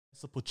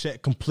Decimal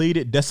check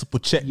completed. Decimal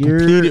check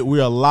completed. We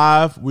are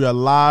live. We are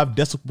live.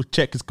 Decimal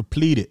check is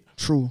completed.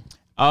 True.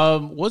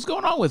 What's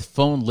going on with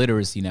phone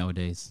literacy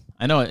nowadays?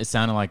 I know it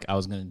sounded like I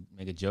was going to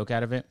make a joke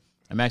out of it.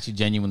 I'm actually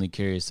genuinely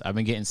curious. I've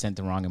been getting sent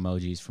the wrong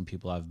emojis from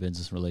people I have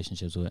business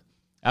relationships with.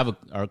 I have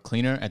our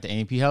cleaner at the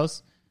A&P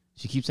house.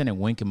 She keeps sending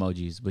wink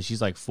emojis, but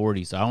she's like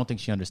 40, so I don't think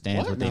she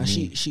understands what they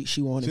mean.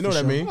 She wanted. You know what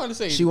I mean?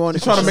 She wanted.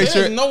 She's trying to make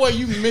sure. There's no way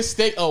you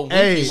mistake a wink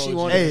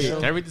emoji.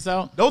 Can I read this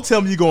out? Don't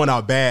tell me you're going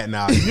out bad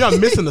now. You're not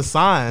missing the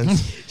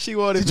signs. She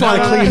wanted. She's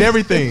trying to clean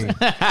everything. She's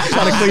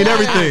trying to clean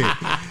everything.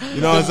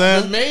 You know what I'm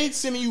saying? The maid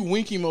sending you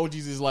wink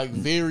emojis is like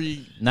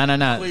very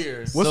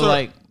clear. What's so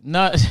like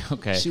not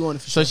okay. She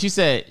wanted. So she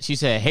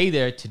said, hey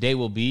there, today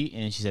will be,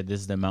 and she said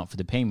this is the amount for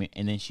the payment,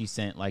 and then she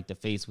sent like the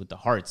face with the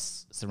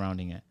hearts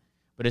surrounding it.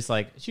 But it's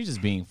like she's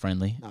just being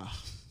friendly. Nah.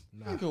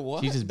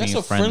 What? She's just That's being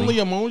a friendly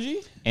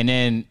emoji. And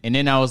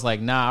then I was like,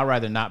 nah, I'd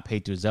rather not pay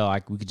through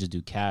Zelle. We could just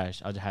do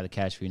cash. I'll just have the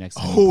cash for you next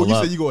time. Oh, you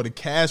said you go the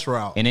cash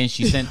route. And then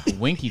she sent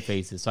winky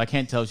faces, so I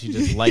can't tell if she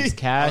just likes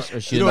cash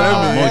or she you know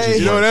doesn't know how what emojis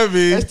You know what that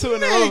means? That's two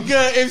in a row.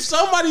 Nigga, if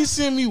somebody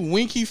send me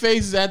winky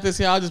faces at this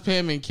here, I'll just pay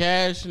him in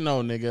cash.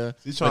 No, nigga.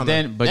 But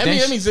then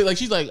that means like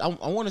she's like,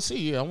 I want to see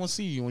you. I want to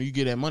see you when you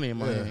get that money in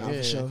my hand.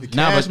 For sure. The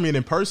cash mean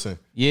in person.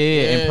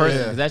 Yeah, in person,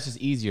 because that's just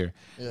easier.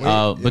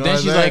 But then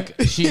she's like,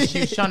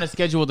 she's trying to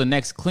schedule the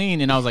next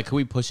clean, and I was like, can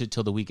we push it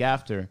till the week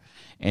after?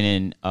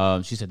 And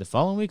then she said the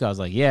following week. I was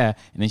like, yeah.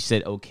 And then she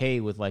said okay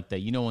with like the,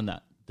 you know, when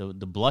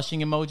the blushing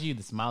emoji,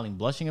 the smiling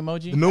blushing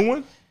emoji. The new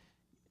one?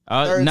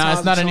 No,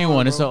 it's not a new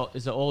one. It's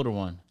an older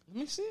one. Let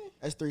me see.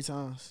 That's 3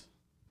 times.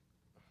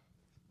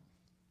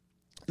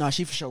 Nah,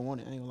 she for sure won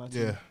it. I ain't gonna lie to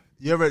you.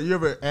 Yeah. You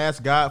ever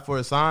ask God for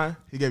a sign?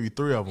 He gave you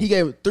 3 of them. He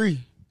gave it 3.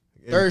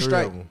 Third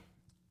strike.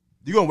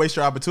 You gonna waste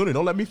your opportunity.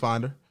 Don't let me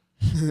find her.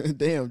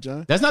 Damn,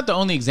 John. That's not the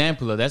only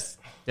example though. That's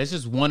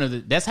just one of the.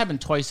 That's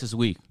happened twice this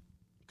week.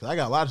 Cause I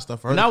got a lot of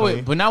stuff for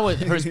her. But not with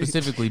her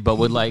specifically, but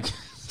with like.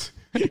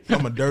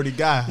 I'm a dirty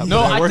guy.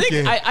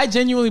 I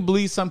genuinely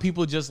believe some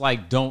people just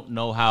like don't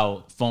know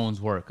how phones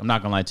work. I'm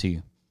not gonna lie to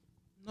you.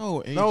 No.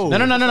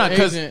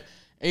 Because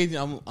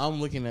Agent, I'm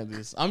looking at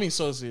this. I mean,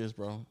 so serious,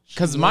 bro.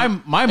 Because my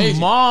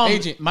mom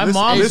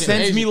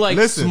sends me like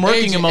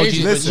smirking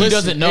emojis, but she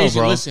doesn't know,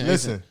 bro.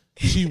 Listen.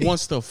 She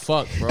wants to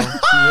fuck, bro. She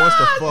wants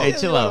to fuck. Hey,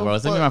 chill out, bro.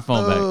 Send me my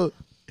phone back.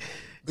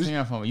 Send me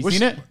my phone. You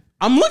seen it?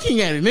 I'm looking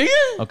at it,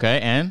 nigga.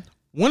 Okay, and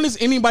when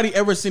does anybody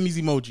ever send these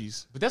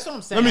emojis? But that's what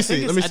I'm saying. Let me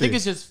see. I think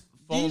it's just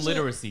phone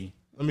literacy.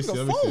 Let me see.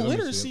 Phone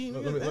literacy.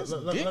 That's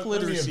dick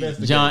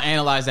literacy. John,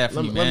 analyze that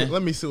for me, man.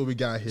 Let me see what we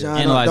got here. John,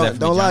 analyze that for me,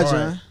 don't lie,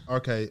 John. Right.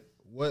 Okay.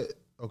 What?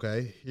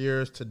 Okay.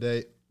 Here's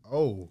today.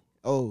 Oh.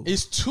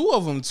 It's 2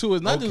 of them too.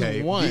 It's not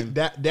just one.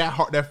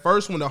 That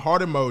first one, the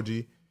heart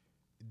emoji.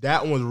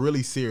 That one's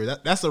really serious.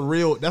 That's a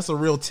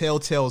real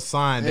telltale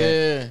sign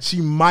that she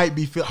might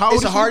be feeling.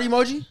 It's a heart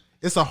emoji?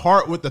 It's a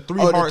heart with the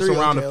 3 hearts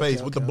around the face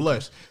with the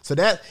blush. So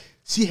that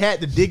she had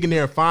to dig in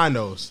there and find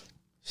those.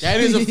 That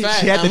is a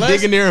fact. She had to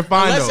dig in there and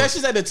find those. Unless that's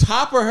just at the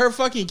top of her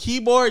fucking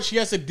keyboard, she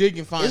has to dig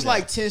and find. It's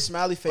like 10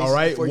 smiley faces. All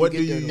right, before what you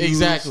do get you there.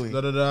 use? Exactly.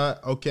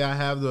 Okay, I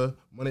have the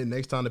money.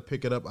 Next time to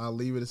pick it up, I'll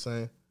leave it the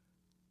same.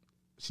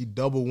 She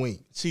double wink.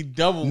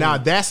 Now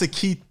that's a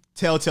key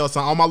telltale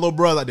sign. All my little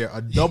brothers out there,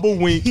 a double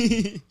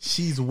wink.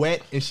 She's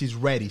wet and she's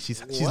ready.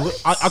 She's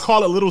I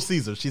call it Little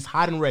Caesar. She's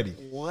hot and ready.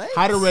 What?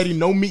 Hot and ready.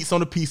 No meats on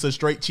the pizza,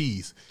 straight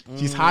cheese.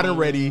 She's hot and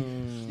ready.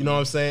 You know what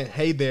I'm saying?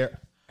 Hey there.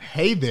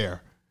 Hey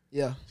there.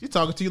 Yeah. She's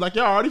talking to you like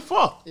y'all already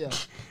fucked. Yeah.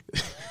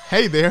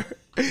 Hey there.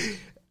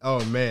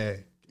 Oh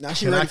man. Now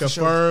she Can ready I for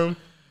confirm?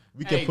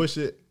 We can push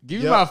it.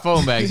 Give me my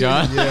phone back,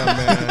 John. Yeah,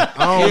 man.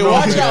 I don't know,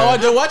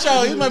 watch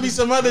out. There might be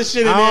some other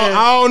shit in there.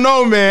 I don't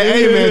know, man.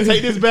 Hey, man,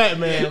 take this back,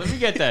 man. Yeah, let me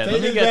get that.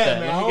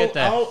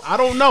 I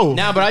don't know.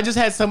 Nah, but I just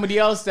had somebody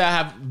else that I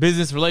have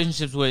business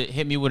relationships with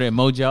hit me with an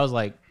emoji. I was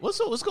like, what's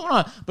going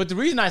on? But the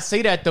reason I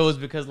say that, though, is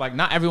because, like,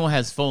 not everyone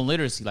has phone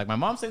literacy. Like, my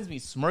mom sends me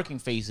smirking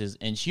faces,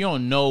 and she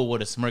don't know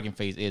what a smirking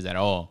face is at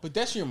all. But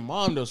that's your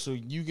mom, though, so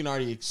you can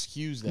already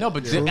excuse that. No,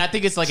 but I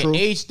think it's like an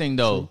age thing,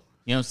 though.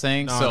 You know what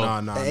I'm saying?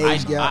 No.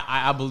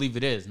 I believe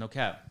it is. No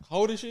cap. How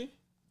old is she?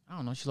 I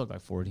don't know. She looked like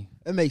 40.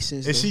 That makes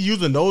sense. Is she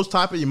using those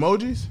type of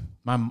emojis?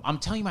 I'm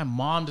telling you, my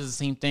mom does the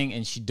same thing,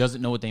 and she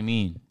doesn't know what they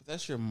mean.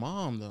 That's your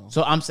mom, though.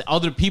 So I'm saying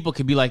other people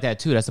could be like that,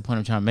 too. That's the point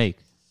I'm trying to make.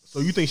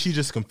 So you think she's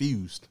just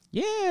confused?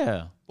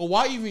 Yeah. But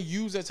why even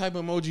use that type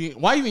of emoji?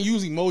 Why even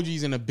use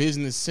emojis in a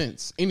business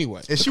sense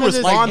anyway? And she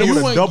responded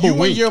with a double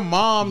wink. And your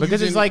mom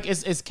because it's like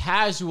it's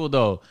casual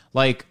though.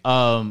 Like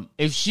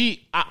if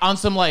she on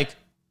some like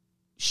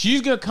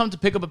she's gonna come to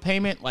pick up a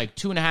payment like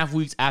 2.5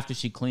 weeks after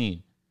she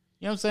cleaned.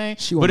 You know what I'm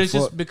saying? But it's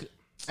just because.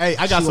 Hey,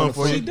 I got something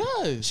for you. She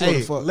does.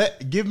 Hey,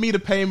 give me the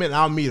payment and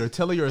I'll meet her.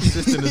 Tell her your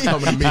assistant is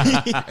coming to meet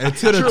her. And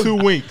tell her 2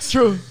 winks.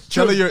 True.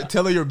 Tell her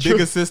your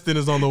big assistant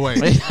is on the way.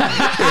 And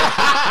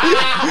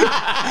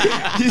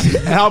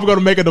I'm going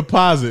to make a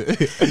deposit.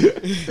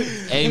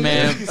 Hey,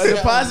 man. A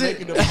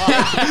deposit?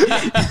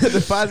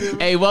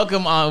 Deposit. Hey,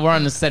 welcome. We're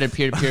on the set of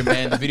Peer to Peer,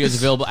 man. The video is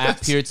available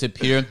at Peer to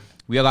Peer.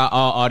 We got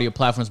all audio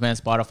platforms, man.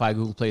 Spotify,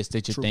 Google Play,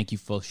 Stitcher. True. Thank you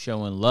for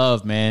showing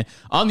love, man.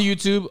 On the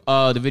YouTube,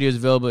 the video is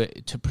available.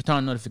 To turn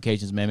on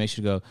notifications, man. Make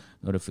sure to go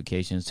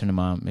notifications. Turn them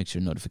on. Make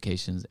sure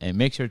notifications. And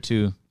make sure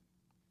to...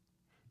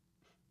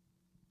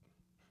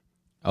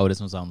 Oh, this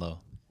one's on low.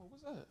 What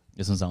was that?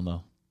 This one's on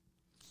low.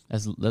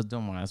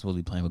 Don't mind. That's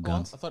Willie playing with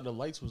guns. I thought the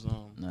lights was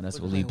on. No, that's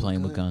Willie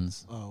playing with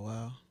guns. Oh,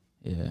 wow.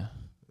 Yeah.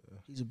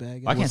 He's a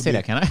bad guy. I can't say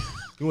that, can I?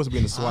 He wants to be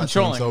in the SWAT team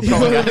trolling. so You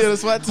want to bad. be in the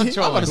SWAT team? He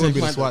wants to be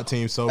in the SWAT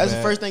team so That's bad.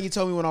 the first thing he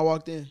told me when I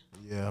walked in.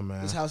 Yeah,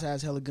 man. This house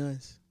has hella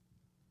guns.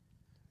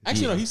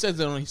 Actually, no, he said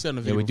that he said in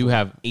the Yeah, video. we do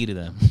have 8 of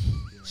them.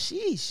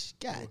 Sheesh.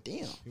 God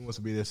damn. He wants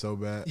to be there so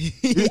bad.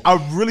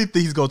 I really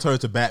think he's gonna turn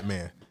to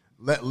Batman.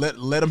 Let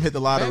him hit the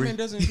lottery. Batman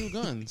doesn't shoot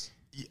guns.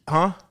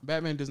 Huh?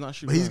 Batman does not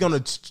shoot But he's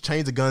guns. gonna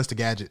change the guns to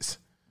gadgets.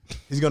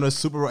 He's gonna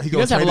He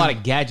does have a lot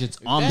of gadgets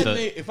on That the...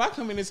 nigga- if I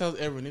come in this house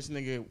ever and this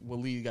nigga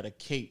Waleed got a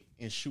cape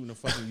and shooting a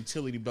fucking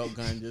utility belt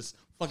gun, just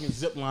fucking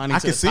zip lining I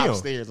to can the see top him.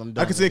 stairs, I'm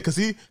done. I can see it because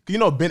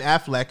Ben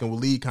Affleck and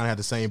Waleed kind of have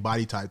the same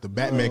body type. The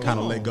Batman kind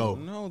of let go.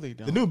 No, they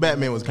don't. The new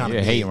Batman was kind You're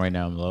of hating right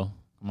now, Lo.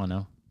 Come on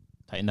now.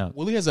 Tighten up.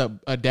 Waleed has a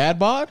dad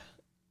bod.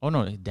 Oh,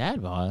 no.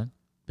 Dad bod?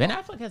 Ben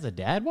Affleck has a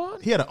dad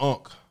bod? He had an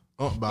unk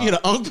bod. He had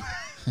an uncle.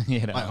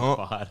 Yeah, that Like,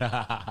 bod.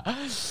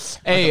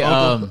 Hey,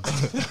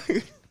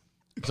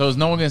 so is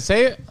no one going to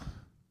say it?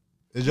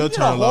 It's your He did a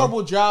turn, Lo.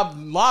 horrible job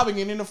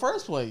lobbying in the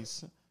first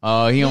place.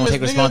 Oh, he don't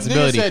take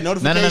responsibility. Nigga said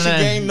notification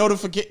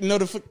No.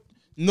 game,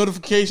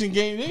 notification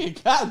game.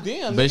 Nigga,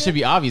 goddamn. But it nigga. should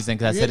be obvious then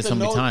because I You said hit it so the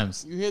many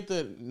times. You hit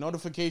the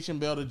notification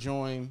bell to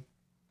join.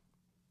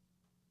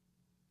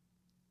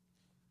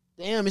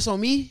 Damn, it's on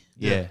me?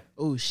 Yeah.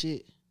 Oh,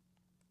 shit.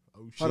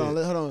 Oh, shit. Hold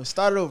on.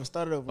 Start it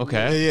over.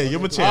 Okay. Yeah, give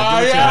him a chance. Oh,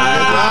 Give him a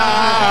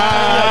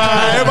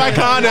chance. Everybody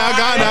calm down.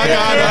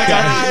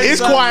 It's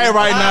quiet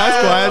right now.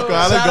 It's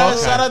quiet. Let's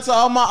go. Shout out to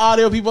all my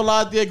audio people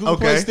out there. Google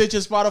Play, Okay. Stitcher,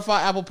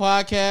 Spotify, Apple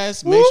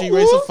Podcasts. Make sure you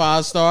rate a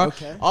 5-star.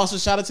 Okay. Also,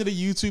 shout out to the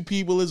YouTube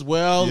people as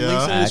well. Yeah.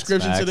 Links in the Facts,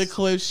 description to the facts.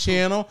 Clips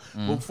channel.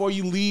 Before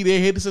you leave there,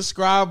 hit the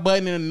subscribe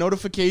button and the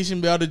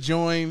notification bell to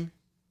join.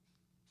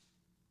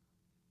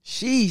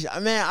 Sheesh.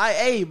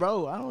 Hey,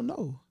 bro, I don't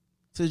know.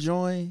 To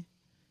join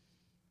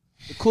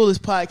the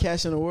coolest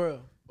podcast in the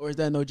world. Or is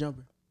that No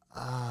Jumper?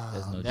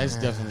 That's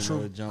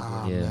definitely a jumper.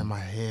 Oh, Yeah. man, my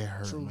head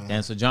hurt, man.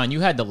 And so, John, you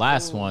had the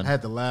last I one.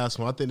 had the last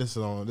one. I think this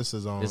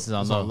is on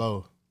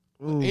low.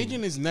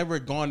 Agent has never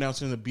gone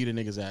downstairs to beat a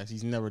nigga's ass.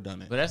 He's never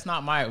done it. But that's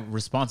not my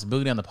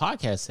responsibility on the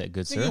podcast set,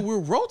 good Nigga, sir. we're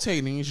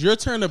rotating. It's your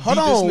turn to beat Hold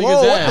this on. nigga's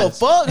Whoa, ass. what the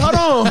fuck? Hold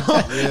on.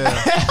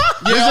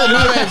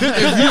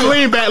 Let's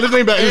lean back.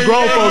 It's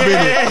grown folk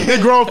business.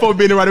 It's grown folk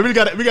business right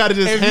there. We gotta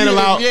just handle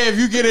out. Yeah, if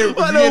you get it,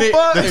 What the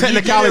fuck? The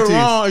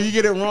technicalities. you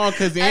get it wrong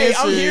because the Hey,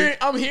 answer.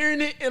 I'm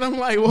hearing it, and I'm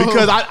like, whoa.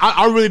 Because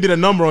I really did a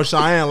number on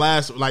Cheyenne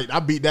last. Like I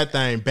beat that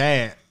thing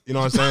bad. You know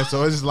what I'm saying?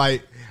 So it's just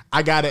like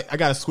I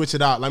gotta switch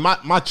it out. Like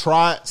my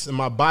triceps and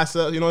my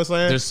biceps. You know what I'm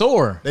saying? They're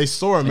sore. They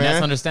sore, And man.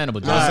 that's understandable,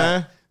 You know what John.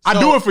 I'm saying? I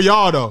do it for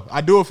y'all though.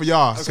 I do it for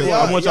y'all. So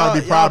I want y'all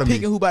to be proud of me.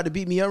 Picking who about to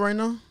beat me up right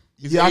now?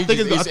 Yeah, I think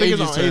it's on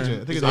Agent's turn.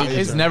 agent. I think it's on It's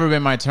agent. never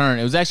been my turn.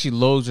 It was actually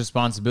Lowe's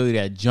responsibility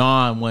that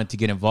John wanted to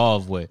get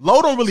involved with.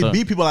 Low don't really So-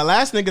 beat people. Like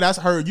last nigga that's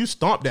heard you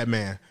stomped that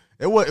man.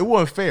 It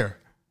wasn't fair.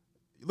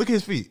 Look at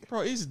his feet.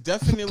 Bro, it's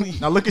definitely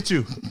Now look at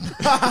you.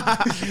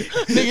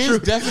 nigga,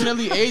 it's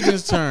definitely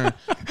Agent's turn.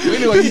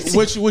 Anyway,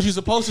 what you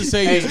supposed to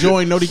say is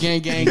join Know the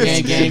gang.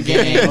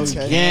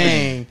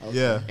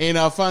 Yeah.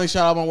 And finally,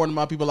 shout out one of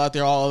my people out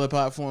there, all other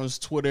platforms,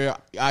 Twitter,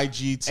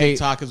 IG,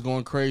 TikTok is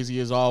going crazy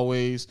as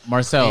always.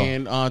 Marcel.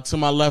 And to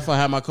my left, I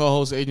have my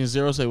co-host Agent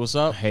Zero. Say what's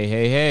up.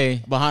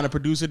 Hey. Behind the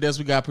producer desk,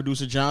 we got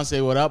producer John.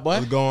 Say what up, boy.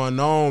 What's going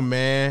on,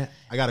 man?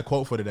 I got a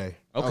quote for today.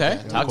 Okay. I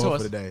got a Talk to quote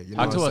us. for today. You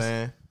know Talk what to I'm us.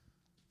 saying?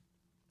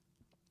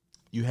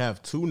 You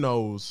have 2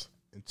 noses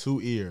and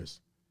 2 ears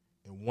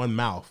and 1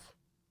 mouth.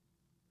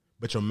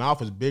 But your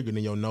mouth is bigger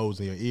than your nose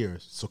and your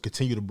ears. So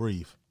continue to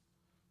breathe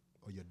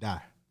or you'll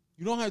die.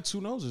 You don't have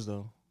 2 noses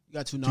though. You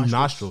got 2 2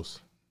 nostrils.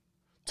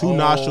 2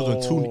 nostrils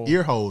and 2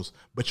 ear holes.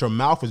 But your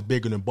mouth is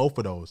bigger than both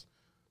of those.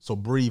 So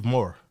breathe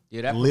more.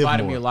 Yeah, that Live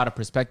provided more. me a lot of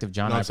perspective,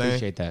 John. You know I what I'm saying?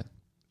 appreciate that.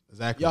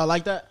 Exactly. Y'all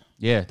like that?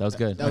 Yeah, that was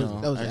good. That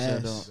was Actually, I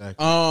ass. don't. Exactly.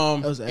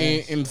 That was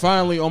ass. And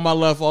finally, on my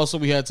left, also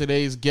we had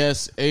today's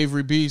guest,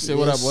 AveryB. Say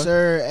what up, boy.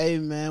 sir. Hey,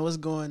 man, what's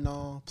going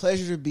on?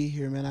 Pleasure to be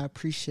here, man. I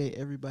appreciate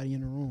everybody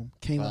in the room.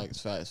 Came up.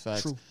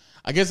 Facts. True.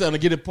 I guess to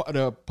get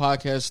the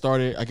podcast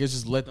started, I guess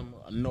just let them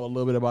know a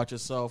little bit about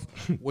yourself,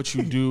 what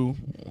you do,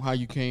 how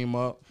you came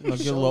up. You know,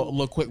 get a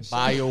little quick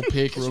bio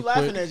pic What real you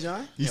laughing quick. at,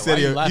 John? He why said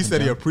you he laughing, said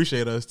he John?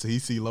 appreciate us till he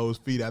see Lowe's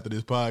feet after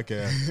this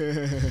podcast.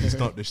 He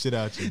stumped the shit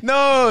out you.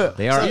 No.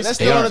 They are. So that's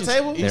they still are- on the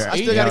table? they're- I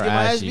still they got to are get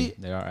my ass ashy.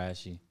 beat? They are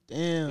ashy.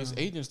 Damn. It's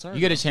Agent's turn. You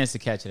get a chance to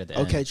catch it at the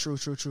end. Okay, true.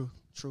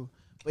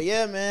 But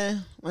yeah,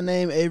 man, my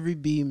name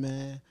AveryB,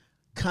 man.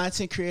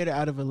 Content creator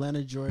out of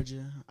Atlanta,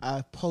 Georgia.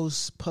 I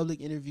post public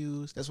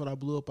interviews. That's what I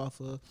blew up off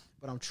of.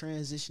 But I'm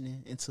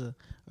transitioning into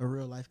a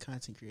real life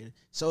content creator.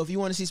 So if you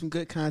want to see some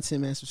good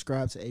content, man,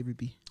 subscribe to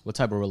AveryB. What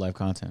type of real life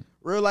content?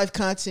 Real life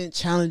content,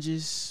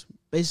 challenges,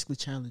 basically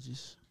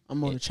challenges.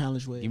 I'm on a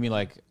challenge wave. You mean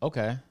like,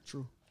 okay.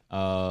 True.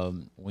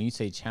 When you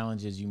say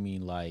challenges, you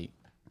mean like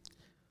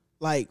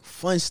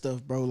fun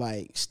stuff, bro.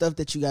 Like stuff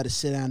that you got to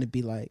sit down and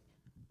be like,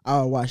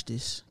 I'll watch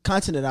this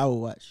content that I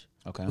will watch.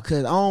 Okay.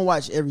 Because I don't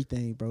watch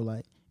everything, bro.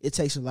 Like it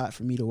takes a lot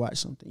for me to watch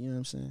something. You know what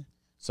I'm saying?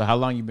 So how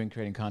long you been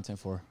creating content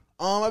for?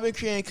 I've been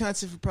creating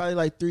content for probably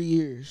like 3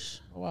 years.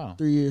 Oh, wow.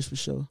 3 years for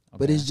sure. Okay.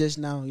 But it's just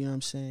now, you know what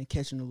I'm saying,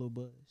 catching a little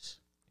buzz.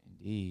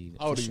 Indeed.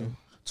 How old are you?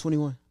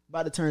 21.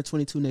 About to turn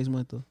 22 next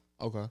month though.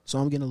 Okay. So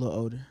I'm getting a little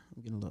older.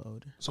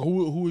 So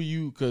who are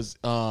you? Because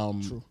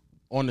on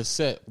the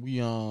set we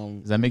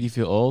Does that make you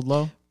feel old,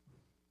 Lo?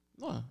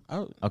 No.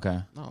 Okay.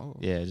 No.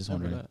 Yeah, just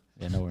wondering. That.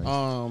 Yeah, no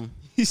worries.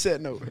 He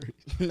said no worries.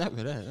 Not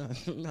for that.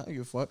 Not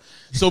give a fuck.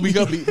 So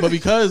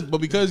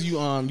because you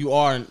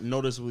are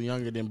noticeably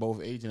younger than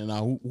both Agent and I.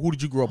 Who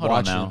did you grow up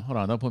watching? Hold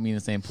on. Don't put me in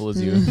the same pool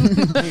as you.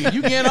 Hey,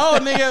 you getting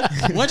old,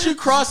 nigga. Once you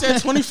cross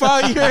that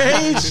 25-year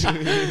age, you in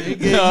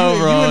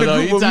the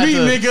group with me,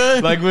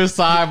 nigga. Like we're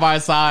side by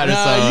side or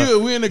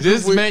something. We in the group.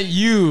 This meant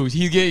you.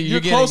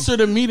 You're closer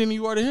to me than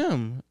you are to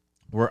him.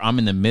 I'm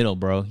in the middle,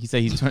 bro. He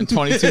said he's turned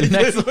 22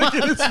 next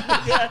month.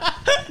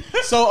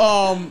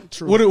 So,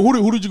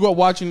 who did you go up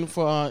watching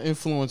for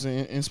influence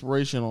and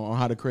inspiration on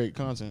how to create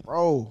content?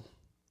 Bro,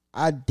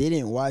 I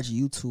didn't watch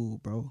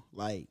YouTube, bro.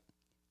 Like,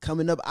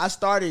 coming up, I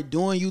started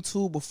doing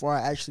YouTube before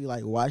I actually,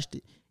 like, watched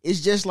it.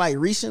 It's just, like,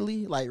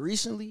 recently,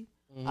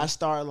 I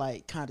started,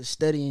 like, kind of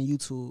studying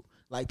YouTube.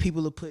 Like,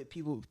 people will put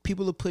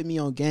me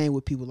on game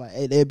with people, like,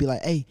 hey, they'll be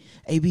like, hey,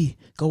 AB,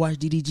 go watch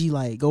DDG,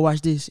 like, go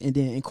watch this, and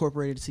then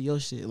incorporate it to your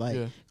shit. Like,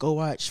 go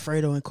watch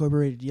Fredo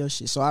incorporated to your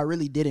shit. So I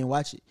really didn't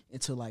watch it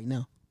until, like,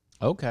 now.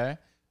 Okay.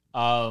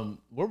 What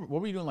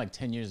were you doing like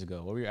 10 years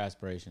ago? What were your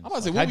aspirations? I'm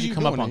about to say, how'd you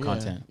come up on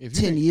content?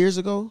 10 years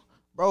ago?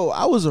 Bro,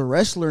 I was a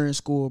wrestler in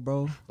school,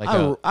 bro.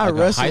 I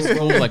wrestled. High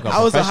school, like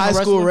I was a high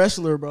school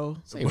wrestler, bro.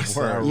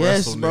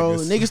 Yes, bro.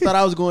 Niggas thought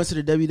I was going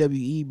to the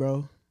WWE,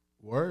 bro.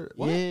 Word?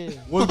 What? Yeah.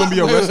 What's gonna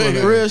be a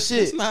wrestler? Real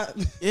shit. It's not.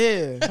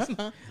 Yeah.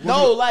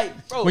 No,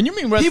 like, bro. When you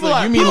mean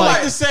wrestling, you mean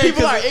like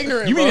people are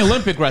ignorant. You mean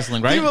Olympic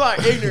wrestling, right? People are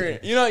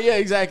ignorant. You know? Yeah,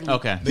 exactly.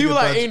 Okay. People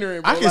are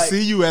ignorant. Bro. I can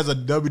see you as a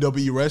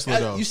WWE wrestler,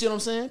 though. You see what I'm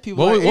saying?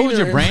 People. What would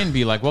your brand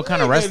be like? What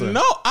kind of wrestler?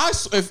 No,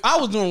 if I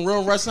was doing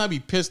real wrestling, I'd be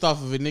pissed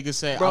off if a nigga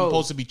said I'm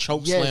supposed to be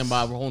choke slammed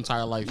by my whole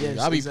entire life. Yes,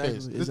 I'd be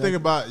pissed. Just think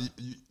about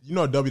you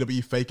know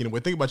WWE faking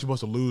it. Think about you're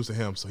supposed to lose to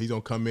him, so he's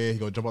gonna come in, he's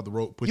gonna jump off the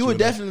rope. You would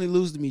definitely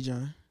lose to me,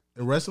 John.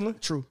 In wrestling?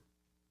 True.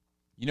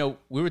 You know,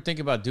 we were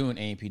thinking about doing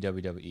AMP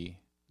WWE.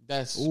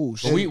 That's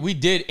but we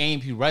did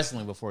AMP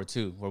wrestling before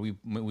too, where we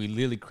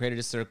literally created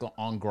a circle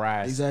on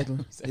grass. Exactly.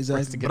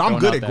 But I'm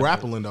good at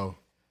grappling though.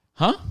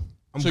 Huh?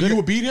 So you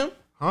would beat him?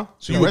 Huh?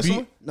 So you would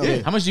beat? No.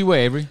 Yeah. How much do you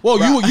weigh, Avery? Well,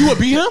 you would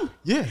beat him?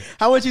 Yeah.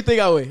 How much you think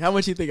I weigh? How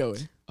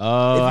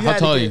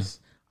tall are you?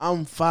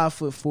 I'm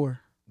 5'4".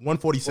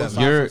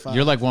 147.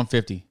 You're like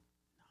 150.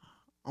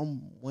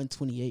 I'm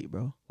 128,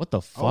 bro. What the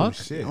fuck? Oh,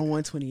 shit. I'm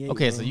 128.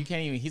 Okay, bro. so you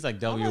can't even. He's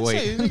like double your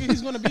weight.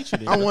 He's gonna beat you.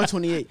 Then. I'm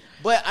 128,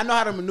 but I know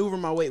how to maneuver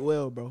my weight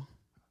well, bro.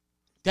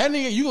 That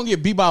nigga, you gonna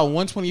get beat by a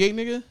 128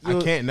 nigga? I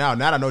can't now.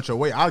 Now that I know your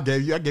weight, I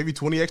gave you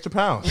 20 extra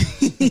pounds.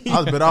 I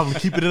was better off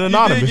keeping it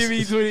anonymous. You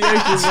did give me 20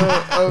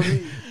 extra, bro.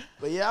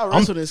 But yeah, I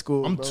wrestled in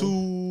school.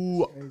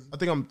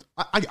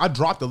 I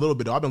dropped a little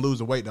bit though. I've been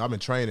losing weight though. I've been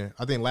training.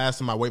 I think last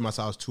time I weighed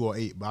myself was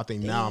 208, but I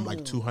think now I'm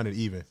like 200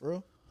 even. For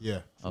real?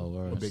 Yeah. Oh,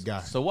 I'm a big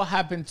guy. So what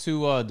happened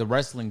to the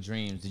wrestling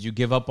dreams? Did you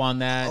give up on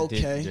that?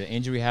 Okay. Did the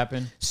injury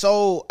happen?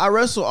 So I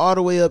wrestled all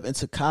the way up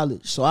into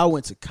college. So I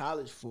went to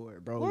college for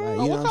it, bro.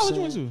 Like, what college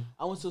you went to?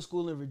 I went to a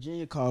school in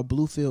Virginia called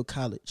Bluefield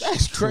College.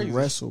 That's crazy. To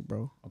wrestle,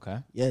 bro. Okay.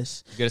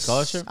 Yes. You get a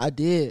scholarship? I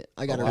did.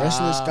 I got a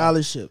wrestling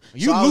scholarship.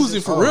 You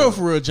losing for real,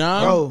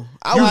 John? Bro,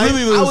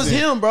 I was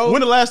him, bro.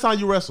 When the last time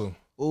you wrestled?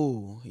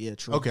 Oh, yeah,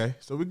 true. Okay,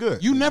 so we're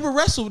good. You never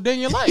wrestled in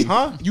your life.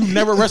 Huh? You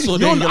never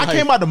wrestled in your life. I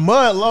came out the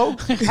mud, Lo.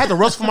 I had to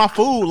wrestle for my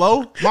food,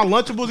 Lo. My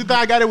Lunchables, you think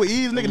I got it with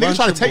ease, nigga? Niggas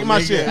trying to take my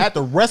shit. I had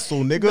to wrestle,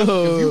 nigga.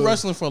 If you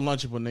wrestling for a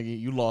Lunchable, nigga,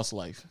 you lost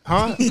life.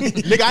 Huh?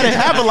 Nigga, I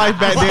didn't have a life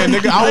back then,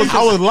 nigga.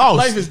 I was lost.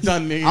 Life is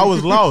done, nigga. I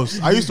was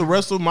lost. I used to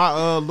wrestle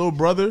my little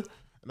brother,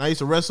 and I used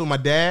to wrestle my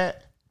dad.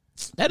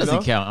 That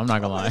doesn't count. I'm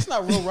not gonna lie. It's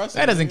not real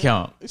wrestling. That doesn't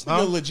count. It's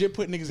legit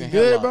put niggas in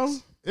Good, headlocks. bro.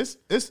 It's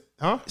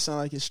huh? It sound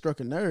like it struck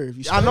a nerve.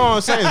 I know what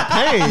I'm saying. It's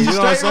pain. You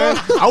know what I'm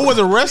saying? I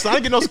wasn't wrestling. I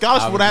didn't get no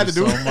scholarship for what I had to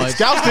do.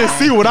 Scouts didn't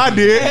see what I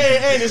did.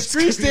 Hey, the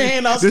streets didn't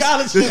hand out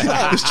scholarships.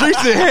 The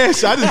streets didn't hand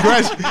shit. I just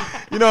graduated.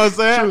 You know what I'm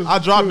saying? True, I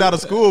dropped out of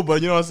school,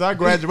 but you know what I'm saying? I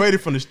graduated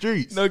from the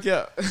streets. No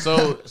cap.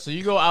 So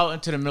you go out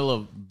into the middle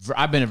of.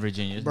 I've been in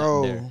Virginia, it's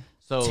bro. There.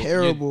 So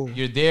terrible.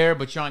 You're there,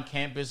 but you're on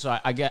campus. So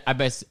I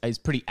bet it's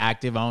pretty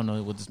active. I don't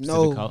know what the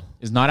specific call.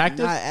 It's not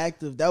active. Not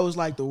active. That was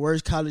like the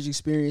worst college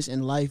experience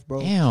in life, bro.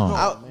 Damn,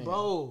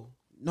 bro.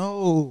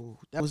 No,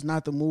 that was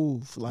not the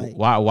move. Like,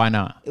 why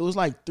not? It was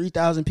like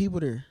 3,000 people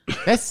there.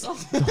 That's the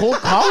whole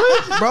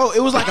college, bro.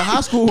 It was like a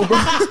high school, bro. It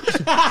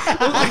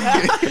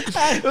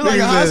was like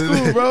a high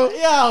school, bro.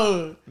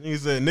 Yo, he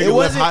said nigga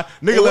left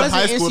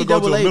high school to go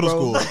to a middle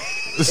school.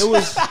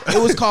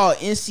 It was called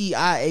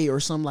NCIA or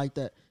something like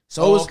that.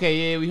 So it was,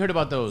 okay, yeah, we heard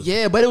about those.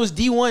 Yeah, but it was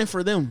D1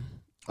 for them.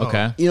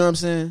 Okay, you know what I'm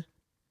saying?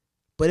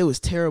 but it was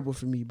terrible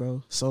for me,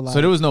 bro. So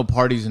there was no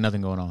parties and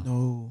nothing going on.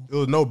 No, it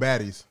was no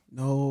baddies.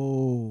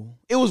 No,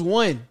 it was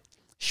one.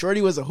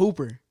 Shorty was a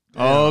hooper.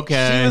 Oh,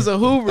 okay. She was a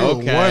hooper.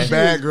 Okay. One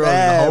bad girl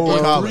in the whole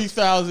college.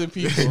 3,000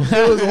 people.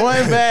 It was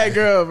one bad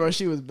girl, bro.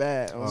 She was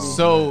bad.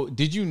 So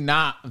did you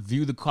not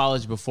view the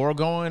college before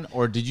going,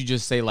 or did you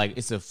just say like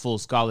it's a full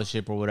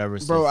scholarship or whatever?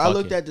 So bro, I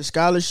looked at the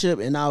scholarship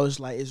and I was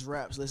like, it's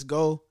raps. Let's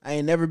go. I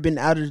ain't never been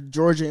out of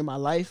Georgia in my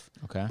life.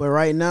 Okay. But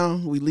right now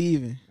we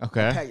leaving.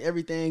 Okay. I packed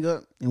everything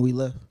up and we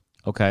left.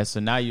 Okay, so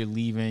now you're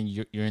leaving.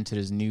 You're into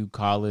this new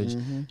college.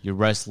 You're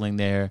wrestling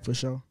there For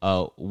sure.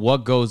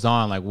 What goes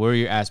on? Like, what are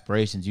your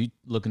aspirations? You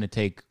looking to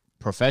take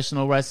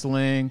professional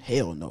wrestling?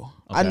 Hell no.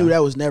 Okay. I knew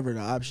that was never the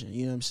option.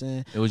 You know what I'm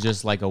saying? It was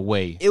just like a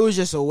way. It was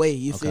just a way.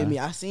 You feel Okay. me?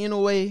 I seen a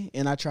way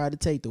and I tried to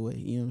take the way.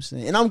 You know what I'm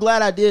saying? And I'm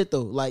glad I did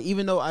though. Like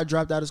even though I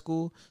dropped out of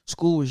school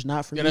was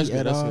not for me that's at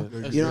good. That's all.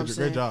 good. That's You know what I'm good.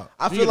 saying? Great job.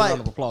 I You feel get a like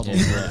round of applause.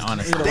 Yeah,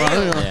 honestly.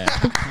 Yeah,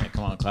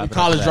 come on, clap. it up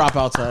College for that.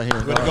 dropouts out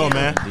here. Way to go,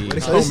 man. Indeed. Way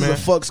to so go, this is man. a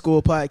fuck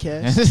school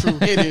podcast. True.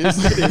 It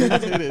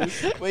is. It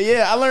is. But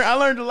yeah, I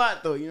learned a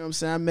lot though. You know what I'm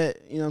saying? I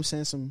met, you know what I'm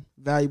saying, some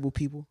valuable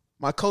people.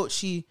 My coach,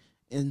 she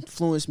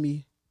influenced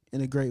me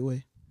in a great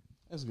way.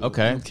 That's good.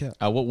 Okay. Okay.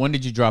 When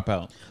did you drop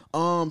out?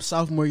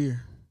 Sophomore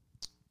year.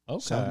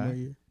 Sophomore Okay.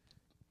 year.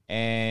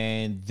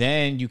 And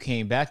then you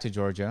came back to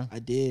Georgia. I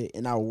did,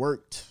 and I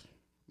worked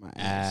my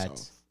ass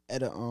off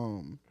at a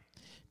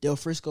Del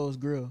Frisco's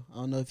Grill. I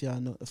don't know if y'all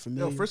know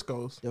familiar. Yo,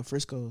 Frisco's. Del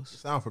Frisco's.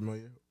 Sound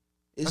familiar.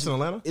 It's, That's in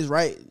Atlanta?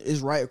 It's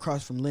right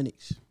across from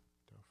Lennox.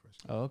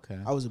 Oh, okay.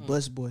 I was a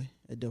bus boy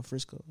at Del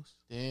Frisco's.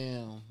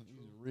 Damn.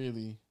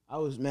 Really? I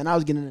was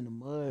getting in the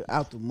mud,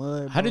 out the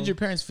mud. How bro. did your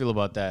parents feel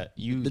about that?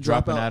 You The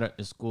dropping dropout? out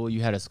of school,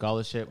 you had a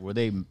scholarship. Were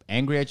they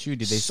angry at you?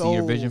 Did they see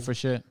your vision for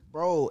shit?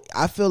 Bro,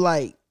 I feel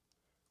like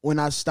when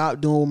I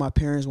stopped doing what my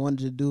parents wanted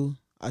to do,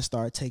 I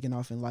started taking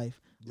off in life.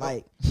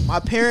 Like, my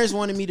parents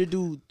wanted me to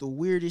do the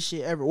weirdest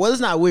shit ever. Well,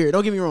 it's not weird.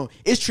 Don't get me wrong.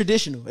 It's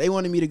traditional. They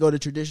wanted me to go the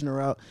traditional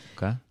route.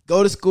 Okay.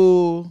 Go to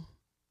school,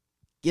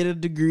 get a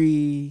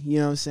degree, you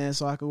know what I'm saying,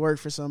 so I could work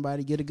for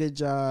somebody, get a good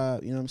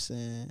job, you know what I'm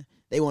saying.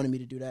 They wanted me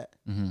to do that.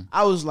 Mm-hmm.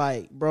 I was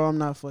like, bro, I'm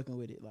not fucking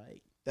with it.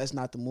 Like, that's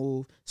not the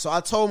move. So I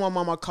told my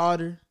mom, I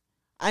called her.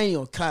 I ain't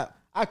gonna cop.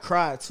 I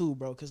cried too,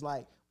 bro, because,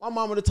 like, my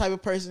mama the type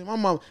of person,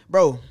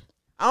 bro,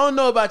 I don't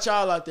know about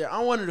y'all out there.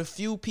 I'm one of the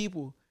few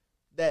people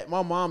that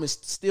my mom is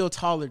still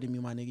taller than me,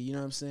 my nigga. You know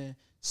what I'm saying?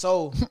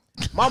 So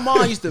my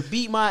mom used to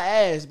beat my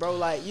ass, bro.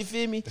 Like, you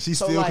feel me? She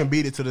so, still like, can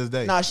beat it to this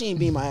day. Nah, she ain't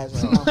beat my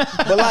ass right now.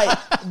 but like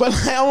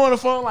I'm on the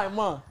phone like,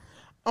 Mom,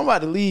 I'm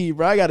about to leave,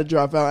 bro. I gotta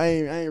drop out. I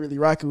ain't really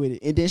rocking with it.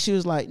 And then she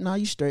was like, nah,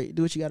 you straight.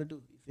 Do what you gotta do.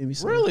 You feel me?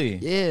 So, Really?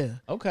 Yeah.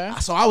 Okay.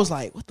 So I was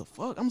like, what the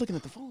fuck? I'm looking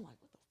at the phone like,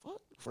 what the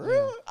fuck? For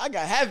real? I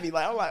got happy.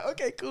 Like, I'm like,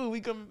 okay, cool.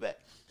 We coming back.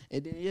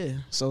 And then yeah.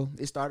 So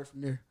it started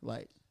from there.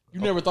 Like, You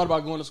never thought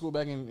about going to school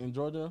back in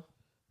Georgia?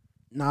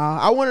 nah,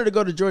 I wanted to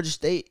go to Georgia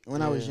State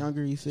when I was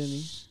younger. You feel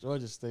me?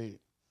 Georgia State.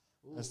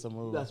 That's the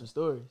move. You got some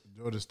stories.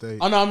 Georgia State.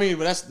 Oh, no, I mean,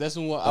 but that's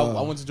when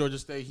I went to Georgia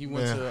State. He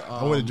went Man, to...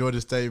 I went to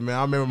Georgia State, man.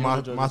 I remember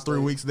Georgia my 3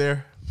 State. weeks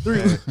there.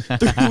 3 weeks.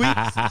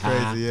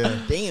 Crazy, yeah.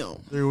 Damn.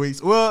 3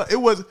 weeks. Well, it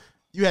was,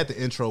 you had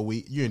the intro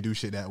week. You didn't do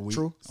shit that week.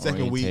 True.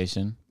 Second week,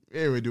 Orientation. you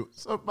didn't really do it.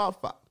 So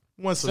about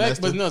one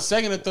semester. But no,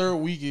 second and third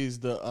week is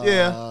the...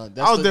 Yeah.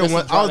 That's I was there that's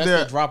one- the I was that's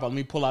there- the dropout. Let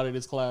me pull out of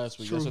this class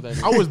week. That's what that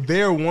is. I was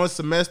there one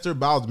semester,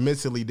 but I was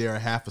mentally there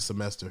half a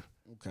semester.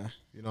 Okay.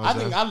 You know what I'm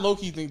saying? I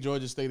low-key think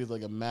Georgia State is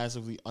like a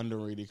massively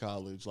underrated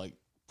college. Like,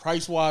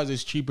 price-wise,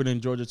 it's cheaper than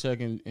Georgia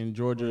Tech in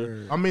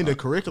Georgia. I mean, the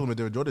curriculum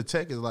there, Georgia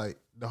Tech is like,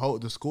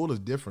 the school is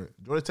different.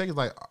 Georgia Tech is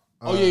like...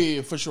 Oh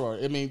yeah, for sure.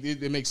 I mean,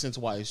 it makes sense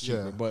why it's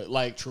cheaper. Yeah. But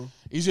like,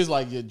 it's just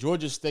like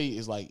Georgia State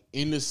is like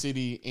in the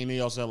city, and they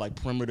also have like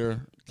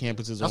perimeter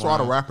campuses. That's where all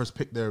the rappers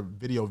pick their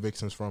video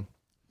vixens from.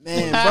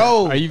 Man,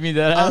 bro. Are you mean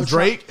that?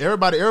 Drake,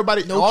 everybody,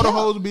 No all the cap.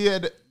 hoes be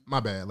at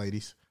my bad,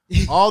 ladies.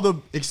 All the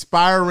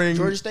expiring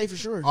Georgia State for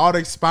sure. all the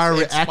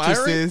expiring Expiring?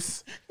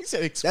 actresses. He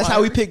said That's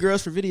how we pick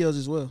girls for videos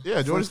as well.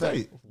 Yeah, Georgia Fun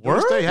fact. State.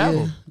 Georgia State have Yeah.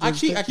 them. I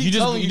keep You just-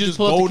 telling you you just just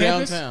pull up go the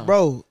campus? downtown,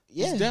 Bro,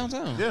 yeah. It's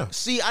downtown. Yeah.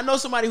 See, I know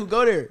somebody who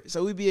go there.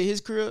 So we be at his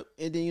crib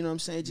and then, you know what I'm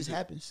saying, it just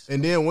happens.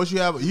 And then once you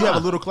have a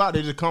little clout,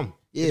 they just come.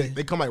 Yeah.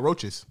 They come like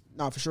roaches.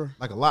 Nah, for sure.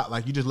 Like a lot.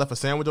 Like you just left a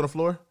sandwich on the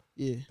floor.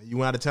 Yeah. And you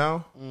went out of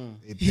town.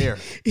 It's there.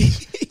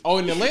 Oh,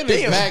 and Atlanta's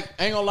Damn. back.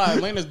 I ain't gonna lie,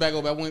 Atlanta's back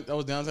open. I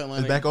was downtown Atlanta.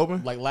 It's back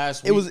open? Like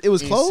last It week.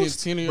 was in closed?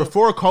 Centennial.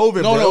 Before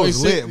COVID, No, bro, no, it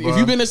was lit, if bro.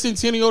 you've been to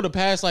Centennial the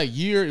past like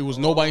year, it was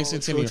nobody in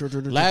Centennial.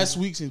 true. Last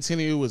week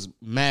Centennial was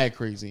mad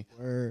crazy.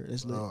 Word,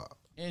 that's lit.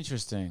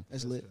 Interesting.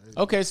 That's lit.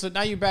 Okay, so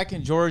now you're back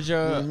in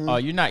Georgia.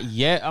 You're not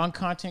yet on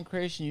content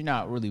creation. You're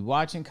not really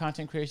watching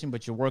content creation,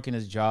 but you're working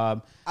this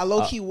job. I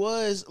low key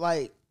was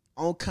like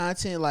on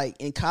content, like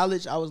in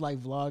college, I was like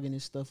vlogging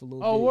and stuff a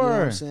little Oh, bit. You know what I'm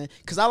word. saying?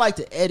 Because I like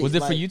to edit. Was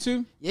it like, for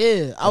YouTube?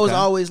 Yeah. I was Okay.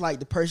 always like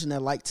the person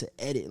that liked to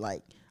edit.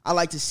 Like, I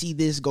like to see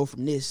this go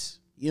from this.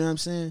 You know what I'm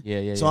saying?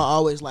 Yeah. So I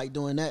always like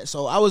doing that.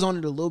 So I was on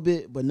it a little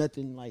bit, but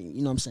nothing like,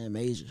 you know what I'm saying,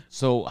 major.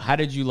 So how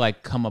did you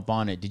like come up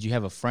on it? Did you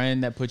have a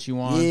friend that put you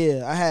on?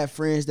 Yeah, I had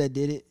friends that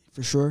did it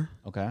for sure.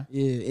 Okay.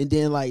 Yeah, and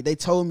then like they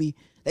told me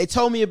They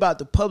told me about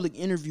the public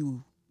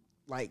interview,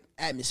 like,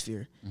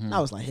 atmosphere. And I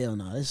was like, hell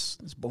no, it's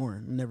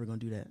boring. I'm never gonna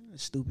do that.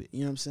 It's stupid. You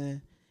know what I'm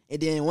saying?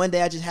 And then one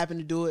day I just happened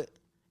to do it,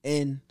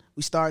 and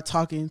we started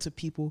talking to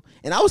people,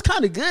 and I was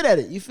kind of good at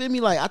it. You feel me?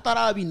 Like, I thought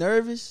I'd be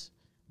nervous,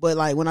 but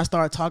like when I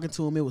started talking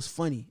to them, it was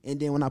funny. And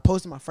then when I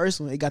posted my first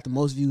one, it got the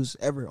most views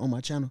ever on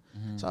my channel.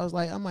 So I was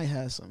like, I might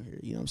have something here.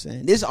 You know what I'm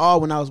saying? This is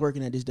all when I was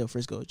working at this Del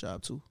Frisco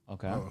job too.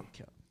 Okay.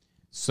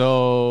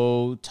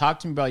 So talk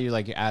to me about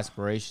your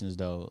aspirations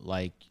though.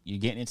 Like, you're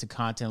getting into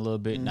content a little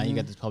bit. Now you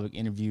got this public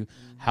interview.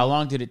 How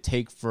long did it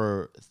take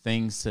for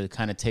things to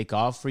kind of take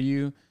off for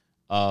you?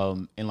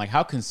 And like,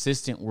 how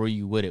consistent were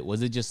you with it?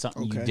 Was it just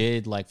something you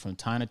did like from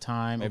time to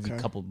time? Every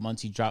couple of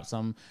months you dropped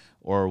something,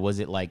 or was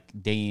it like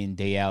day in,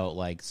 day out?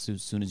 Like,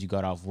 soon as you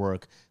got off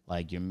work,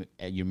 like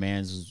your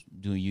man's was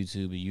doing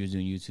YouTube and you was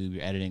doing YouTube,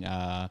 you're editing.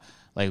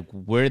 Like,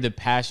 where did the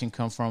passion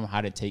come from?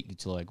 How did it take you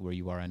to like where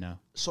you are right now?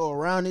 So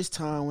around this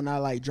time when I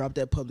like dropped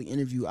that public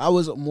interview, I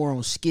was more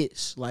on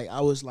skits. Like,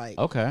 I was like,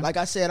 like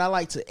I said, I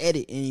like to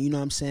edit and, you know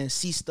what I'm saying,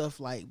 see stuff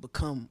like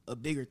become a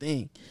bigger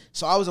thing.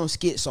 So I was on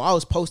skits. So I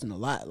was posting a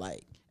lot.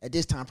 Like, at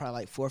this time, probably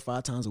like 4 or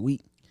 5 times a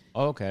week.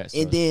 Okay. So.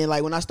 And then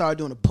like when I started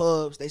doing the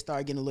pubs, they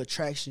started getting a little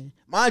traction.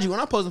 Mind you, when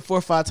I'm posting 4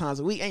 or 5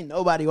 times a week, ain't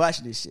nobody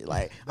watching this shit.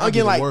 Like, I'm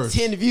getting like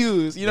 10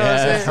 views. You know what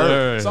I'm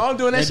saying? So I'm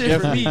doing that shit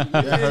for me.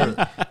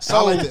 So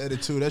I like to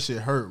edit too. That shit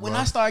hurt, bro. When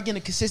I started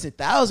getting a consistent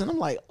 1,000, I'm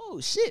like,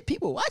 oh shit,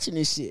 people watching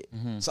this shit.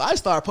 So I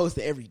started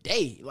posting every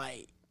day.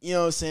 Like, you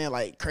know what I'm saying?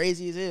 Like,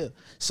 crazy as hell.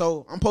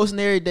 So I'm posting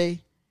every day.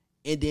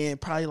 And then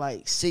probably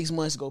like 6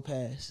 months go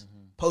past.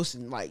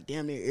 Posting like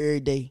damn near every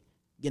day.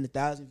 Getting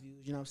 1,000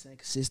 views, you know what I'm saying?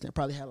 Consistent. I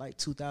probably had like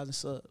 2,000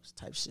 subs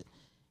type shit.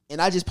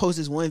 And I just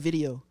posted this one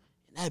video,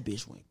 and that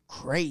bitch went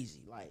crazy.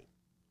 Like,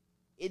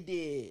 it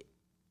did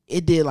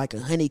like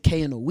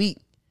 100K in a week.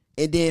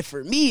 And then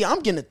for me, I'm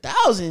getting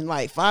 1,000,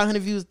 like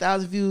 500 views,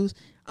 1,000 views.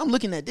 I'm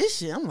looking at this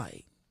shit. I'm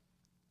like,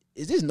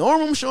 is this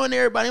normal? I'm showing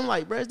everybody. I'm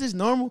like, bro, is this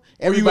normal?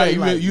 Everybody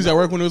you was at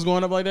work when it was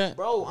going up like that?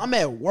 Bro, I'm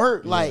at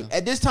work. Like,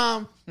 at this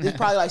time, this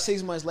probably like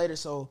 6 months later,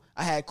 so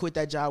I had quit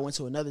that job, went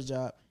to another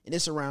job. And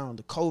it's around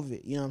the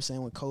COVID, you know what I'm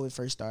saying, when COVID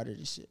first started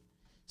and shit.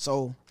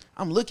 So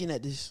I'm looking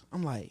at this.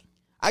 I'm like,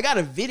 I got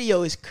a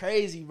video. It's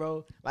crazy,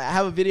 bro. Like, I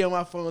have a video on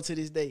my phone to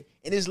this day.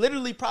 And it's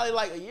literally probably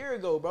like a year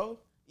ago, bro.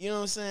 You know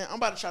what I'm saying? I'm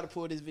about to try to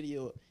pull this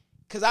video up.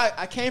 Because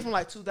I came from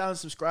like 2,000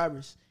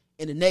 subscribers.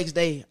 And the next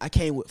day, I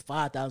came with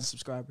 5,000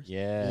 subscribers.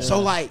 Yeah. So,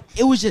 like,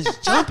 it was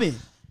just jumping.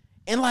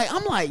 And, like,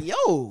 I'm like,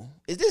 yo,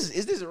 is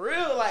this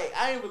real? Like,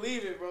 I ain't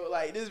believe it, bro.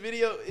 Like, this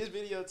video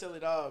tell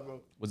it all, bro.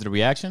 Was it a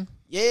reaction?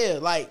 Yeah,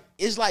 like,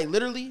 it's like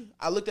literally,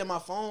 I looked at my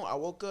phone, I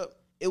woke up,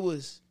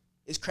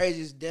 it's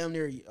crazy, it's damn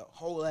near a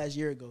whole last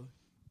year ago,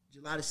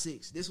 July the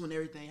 6th. This when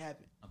everything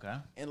happened. Okay.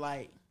 And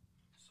like,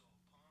 so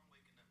upon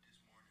waking up this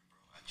morning, bro,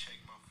 I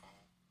checked my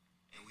phone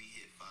and we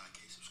hit 5K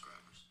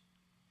subscribers.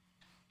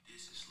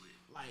 This is lit.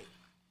 Like,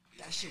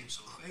 that shit was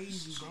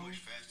crazy, so bro. much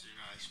faster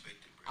than I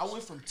expected, bro. I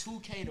went from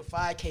 2K to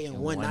 5K in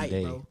one night,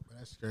 day. bro.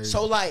 That's crazy.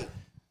 So like,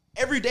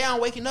 every day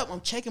I'm waking up,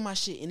 I'm checking my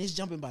shit, and it's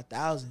jumping by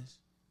thousands.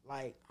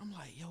 Like, I'm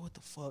like, yo, what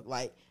the fuck?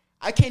 Like,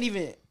 I can't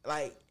even,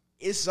 like,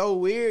 it's so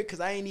weird because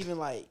I couldn't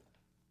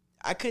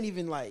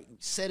even, like,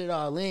 set it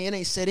all in. It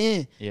ain't set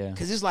in. Yeah.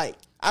 Because it's like,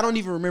 I don't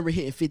even remember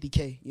hitting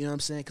 50K. You know what I'm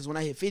saying? Because when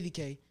I hit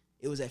 50K,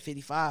 it was at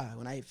 55.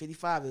 When I hit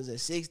 55, it was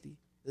at 60.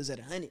 It was at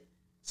 100.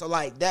 So,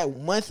 like, that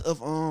month of,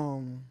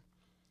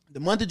 the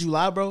month of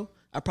July, bro,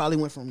 I probably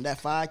went from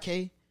that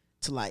 5K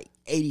to, like,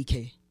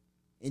 80K.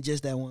 In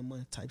just that 1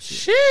 month type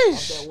shit.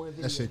 Sheesh.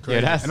 That shit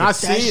crazy. Yeah, and I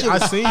seen your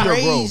bro.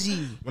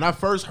 Crazy. When I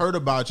first heard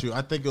about you,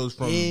 I think it was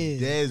from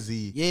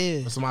Desi.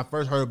 Yeah. So when I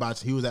first heard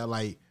about you, he was at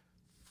like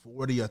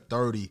 40 or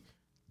 30,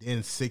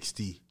 then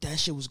 60. That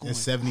shit was going then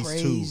 72,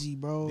 crazy,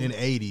 bro. Then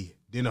 80,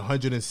 then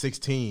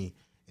 116.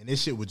 And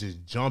this shit was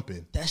just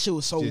jumping. That shit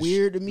was so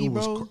weird to me,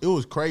 bro. It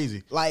was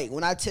crazy. Like,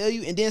 when I tell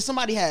you, and then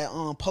somebody had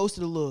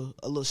posted a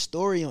little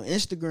story on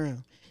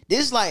Instagram.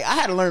 This, like, I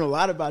had to learn a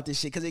lot about this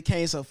shit because it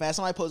came so fast.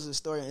 Somebody posted a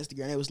story on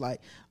Instagram. It was like,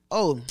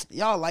 oh,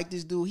 y'all like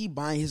this dude. He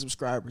buying his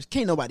subscribers.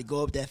 Can't nobody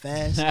go up that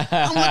fast.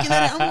 I'm looking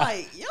at it. I'm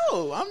like,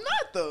 yo, I'm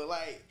not, though.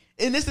 Like,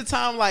 and this the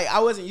time, like,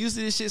 I wasn't used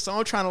to this shit, so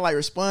I'm trying to, like,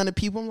 respond to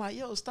people. I'm like,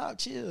 yo, stop,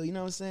 chill. You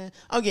know what I'm saying?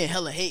 I'm getting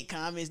hella hate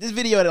comments. This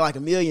video at, like,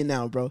 1 million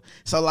now, bro.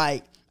 So,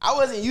 like, I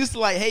wasn't used to,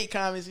 like, hate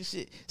comments and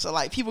shit. So,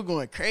 like, people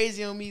going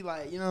crazy on me,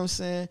 like, you know what I'm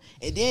saying?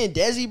 And then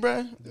Desi,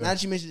 bro, now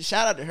that you mentioned,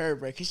 shout out to her,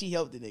 bro, because she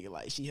helped the nigga.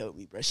 Like, she helped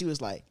me, bro. She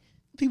was like,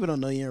 people don't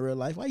know you in real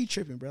life. Why you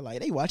tripping, bro? Like,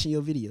 they watching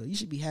your video. You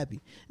should be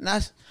happy. And I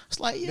was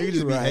like, yeah, niggas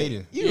just be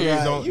hating.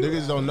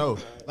 Niggas don't know.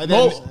 Like,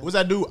 what's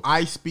that dude?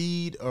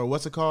 iSpeed, or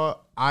what's it called?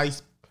 I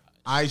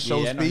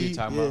show speed.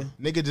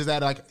 Nigga just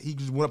had, like, he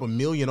just went up 1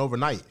 million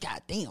overnight.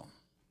 God damn.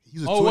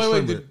 He's a Twitch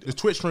streamer. The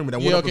Twitch streamer that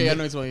went up. I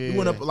know it's one. He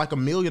went up like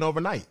 1 million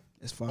overnight.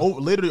 That's fine.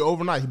 Literally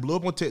overnight. He blew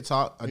up on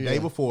TikTok a day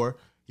before.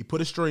 He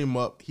put a stream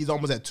up. He's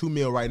almost at 2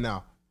 mil right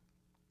now.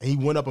 And he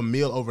went up 1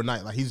 mil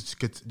overnight. Like, he's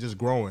just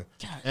growing.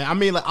 God. And I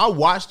mean, like, I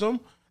watched him,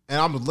 and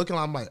I'm looking.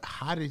 I'm like,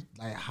 how did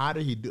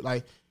he do?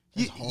 Like,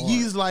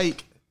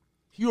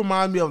 he he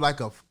reminds me of like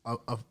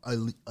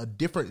a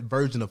different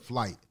version of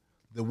Flight.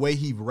 The way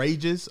he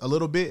rages a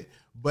little bit,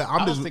 but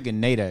I was thinking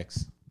Nate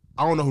X.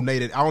 I don't know who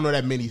Nate is. I don't know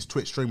that many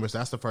Twitch streamers.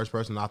 That's the first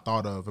person I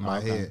thought of in my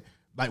head.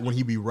 Like when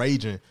he be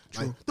raging,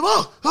 like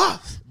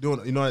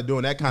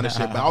doing that kind of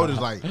shit. But I was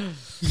just like,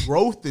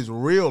 growth is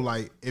real.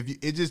 Like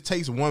it just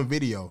takes one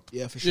video.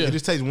 Yeah, for sure. It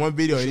just takes one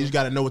video, and you just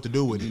got to know what to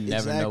do with it. You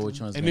never know which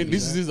one's. And then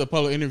this is a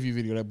public interview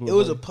video that blew up. It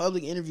was a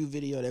public interview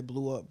video that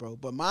blew up, bro.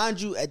 But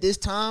mind you, at this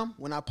time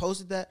when I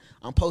posted that,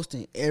 I'm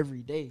posting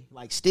every day,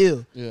 like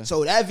still. Yeah.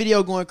 So that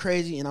video going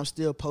crazy, and I'm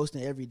still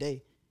posting every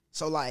day.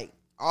 So like.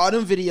 All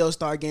them videos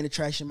started gaining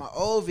traction. My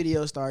old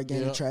videos started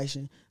gaining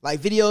traction.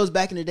 Like videos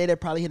back in the day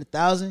that probably hit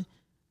 1,000,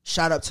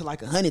 shot up to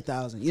like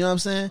 100,000. You know what I'm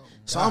saying?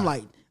 So I'm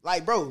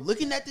like, bro,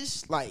 looking at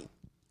this, like,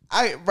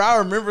 I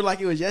remember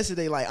like it was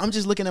yesterday. Like I'm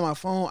just looking at my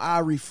phone. I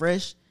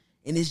refresh,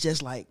 and it's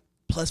just like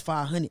plus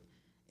 500.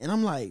 And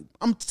I'm like,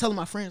 I'm telling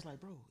my friends like,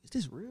 bro, is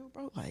this real,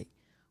 bro? Like,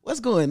 what's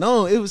going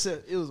on? It was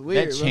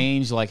weird. That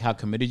changed like how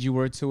committed you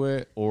were to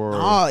it,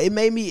 or it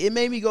made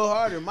me go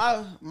harder.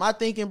 My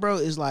thinking, bro,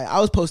 is like I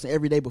was posting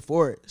every day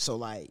before it. So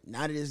like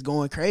now that it's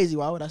going crazy,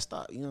 why would I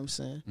stop? You know what I'm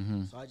saying?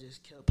 Mm-hmm. So I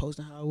just kept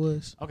posting how it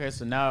was. Okay,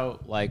 so now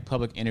like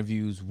public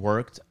interviews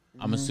worked.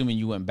 I'm assuming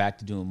you went back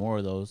to doing more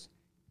of those.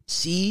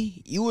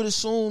 See, you would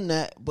assume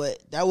that, but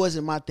that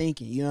wasn't my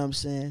thinking. You know what I'm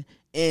saying?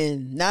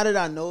 And now that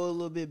I know a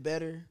little bit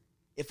better.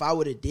 If I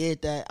would have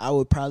did that, I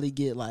would probably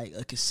get like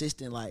a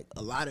consistent, like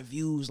a lot of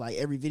views, like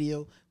every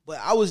video. But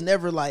I was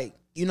never like,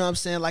 you know what I'm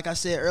saying? Like I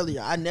said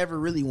earlier, I never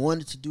really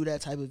wanted to do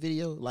that type of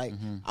video. Like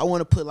I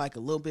want to put like a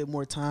little bit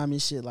more time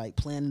and shit, like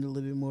planning a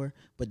little bit more.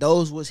 But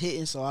those was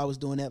hitting, so I was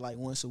doing that like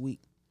once a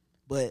week.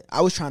 But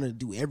I was trying to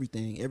do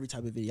everything, every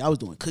type of video. I was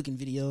doing cooking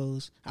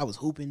videos. I was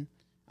hooping.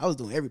 I was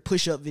doing every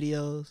push-up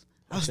videos.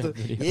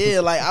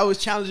 Like I was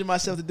challenging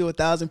myself to do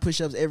 1,000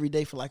 push-ups every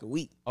day for like a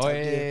week. Oh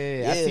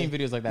yeah. I've seen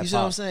videos like that. You see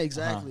what I'm saying?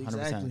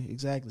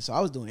 Exactly. So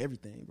I was doing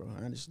everything, bro.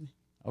 Honestly.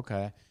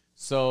 Okay.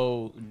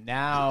 So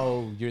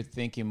now you're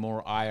thinking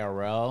more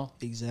IRL.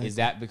 Exactly. Is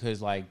that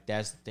because like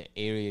that's the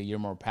area you're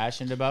more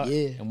passionate about?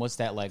 Yeah. And what's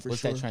that like?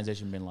 What's that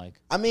transition been like?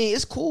 I mean,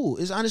 it's cool.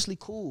 It's honestly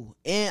cool.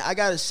 And I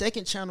got a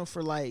second channel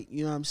for like,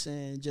 you know what I'm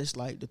saying, just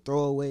like the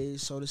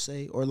throwaways, so to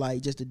say, or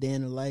like just a day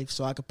in the life,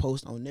 so I could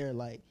post on there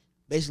like.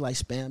 Basically like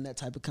spam that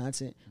type of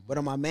content. But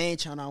on my main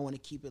channel, I want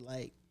to keep it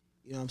like,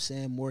 you know what I'm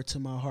saying, more to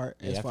my heart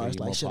as far as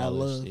like shit I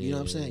love. You know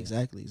what I'm saying?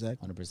 Exactly.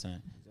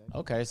 100%.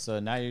 Okay, so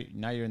now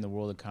you're in the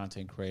world of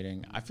content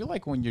creating. I feel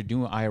like when you're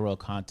doing IRL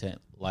content,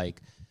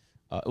 like,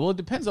 it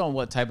depends on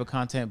what type of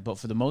content, but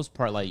for the most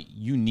part, like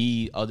you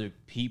need other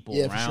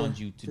people around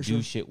you to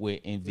do shit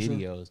with in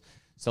videos.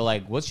 So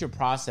like, what's your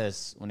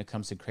process when it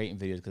comes to creating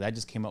videos? Because I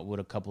just came up with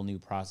a couple new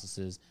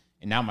processes.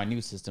 And now my new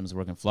system is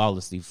working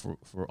flawlessly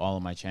for all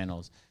of my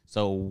channels.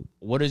 So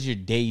what does your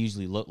day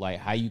usually look like?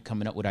 How you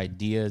coming up with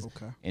ideas?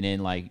 Okay. And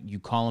then like you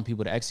calling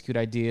people to execute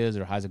ideas,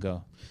 or how's it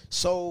go?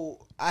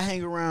 So I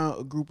hang around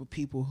a group of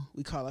people.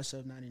 We call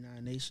ourselves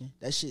 99 Nation.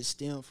 That shit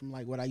stemmed from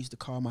like what I used to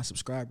call my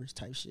subscribers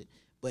type shit.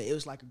 But it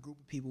was like a group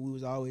of people. We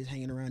was always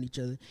hanging around each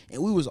other.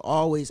 And we was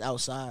always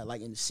outside,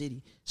 like in the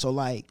city. So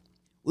like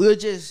we'll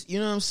just, you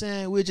know what I'm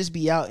saying? We'll just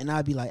be out and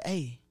I'd be like,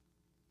 hey,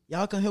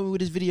 y'all come help me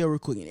with this video real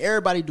quick. And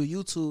everybody do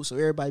YouTube, so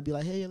everybody be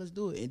like, hey, yeah, let's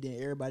do it. And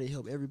then everybody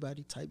help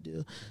everybody type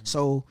deal.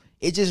 So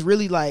it just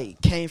really,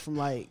 like, came from,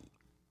 like,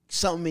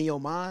 something in your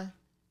mind.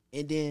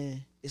 And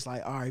then it's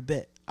like, all right,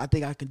 bet. I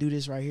think I can do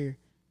this right here.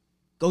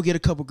 Go get a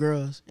couple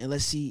girls, and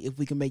let's see if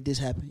we can make this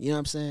happen. You know what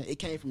I'm saying? It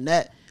came from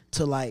that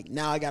to, like,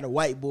 now I got a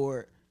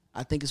whiteboard.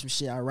 I think it's some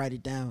shit. I write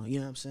it down. You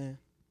know what I'm saying?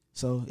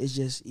 So it's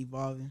just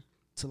evolving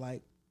to,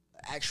 like,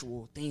 an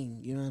actual thing.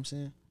 You know what I'm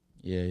saying?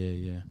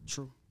 Yeah.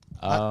 True.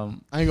 I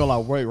ain't gonna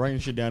lie, writing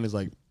shit down is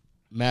like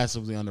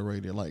massively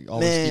underrated. Like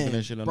always keeping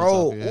that shit on the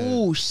top of your head.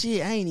 Ooh,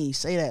 shit, I ain't even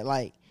say that.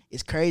 Like,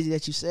 it's crazy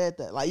that you said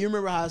that. Like, you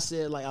remember how I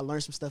said like I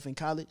learned some stuff in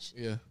college?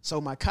 Yeah.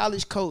 So my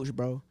college coach,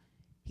 bro,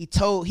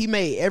 he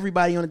made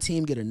everybody on the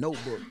team get a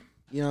notebook.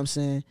 You know what I'm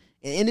saying?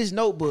 And in this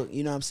notebook,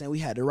 you know what I'm saying, we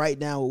had to write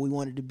down what we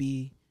wanted to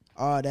be,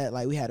 all that.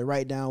 Like, we had to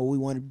write down what we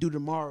wanted to do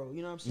tomorrow.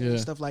 You know what I'm saying? Yeah.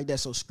 Stuff like that.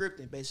 So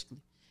scripting,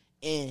 basically.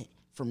 And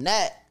from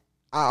that,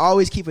 I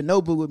always keep a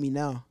notebook with me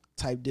now.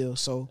 Type deal.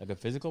 So like a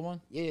physical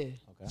one? Yeah.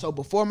 Okay. So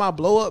before my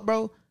blow up,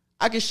 bro,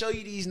 I can show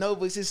you these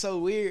notebooks. It's so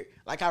weird.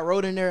 Like I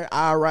wrote in there,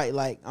 I write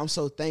like I'm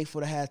so thankful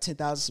to have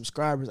 10,000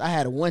 subscribers. I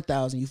had a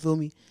 1,000. You feel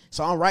me?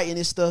 So I'm writing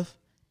this stuff,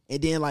 and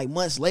then like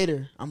months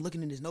later, I'm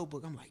looking in this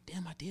notebook. I'm like,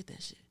 damn, I did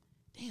that shit.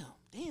 Damn.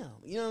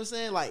 You know what I'm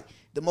saying? Like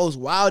the most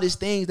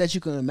wildest things that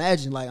you can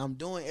imagine. Like I'm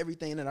doing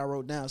everything that I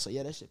wrote down. So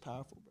yeah, that shit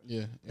powerful, bro.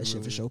 Yeah, that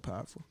shit for sure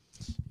powerful.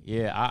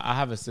 Yeah, I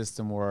have a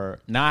system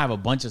where now I have a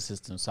bunch of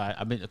systems. So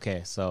I've been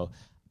okay. So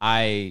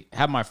I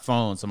have my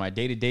phone, so my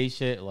day-to-day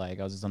shit,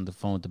 like I was just on the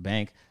phone with the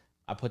bank,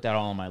 I put that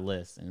all on my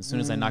list. And as soon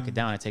as I knock it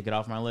down, I take it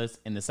off my list.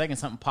 And the second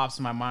something pops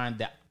in my mind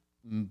that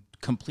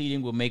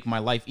completing will make my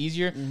life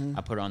easier, I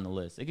put it on the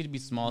list. It could be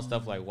small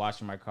stuff like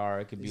washing my car.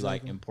 It could be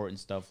like important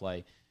stuff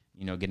like,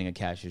 you know, getting a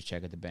cashier's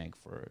check at the bank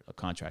for a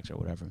contract or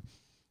whatever.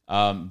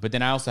 But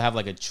then I also have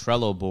like a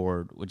Trello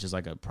board, which is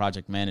like a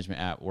project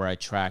management app where I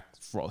track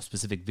for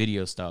specific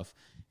video stuff.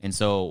 And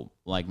so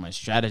like my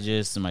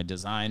strategists and my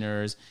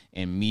designers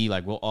and me,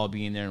 like we'll all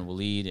be in there and we'll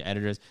lead the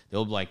editors.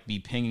 They'll like be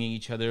pinging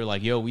each other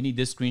like, yo, we need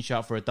this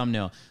screenshot for a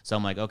thumbnail. So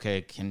I'm like, okay,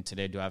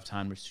 do I have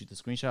time to shoot the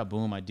screenshot?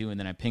 Boom, I do. And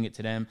then I ping it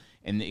to them.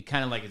 And it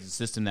kind of like is a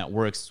system that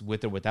works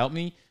with or without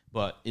me,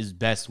 but is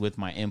best with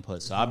my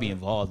input. So I'll be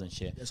involved in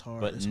shit. That's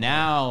hard. But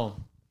now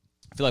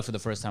I feel like for the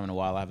first time in a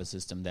while, I have a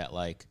system that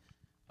like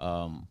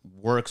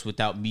works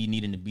without me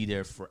needing to be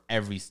there for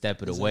every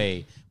step of the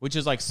way, which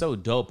is like so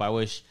dope. I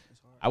wish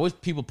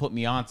people put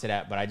me onto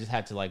that, but I just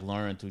had to like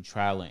learn through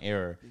trial and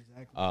error.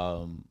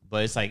 Exactly.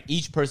 But it's like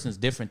each person is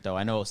different though.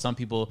 I know some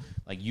people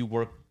like you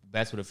work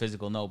best with a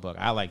physical notebook.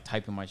 I like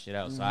typing my shit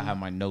out, so I have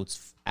my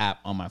notes app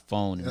on my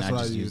phone and I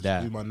just use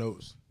that. Use my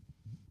notes.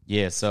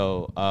 Yeah,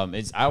 so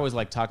I always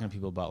like talking to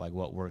people about like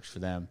what works for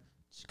them,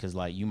 because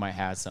like you might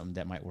have something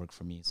that might work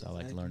for me. So I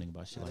like learning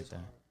about shit like that.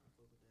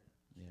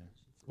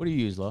 What do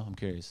you use, Lo? I'm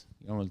curious.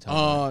 You don't really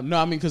talk. No,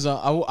 I mean, because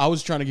I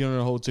was trying to get on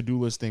the whole to-do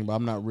list thing, but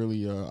I'm not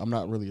really a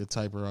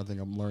typer. I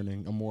think I'm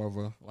learning. I'm more of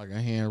a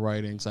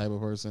handwriting type of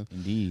person.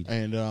 Indeed.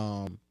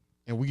 And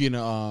we getting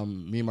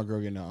me and my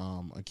girl getting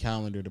a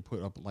calendar to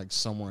put up like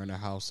somewhere in the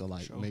house to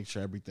like make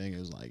sure everything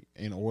is like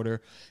in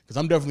order. Because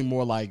I'm definitely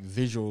more like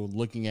visual,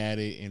 looking at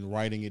it and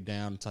writing it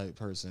down type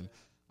person.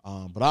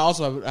 But I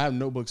have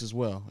notebooks as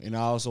well, and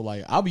I also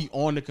like I'll be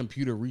on the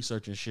computer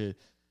researching shit.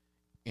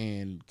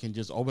 And can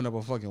just open up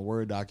a fucking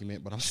Word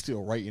document, but I'm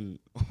still writing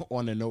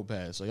on the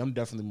notepad. So I'm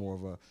definitely more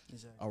of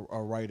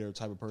a writer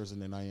type of person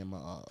than I am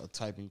a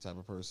typing type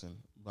of person.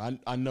 But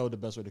I know the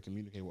best way to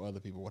communicate with other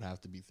people would have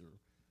to be through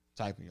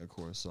typing, of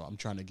course. So I'm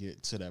trying to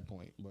get to that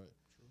point. But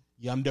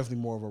yeah, I'm definitely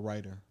more of a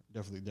writer.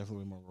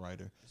 Definitely more of a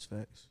writer. That's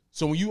facts.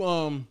 So when you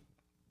on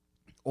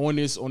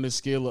this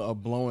scale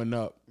of blowing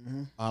up,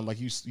 like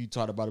you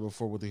talked about it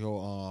before with the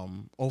whole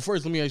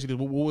first let me ask you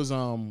this: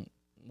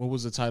 what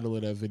was the title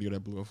of that video that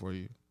blew up for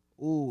you?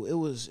 Ooh, it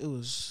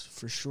was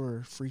for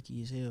sure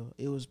freaky as hell.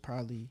 It was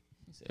probably.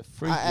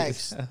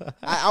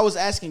 I was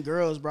asking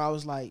girls, bro. I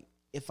was like,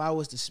 if I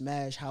was to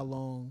smash, how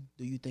long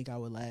do you think I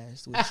would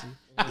last with you?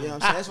 You know what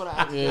I'm saying? That's what I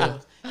asked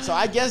girls. So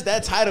I guess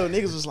that title,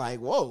 niggas was like,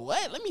 whoa,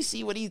 what? Let me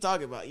see what he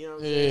talking about. You know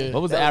what I'm saying?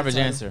 What was the average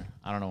answer?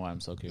 I don't know why I'm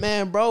so curious.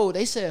 Man, bro,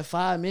 they said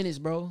 5 minutes,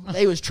 bro.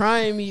 They was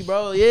trying me,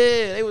 bro.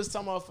 Yeah, they was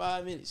talking about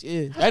 5 minutes.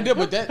 Yeah.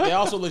 But they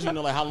also let you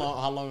know like how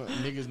long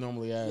niggas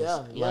normally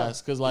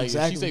last. Because like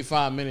if she say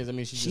 5 minutes, I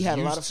mean she had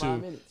a lot of 5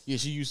 minutes. Yeah,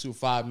 she used to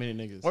 5 minute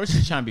niggas. Or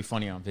she trying to be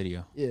funny on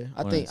video. Yeah,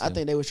 I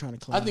think they was trying to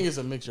climb. I think it's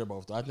a mixture of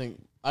both though.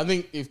 I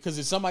think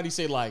if somebody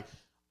say like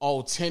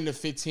 10 to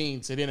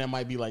 15, so then that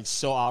might be like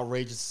so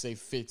outrageous to say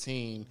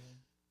 15.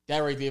 That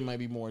right there might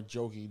be more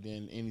jokey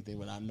than anything,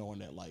 without knowing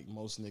that like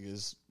most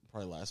niggas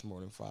probably last more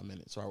than 5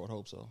 minutes. So I would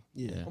hope so.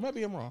 Yeah. Or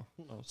maybe I'm wrong.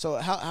 Who knows? So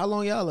how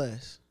long y'all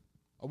last?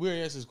 We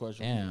already asked this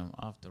question. Damn,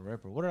 off the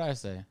ripper. What did I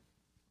say?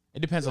 It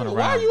depends on the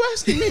Why round. are you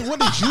asking me? What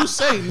did you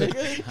say,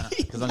 nigga?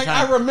 Because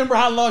I remember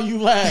how long you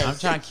last. I'm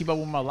trying to keep up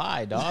with my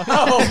lie, dog.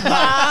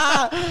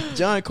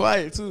 John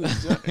quiet too.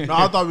 No,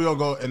 I thought we were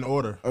gonna go in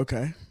order.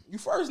 Okay. You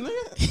first,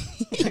 nigga.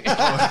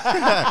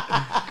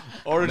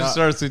 Order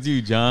starts with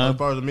you, John. As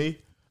far as me,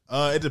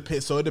 it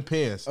depends. So it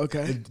depends.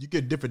 Okay. You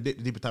get different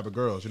type of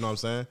girls. You know what I'm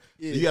saying?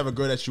 Yeah. So you have a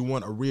girl that you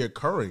want a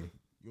reoccurring.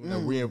 You want a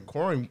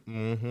reoccurring.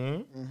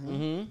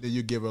 Then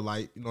you give her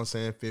like, you know what I'm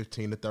saying,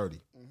 15 to 30.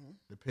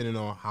 Depending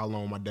on how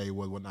long my day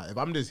was, whatnot. If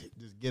I'm just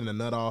getting a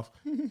nut off,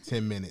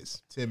 10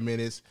 minutes. 10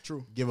 minutes.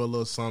 True. Give her a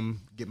little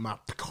something. Get it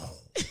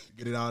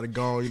out and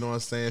gone. You know what I'm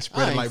saying?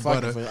 Spread it like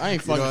butter. I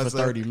ain't fucking for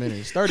 30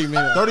 minutes. 30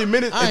 minutes. 30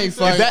 minutes. I ain't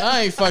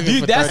fucking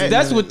Dude, for 30 minutes.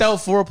 that's without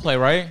foreplay,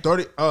 right?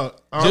 30.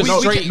 That's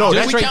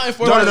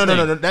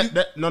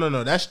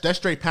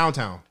straight Pound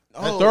Town.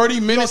 Oh, 30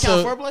 minutes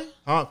of foreplay?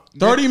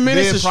 30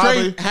 minutes of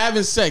straight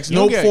having sex.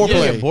 No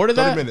foreplay. You bored of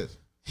 30 that? minutes.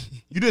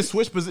 You just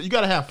switch position. You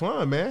gotta have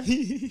fun, man.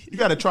 You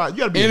gotta try. You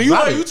gotta be. And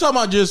exotic. you talking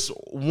about just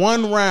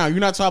one round.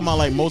 You're not talking about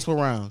like multiple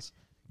rounds.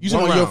 You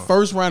talking about your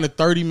first round of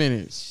 30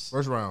 minutes.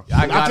 First round.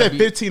 I said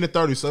 15 to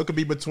 30, so it could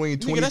be between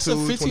 22, nigga, that's a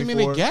 15 24.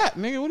 minute gap,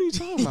 nigga. What are you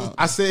talking about?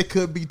 I said it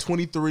could be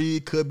 23,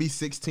 it could be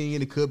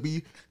 16, it could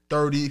be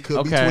 30, it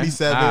could be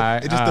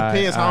 27. It just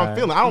depends how I'm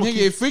feeling. I don't. Nigga,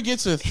 if we get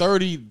to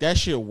 30, that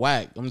shit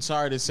whack. I'm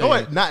sorry to say.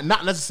 No,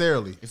 not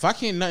necessarily. If I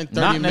can't nut in 30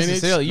 Not minutes,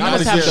 necessarily. You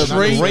must have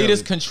the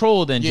greatest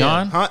control, then,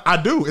 John. Huh? I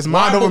do. It's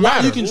mind over why matter.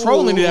 are you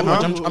controlling it that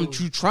much? I'm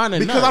trying to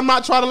because nut. I'm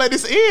not trying to let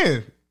this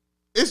in.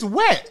 It's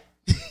wet.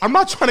 I'm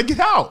not trying to get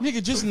out.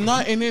 Nigga, just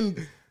nut and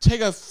then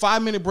take a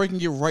 5-minute break and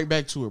get right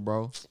back to it,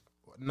 bro.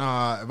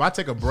 Nah, if I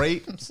take a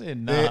break, I'm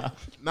saying nah.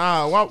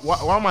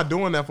 Why am I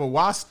doing that for?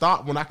 Why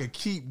stop when I could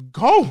keep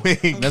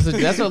going?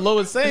 That's what Lo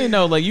was saying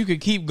though. Like you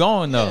could keep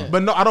going though.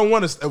 But no, I don't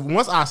want to.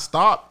 Once I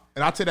stop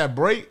and I take that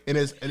break, and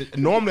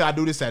normally I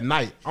do this at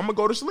night, I'm gonna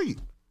go to sleep.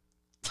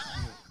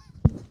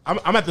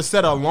 I'm at to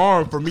set an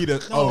alarm for me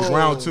to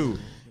round 2.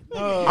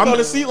 I'm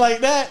gonna see like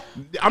that.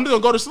 I'm just gonna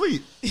go to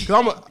sleep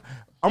because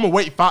I'm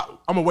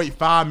gonna wait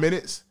 5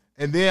 minutes.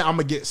 and then I'm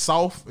gonna get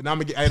soft, and I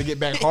gotta get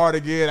back hard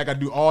again. I gotta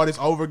do all this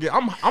over again.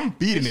 I'm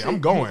beating it. I'm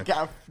going.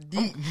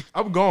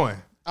 I'm going.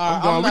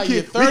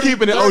 We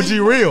keeping it OG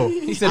real.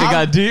 He said it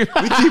got deep.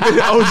 We keeping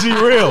it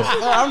OG real.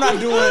 I'm not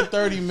doing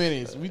 30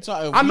 minutes.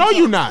 I know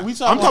you're not. I'm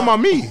talking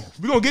about me.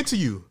 We gonna get to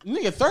you.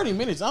 Nigga, 30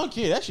 minutes. I don't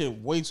care. That shit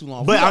way too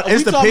long. But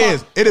it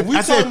depends.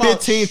 I said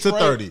 15 to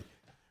 30.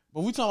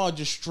 But we talking about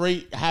just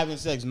straight having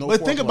sex. No.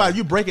 But think about it.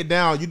 You break it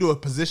down. You do a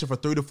position for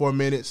 3 to 4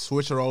 minutes.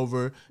 Switch her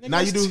over. Nigga, now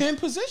you do 10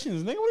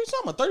 positions. Nigga, what are you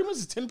talking about? 30 minutes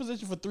is 10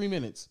 positions for 3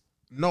 minutes.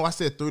 No, I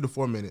said 3 to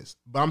 4 minutes.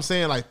 But I'm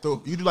saying like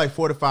you do like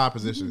 4 to 5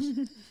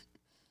 positions.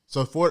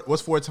 So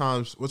what's 4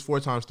 times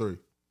 3?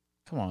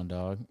 Come on,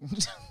 dog.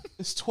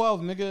 It's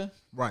 12, nigga.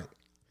 Right.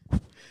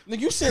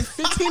 Nigga, you said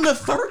 15 to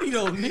 30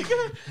 though,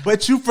 nigga.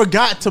 But you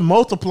forgot to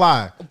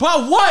multiply. By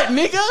what,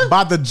 nigga?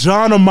 By the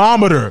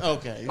Johnomometer.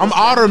 Okay. I'm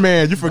Otter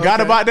Man. You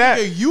forgot about that?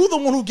 Nigga, you the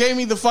one who gave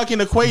me the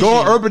fucking equation. Go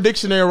on Urban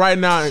Dictionary right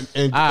now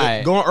and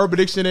go on Urban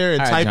Dictionary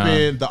and type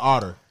in the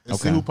otter and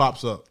see who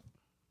pops up.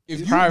 If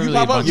you pop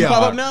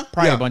up now?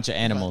 Probably a bunch of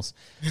animals.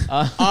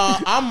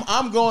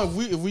 I'm going.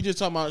 If we just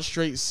talking about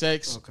straight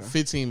sex,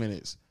 15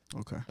 minutes.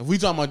 Okay. If we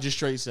talking about just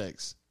straight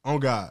sex,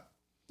 on God.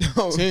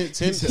 10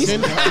 if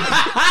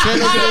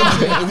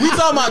we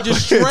talking about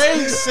just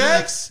straight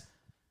sex,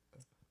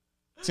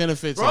 10 to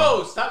 15.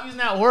 Bro, stop using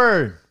that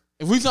word.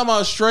 If we talking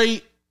about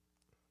straight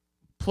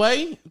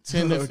play,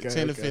 10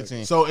 to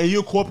 15. So and you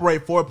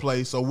incorporate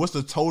foreplay. So what's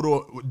the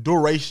total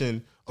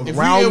duration of we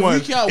round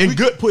one count, in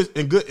good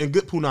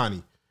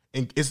punani?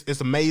 And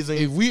it's amazing.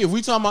 If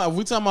we talking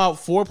about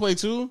foreplay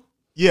too,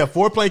 yeah,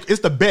 foreplay it's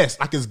the best.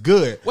 Like it's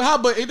good. Well,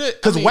 how but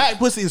because whack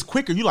pussy is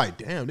quicker. You like,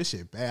 damn, this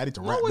shit bad. I need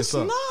to wrap this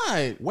up. No,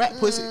 it's not. Whack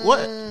pussy.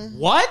 What?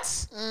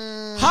 What?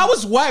 How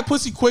is whack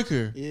pussy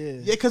quicker? Yeah,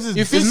 because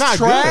if it's not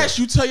trash,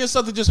 good. you tell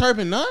yourself to just herp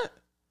and nut.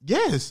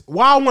 Yes.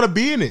 Why I want to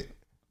be in it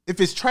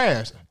if it's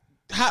trash?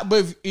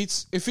 But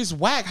if it's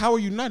whack, how are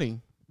you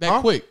nutting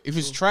that quick? If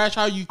it's trash,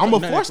 how you? I'm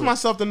gonna force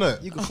myself to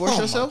nut. You can force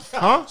yourself,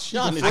 huh?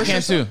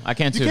 I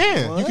can too. You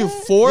can. What? You can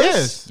force.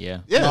 Yes. Yeah.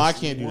 Yes. No, I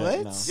can't do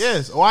that. No.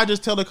 Yes. Or I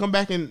just tell her come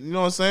back and you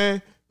know what I'm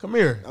saying. Come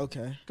here.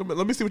 Okay. Come here.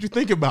 Let me see what you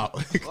think about.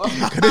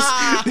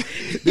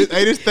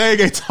 this thing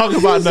ain't talking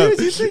about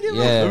nothing.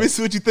 Yeah. Let me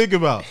see what you think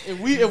about.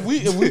 If we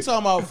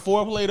talking about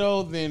foreplay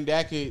though, then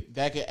that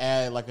could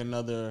add like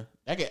another.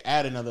 That could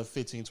add another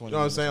 15, 20 You know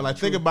what I'm saying? Like,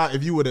 think about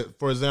if you would have,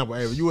 for example,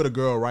 if you were a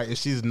girl, right, and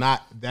she's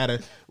not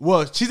that,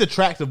 she's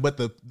attractive, but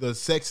the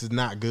sex is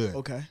not good.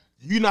 Okay.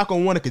 You're not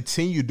going to want to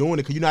continue doing it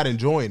because you're not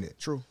enjoying it.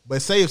 True.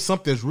 But say if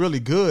something's really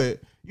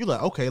good, you're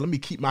like, okay, let me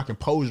keep my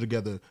composure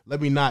together.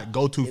 Let me not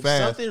go too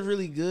fast. Something's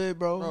really good,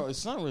 bro.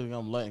 It's not really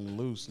I'm letting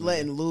loose.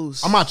 Letting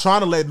loose. I'm not trying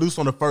to let loose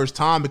on the first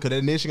time because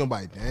then she's going to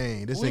be like,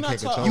 dang, this ain't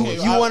control.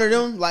 You one of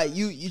them? Like,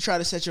 you try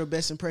to set your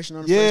best impression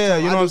on the first time? Yeah,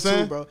 you know what I'm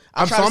saying? Too, bro.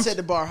 I try to set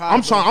the bar high,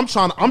 I'm trying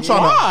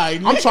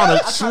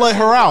to slut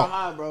her out.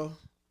 High, bro.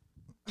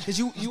 Cause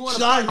you want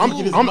to.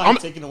 I'm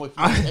taking away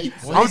from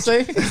I'm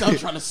saying I'm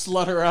trying to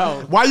slut her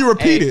out. Why you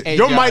repeat it?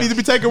 Your mic needs to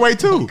be taken away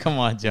too. Come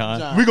on,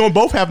 John. We gonna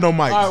both have no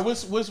mics. All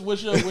right,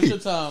 what's your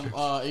time,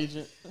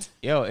 agent?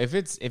 Yo, if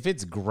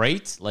it's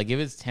great, like if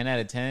it's 10 out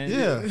of 10,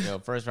 yeah. Yo,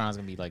 first round's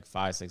gonna be like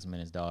 5-6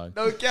 minutes, dog.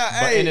 No cap.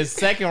 But in the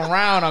second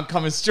round, I'm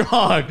coming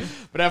strong.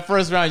 But that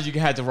first round, you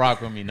had to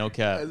rock with me, no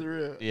cap. That's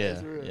real. Yeah,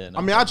 That's real. yeah. No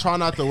I mean, cap. I try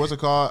not to. What's it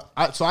called?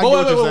 Wait, what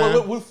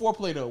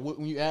foreplay though?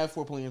 When you add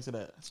foreplay into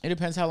that, It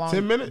depends how long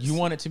 10 minutes? you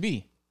want it to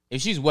be.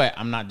 If she's wet,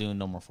 I'm not doing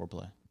no more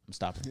foreplay. I'm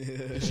stopping.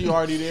 is she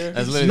already there?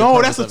 That's literally No,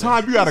 purpose that's the of it.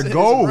 time you gotta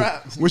go.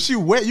 When she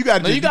wet, you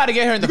gotta. No, you gotta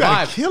get her in the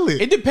vibe. Kill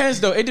it. It depends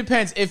though. It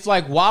depends if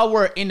like while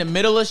we're in the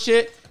middle of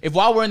shit, if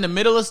while we're in the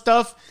middle of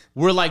stuff,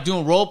 we're like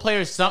doing role play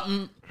or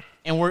something,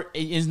 and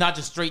it's not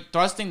just straight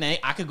thrusting, then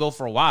I could go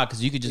for a while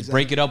because you could just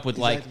break it up with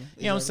like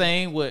you know what I'm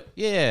saying? With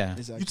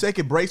You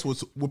taking breaks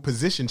with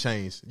position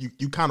change.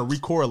 You kind of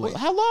recorrelate.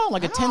 How long?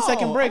 Like a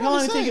 10-second break? How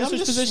long did it take you to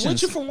switch positions?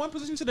 Switching from one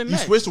position to the You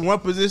next. switch to one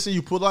position,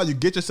 you pull out, you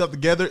get yourself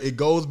together, it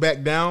goes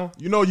back down.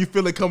 You know you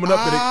feel it coming up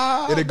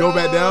and it go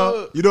back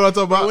down. You know what I'm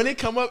talking about? When it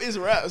come up, it's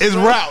wrap. It's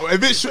wrap.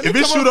 If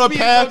it shoot up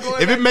past,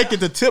 if it make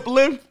it to tip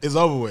length, it's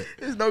over with.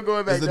 There's no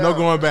going back. There's no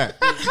going back.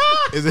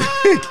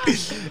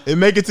 It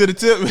make it to the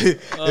tip.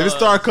 If it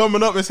start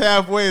coming up, it's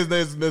halfway.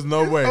 There's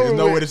no way. There's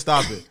no way to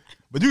stop it.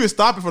 But you can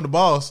stop it from the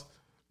boss.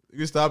 You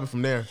can stop it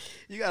from there.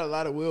 You got a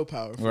lot of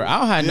willpower. Well, I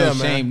don't have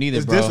no shame neither,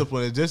 it's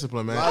bro. It's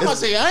discipline, man. I'm about to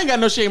say I ain't got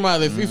no shame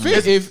either.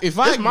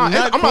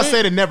 I'm not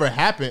saying it never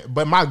happened,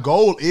 but my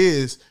goal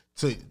is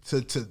to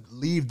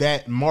leave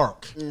that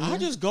mark. I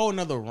just go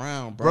another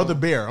round, bro. Brother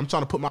Bear, I'm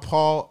trying to put my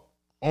paw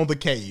on the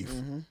cave.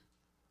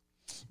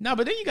 No,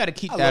 but then you got to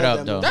keep that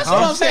up, though. That's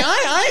what I'm saying.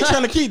 I ain't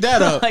trying to keep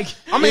that up. Like,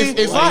 I mean,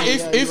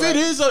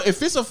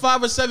 if it's a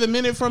 5 or 7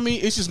 minute for me,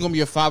 it's just gonna be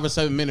a 5 or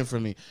 7 minute for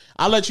me.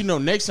 I'll let you know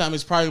next time.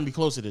 It's probably gonna be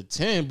closer to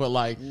 10, but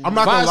like I'm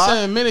not gonna lie.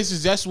 7 minutes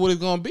is just what it's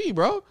gonna be,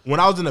 bro.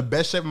 When I was in the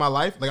best shape of my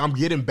life, like I'm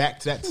getting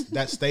back to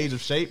that stage of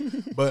shape,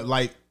 but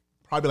like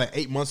probably like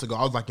 8 months ago,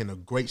 I was like in a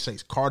great shape.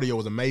 Cardio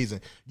was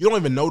amazing. You don't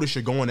even notice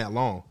you're going that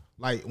long.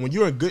 Like when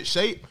you're in good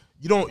shape,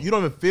 you don't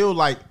even feel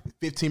like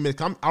 15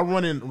 minutes.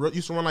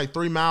 Used to run like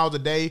 3 miles a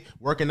day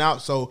working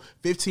out. So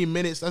 15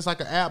 minutes, that's like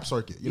an ab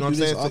circuit. You know what I'm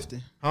saying?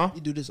 Often. Huh?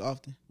 You do this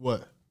often.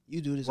 What?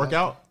 You do this work often.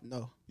 out?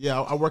 No.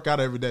 Yeah, I work out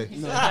every day.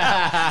 No.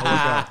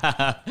 I work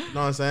out. You know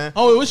what I'm saying?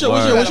 Oh, what's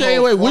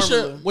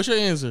your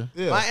answer?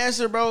 Yeah. My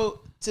answer, bro.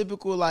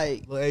 Typical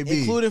like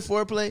including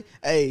foreplay.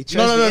 Hey,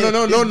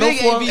 no, big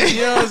foreplay. AB,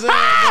 you know what I'm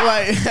saying?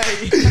 Like,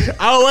 hey,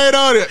 I'll wait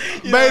on it.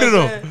 Baited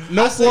them.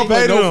 No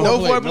foreplay. No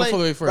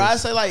foreplay. Bro, I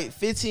say like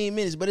 15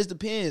 minutes, but it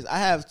depends. I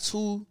have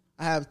two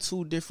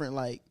different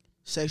like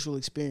sexual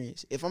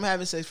experience. If I'm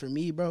having sex for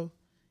me, bro,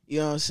 you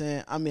know what I'm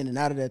saying? I'm in and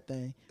out of that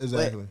thing.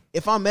 Exactly. But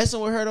if I'm messing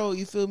with her though,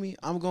 you feel me?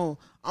 I'm going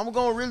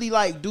really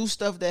like do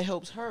stuff that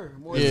helps her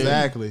more.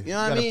 Exactly. You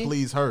know what I mean?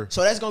 Please her.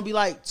 So that's going to be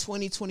like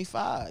 20,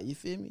 25. You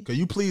feel me? Because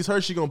you please her,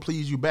 she going to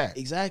please you back.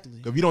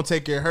 Exactly. If you don't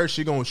take care of her,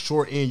 she going to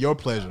shorten your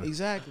pleasure.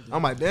 Exactly.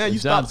 I'm like, damn, you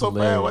stopped so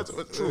fast.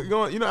 What's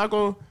going? You know, I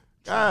go.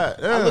 God,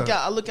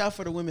 I look out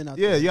for the women out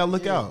there. Yeah, you gotta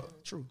look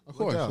out. True. Of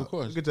course.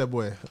 Look at that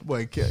boy. That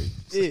boy, Kelly.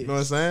 Yeah. You know what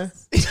I'm saying?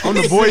 I'm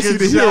the voice of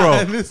the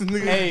hero.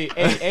 Hey,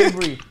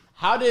 Avery,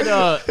 how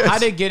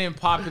did getting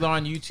popular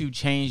on YouTube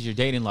change your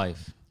dating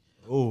life?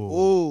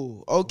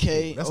 Ooh,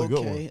 okay. That's a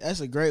good one. That's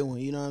a great one.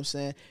 You know what I'm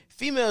saying?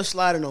 Females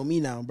sliding on me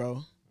now,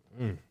 bro.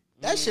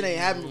 That shit ain't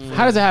happening before.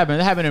 How does it happen?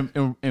 It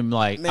happen in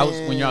like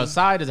when you're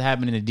outside? Does it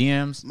happen in the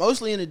DMs?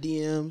 Mostly in the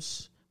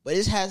DMs, but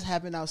it has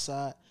happened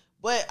outside.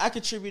 But I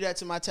contribute that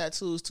to my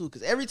tattoos too,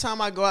 because every time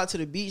I go out to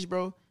the beach,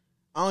 bro,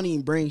 I don't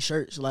even bring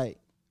shirts. Like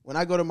when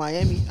I go to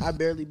Miami, I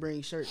barely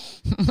bring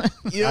shirts.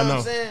 You know what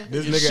I'm saying?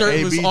 This Your nigga shirt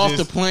AB was off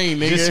the plane,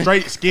 nigga. Just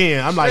straight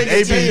skin. I'm like,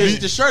 AB,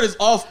 the shirt is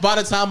off by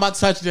the time I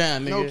touch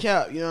down, nigga. No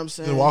cap. You know what I'm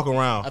saying? just walk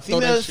around.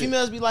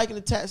 Females be liking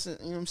the tats. You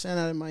know what I'm saying?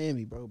 Out in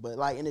Miami, bro. But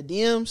like in the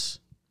DMs,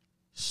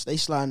 they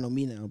sliding on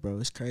me now, bro.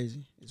 It's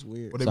crazy. It's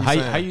weird. So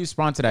how you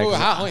respond to that?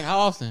 How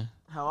often?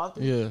 How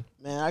often? Yeah.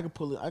 Man, I could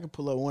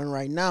pull up one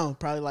right now.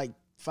 Probably like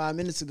 5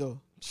 minutes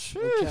ago.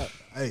 No cap.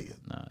 Hey,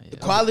 The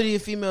quality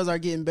of females are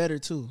getting better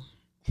too.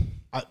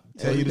 I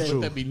tell you the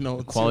truth. That be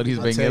no Quality is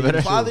I'll getting tell you better.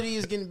 the Quality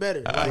is getting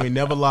better. We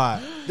never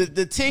lie. The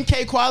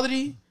 10K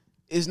quality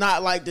is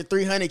not like the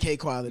 300K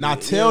quality. Now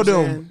tell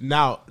them,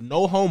 now,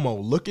 no homo,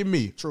 look at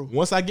me. True.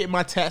 Once I get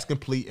my task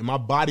complete and my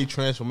body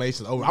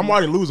transformation over, I'm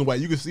already losing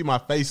weight. You can see my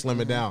face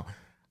slimming down.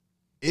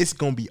 It's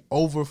gonna be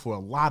over for a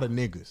lot of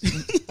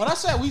niggas. But I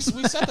said we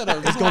said that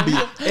already. It's gonna be.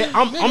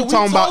 I'm Nigga,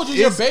 talking about.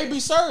 Your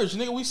baby surge,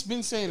 nigga. We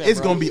been saying that. It's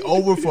bro. gonna be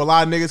over for a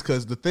lot of niggas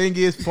because the thing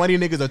is, funny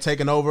niggas are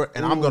taking over,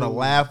 and I'm gonna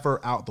laugh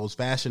her out those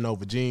Fashion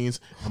Nova jeans.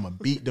 I'm gonna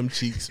beat them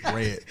cheeks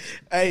red.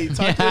 Hey,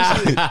 talk that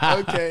shit.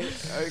 Okay.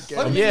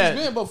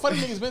 Funny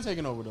niggas been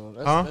taking over though.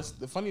 That's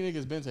the funny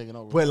niggas been taking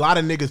over. But a lot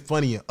of niggas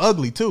funny and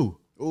ugly too.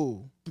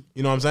 Ooh.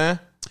 You know what I'm saying?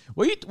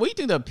 What do you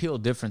think the appeal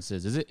difference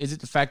is? Is it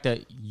the fact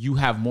that you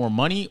have more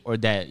money or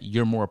that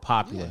you're more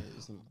popular?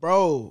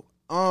 Bro,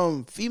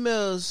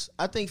 females,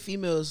 I think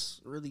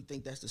females really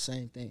think that's the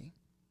same thing.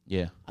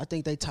 Yeah. I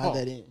think they tie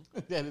that in.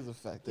 That is a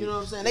fact. You know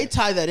what I'm saying? They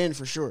tie that in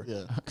for sure.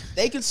 Yeah.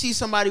 They can see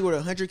somebody with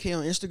 100K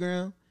on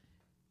Instagram.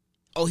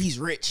 Oh, he's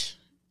rich.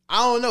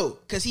 I don't know,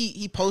 because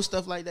he posts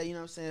stuff like that, you know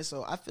what I'm saying?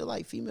 So I feel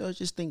like females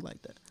just think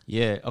like that.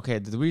 Yeah, okay.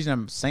 The reason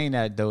I'm saying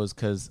that, though, is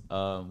because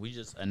we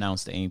just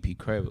announced the AMP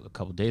crib a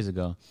couple days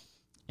ago,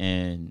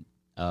 and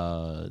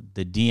the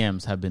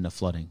DMs have been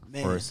flooding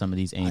for some of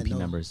these AMP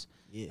members.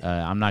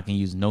 Yeah. I'm not going to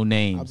use no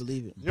names. I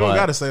believe it. You don't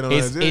got to say no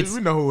names.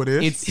 We know who it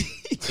is.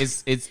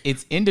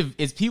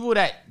 It's people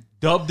that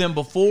dubbed them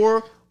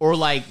before or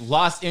like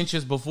lost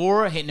interest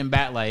before, hitting them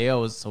back like,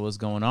 yo, so what's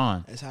going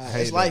on? That's how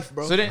it's life,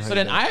 bro. So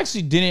then I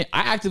actually didn't.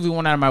 I actively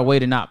went out of my way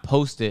to not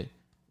post it.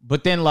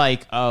 But then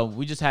like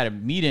we just had a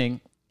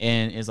meeting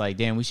and it's like,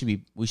 damn, we should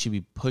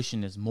be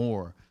pushing this more. You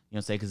know what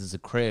I'm saying? Because it's a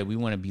crib. We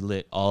want to be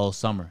lit all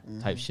summer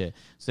type shit.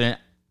 So then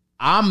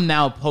I'm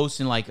now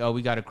posting like, oh,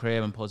 we got a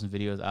crib. I'm posting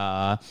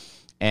videos.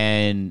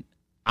 And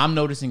I'm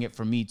noticing it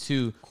for me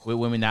too with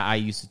women that I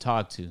used to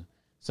talk to.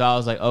 So I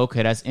was like,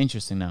 okay, that's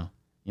interesting now.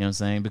 You know what I'm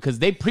saying? Because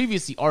they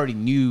previously already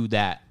knew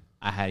that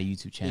I had a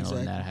YouTube channel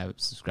and that I have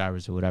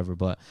subscribers or whatever.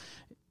 But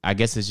I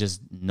guess it's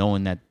just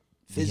knowing that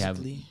we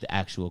have the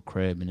actual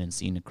crib and then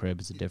seeing the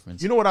crib is a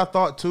difference. You know what I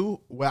thought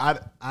too? Well,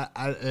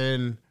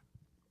 and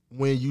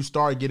when you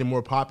start getting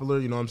more popular,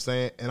 you know what I'm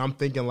saying? And I'm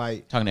thinking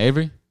like... Talking to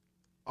Avery?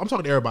 I'm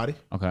talking to everybody.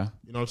 Okay.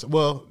 You know what I'm saying?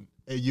 Well,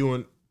 you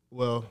and...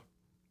 Well...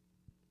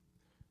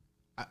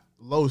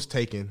 Lowe's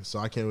taken, so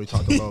I can't really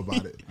talk to Lowe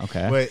about it.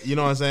 Okay. But you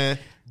know what I'm saying?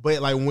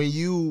 But like when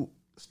you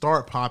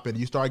start popping,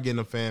 you start getting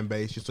a fan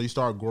base, so you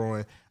start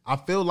growing. I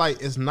feel like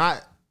it's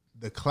not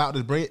the clout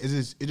that's bringing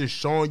it's just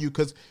showing you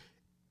because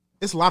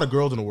it's a lot of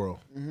girls in the world.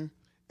 Mm-hmm.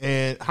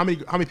 And how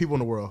many people in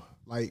the world?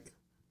 Like,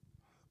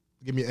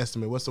 give me an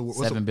estimate. What's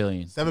 7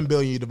 billion. 7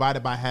 billion, you divide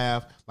it by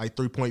half, like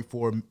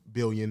 3.4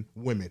 billion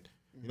women.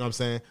 You know what I'm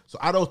saying? So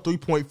out of those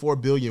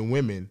 3.4 billion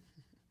women,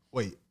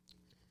 wait,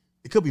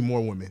 it could be more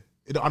women.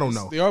 I don't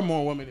know. There are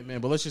more women than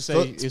men, but let's just say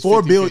so it's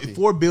 4 billion.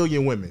 4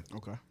 billion women.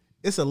 Okay.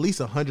 It's at least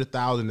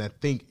 100,000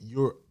 that think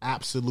you're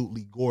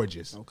absolutely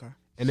gorgeous. Okay.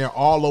 And they're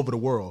all over the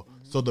world.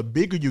 Mm-hmm. So the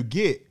bigger you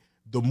get,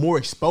 the more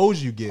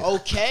exposure you get.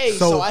 Okay,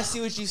 so I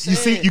see what you're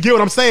saying. You get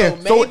what I'm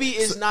saying? So maybe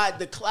it's not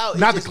the clout.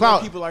 Not the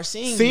clout. People are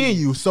seeing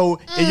you. So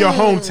in your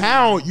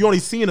hometown, you only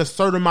seeing a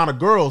certain amount of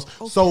girls.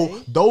 Okay.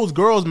 So those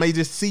girls may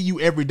just see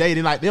you every day.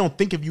 They don't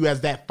think of you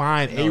as that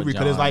fine Avery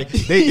because it's like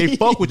they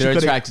fuck with They're you.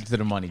 They're attracted to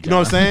the money. John. You know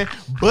what I'm saying?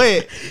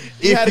 But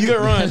you had a good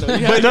run. Though.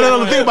 But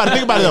no.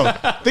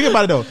 Think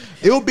about it though.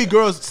 It will be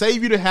girls. Say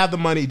you to have the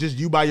money, just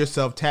you by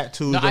yourself,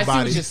 tattoos your body. I see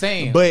what you're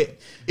saying. But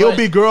it'll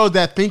be girls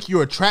that think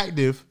you're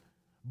attractive.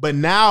 But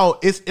now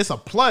it's a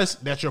plus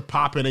that you're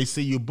popping, they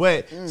see you.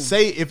 But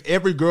say if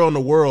every girl in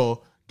the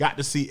world got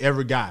to see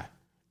every guy,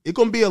 it's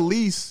going to be at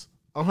least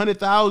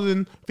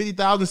 100,000,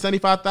 50,000,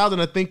 75,000.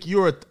 I think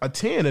you're a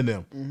 10 of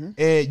them. Mm-hmm.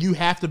 And you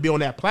have to be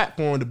on that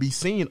platform to be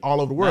seen all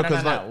over the world.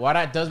 No. Why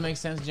that does make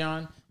sense,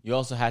 John, you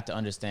also have to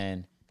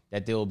understand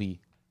that there will be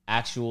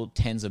actual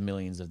tens of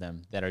millions of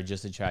them that are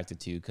just attracted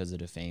to you because of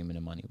the fame and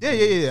the money.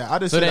 Yeah.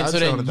 So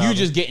then you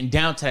just getting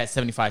down to that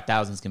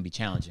 75,000 can be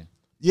challenging.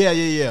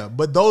 Yeah.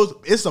 But those,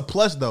 it's a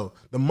plus though.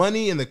 The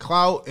money and the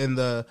clout and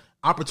the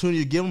opportunity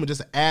you give them is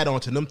just an add on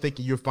to them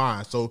thinking you're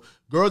fine. So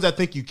girls that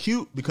think you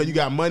cute because you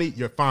got money,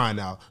 you're fine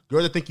now.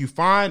 Girls that think you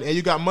fine and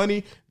you got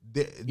money,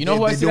 who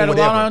I see that a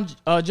lot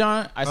on,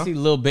 John? I see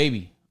Lil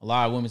Baby. A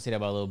lot of women say that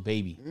about Lil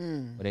Baby,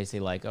 but they say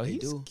like, "Oh,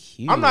 he's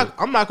cute." I'm not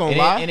gonna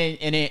lie.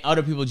 And then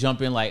other people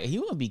jump in like, "He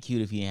wouldn't be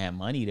cute if he didn't have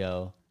money,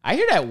 though." I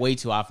hear that way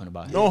too often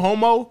about him. No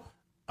homo,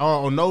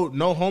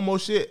 no homo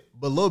shit.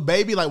 But Lil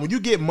Baby, like when you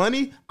get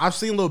money, I've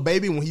seen Lil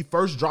Baby when he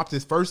first dropped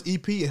his first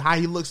EP and how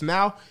he looks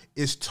now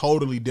is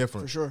totally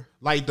different. For sure.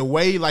 Like the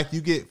way like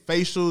you get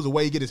facials, the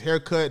way you get his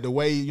haircut, the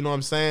way, you know what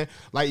I'm saying?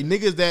 Like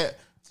niggas that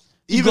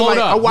even like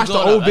I watched the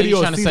old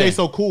video of CJ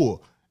So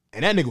Cool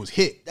and that nigga was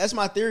hit. That's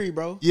my theory,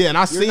 bro. Yeah, and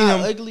I seen him. You're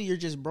not ugly, you're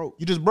just broke.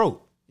 You just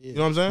broke. Yeah. You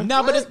know what I'm saying?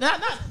 No, but it's not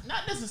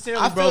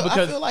necessarily, bro. Because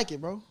I feel like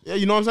it, bro. Yeah,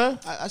 you know what I'm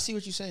saying? I see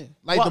what you're saying.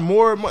 Like the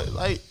more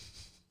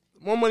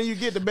money you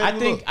get, the better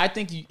you look. I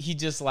think he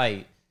just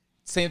like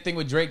same thing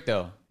with Drake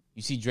though.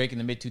 You see Drake in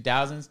the mid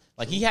 2000s,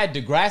 like he had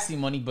Degrassi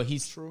money, but he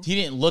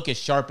didn't look as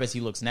sharp as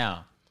he looks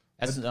now.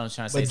 That's what I'm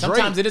trying to say.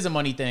 Sometimes it is a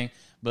money thing,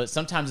 but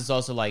sometimes it's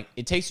also like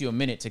it takes you a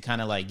minute to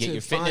kind of like get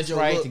your fitness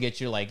right, to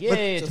get your like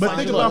But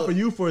think about for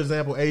you, for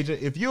example,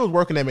 agent, if you was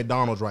working at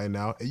McDonald's right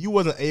now and you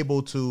wasn't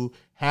able to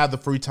have the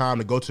free time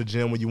to go to the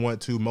gym when you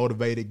want to,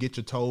 motivated, get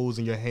your toes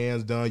and your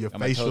hands done, your facials.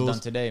 My toes done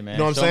today, man. You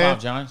know what I'm saying? Show them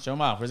off, John. Show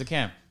them off. Where's the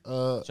cam?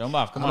 Show them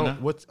off. Come on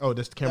now.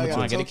 That's the camera.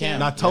 Come on, get the cam.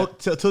 Now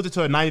tilt it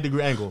to a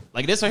 90-degree angle.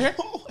 Like this right here?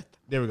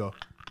 There we go.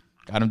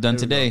 Got him done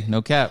today.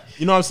 No cap.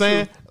 You know what I'm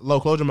saying? Low,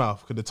 close your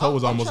mouth because the toe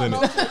was almost in it.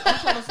 I'm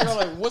trying to figure out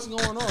like what's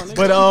going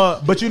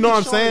on. But you know what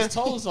I'm saying? His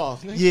toes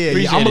off. Yeah.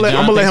 I'm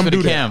gonna let him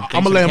do that.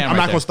 I'm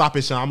not gonna stop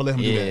it, Sean. I'm gonna let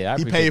him do that.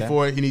 He paid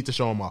for it. He needs to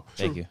show him off.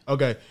 Thank you.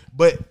 Okay,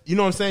 but you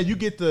know what I'm saying? You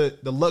get the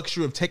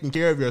luxury of taking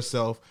care of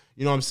yourself.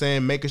 You know what I'm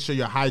saying? Making sure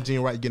your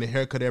hygiene right, getting a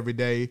haircut every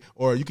day,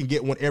 or you can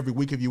get one every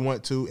week if you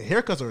want to.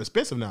 Haircuts are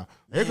expensive now.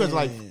 Haircuts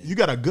like you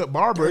got a good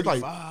barber, it's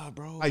like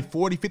bro. like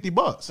 $40,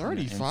 $50.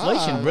 35.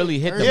 Inflation really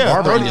hit the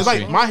barber 30, industry.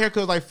 Like my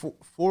haircut is like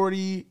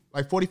 40,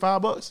 like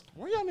 $45.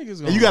 Where y'all niggas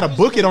going? And you got to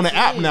book it on the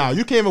app now.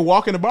 You can't even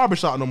walk in the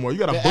barbershop no more. You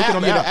got to book it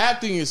on the app. The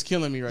app thing is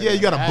killing me right now. Yeah,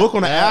 you got to book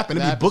on the app and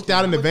it be booked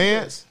out in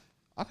advance.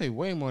 I pay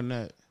way more than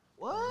that.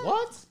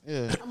 What?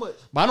 Yeah. But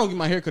I don't get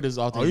my haircut as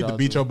often. Oh, you have to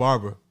beat your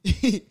barber.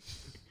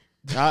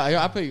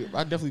 I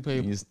definitely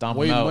pay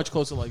way much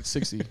closer to like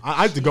 60.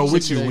 I have to go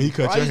with you when he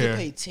cut your hair.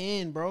 I used to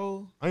pay 10,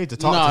 bro. I need to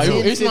talk to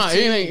him. It's not.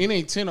 It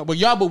ain't 10. But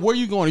where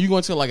you going? Are you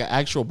going to like an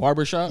actual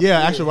barbershop?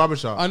 Yeah, actual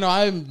barbershop. I know.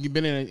 I haven't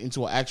been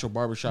into an actual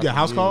barbershop. Yeah,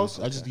 house calls.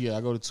 I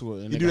go to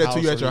it. You do that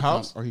to you at your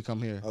house, or he come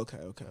here? Okay.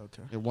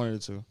 Yeah, one of the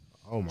two.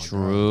 Oh my god.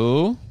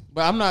 True.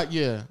 But I'm not.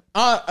 Yeah.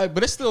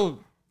 But it's still.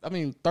 I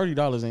mean,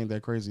 $30 ain't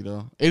that crazy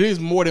though. It is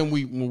more than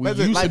we used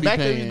to be back paying.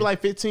 then, it'd be like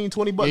 $15,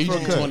 $20 for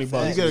a cut.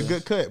 $20. You get a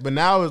good cut. But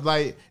now it's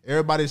like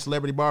everybody's a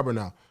celebrity barber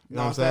now. You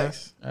know what I'm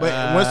saying?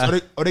 But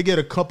once they get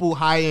a couple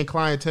high end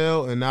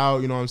clientele, and now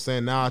you know what I'm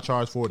saying. Now I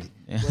charge $40.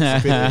 You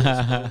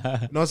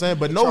know what I'm saying?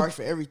 But no charge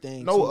for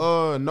everything.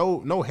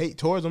 No hate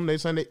towards them. They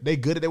saying they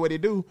good at the way they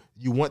do.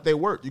 You want their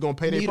work, you're gonna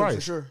pay their price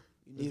for sure.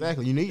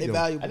 Exactly. You need them.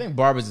 Valuable. I think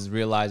barbers is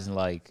realizing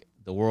like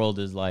the world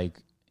is like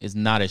is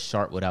not as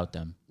sharp without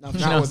them. No, you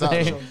know what I'm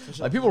saying? For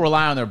sure. Like people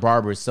rely on their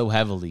barbers so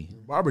heavily.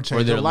 Barber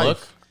changed their their life.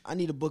 look. I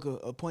need to book an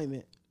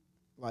appointment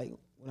like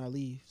when I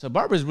leave. So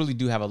barbers really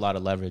do have a lot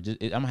of leverage.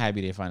 I'm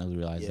happy they finally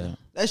realized that.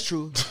 That's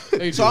true.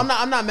 So I'm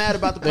not mad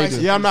about the price.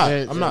 Yeah, I'm not.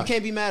 You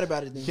can't be mad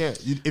about it then.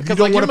 If you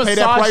don't want to pay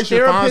that price,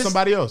 you find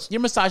somebody else. Your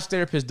massage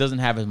therapist doesn't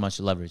have as much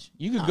leverage.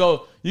 You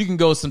can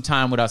go some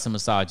time without some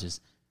massages.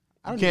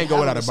 You can't go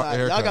without a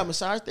haircut. Y'all got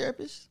massage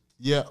therapists?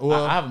 Yeah,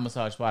 well, I have a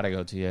massage spot I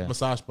go to. Yeah,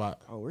 massage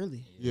spot. Oh,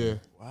 really? Yeah.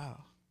 Wow.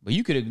 But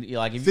you could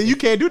like if you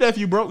can't do that if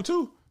you broke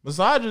too.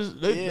 Massages,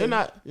 they're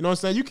not. You know what I'm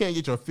saying? You can't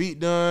get your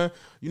feet done.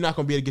 You're not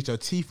gonna be able to get your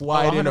teeth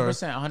whitened.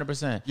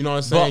 100%. You know what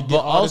I'm saying? But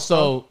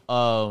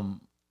also,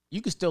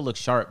 you can still look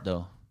sharp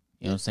though.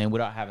 You know what I'm saying?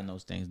 Without having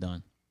those things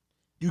done.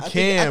 You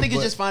can. I think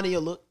it's just finding your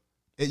look.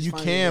 You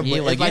can,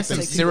 but like some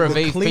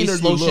CeraVe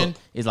face lotion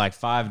is like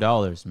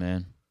 $5,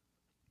 man.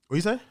 What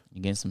you say?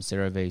 You getting some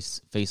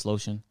CeraVe face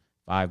lotion,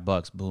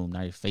 $5. Boom.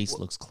 Now your face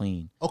looks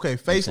clean. Okay,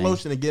 face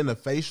lotion and getting a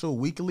facial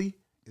weekly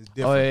is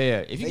different. Oh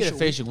yeah. If you get a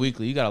facial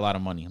weekly, you got a lot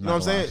of money. You know what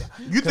I'm saying?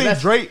 You think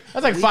Drake?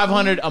 That's like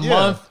 $500 a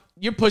month.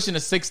 You're pushing a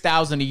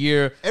 $6,000 a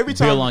year every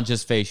time bill on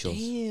just facials.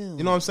 Damn.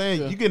 You know what I'm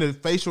saying? Yeah. You get a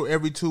facial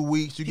every 2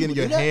 weeks. You getting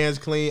your hands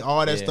clean,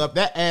 all that stuff.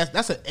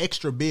 That's an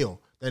extra bill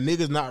that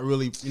niggas not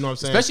really. You know what I'm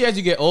saying? Especially as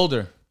you get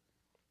older,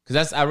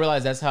 because I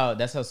realize that's how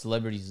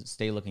celebrities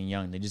stay looking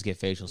young. They just get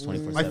facials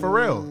 24/7. Like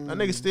Pharrell, that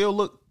nigga still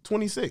look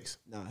 26.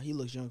 Nah, he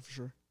looks young for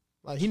sure.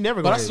 Like he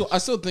never. But I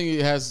still think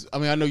it has. I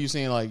mean, I know you're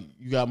saying like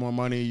you got more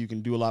money, you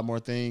can do a lot more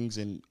things,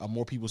 and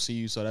more people see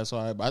you. So that's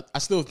why. But I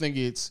still think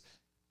it's.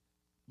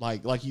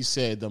 Like you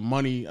said, the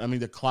money, I mean,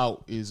 the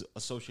clout is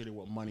associated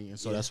with money. And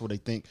so that's what they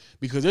think.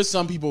 Because there's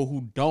some people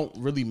who don't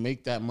really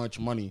make that much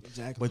money.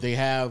 Exactly. But they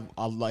have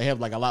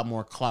like a lot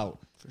more clout.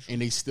 Sure.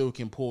 And they still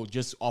can pull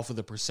just off of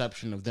the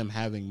perception of them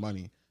having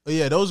money. But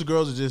yeah, those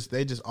girls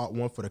they just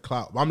want for the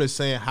clout. But I'm just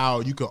saying how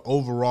you could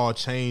overall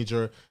change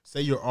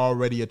say you're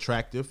already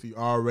attractive. You're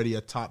already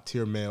a top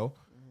tier male.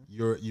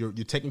 Mm-hmm.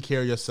 You're taking care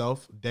of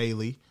yourself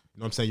daily. You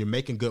know what I'm saying? You're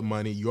making good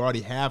money. You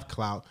already have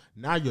clout.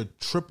 Now you're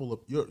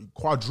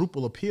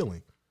quadruple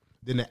appealing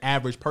than the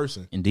average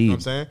person. Indeed. You know what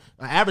I'm saying?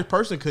 An average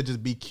person could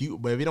just be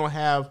cute, but if you don't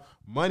have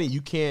money, you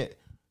can't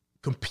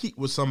compete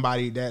with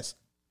somebody that's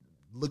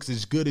looks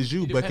as good as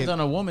you. It depends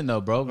on a woman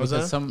though, bro. Because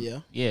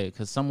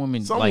because some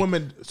women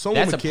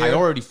that's a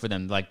priority for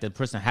them. Like the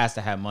person has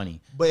to have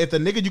money. But if the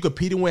nigga you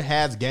competing with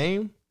has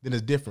game, then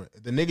it's different.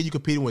 If the nigga you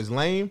competing with is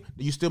lame,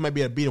 then you still might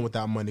be able to beat him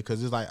without money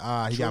because it's like,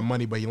 he got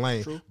money, but he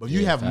lame. True. But if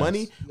you have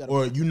money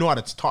or you know how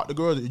to talk to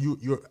girls,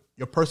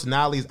 your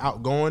personality is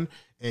outgoing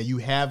and you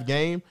have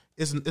game,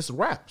 it's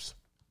raps.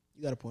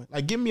 You got a point.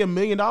 Like, give me $1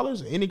 million,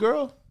 any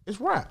girl, it's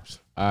raps.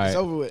 All right. It's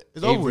over with.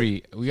 It's over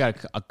Avery, we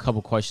got a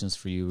couple questions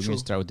for you. We're going to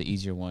start with the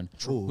easier one.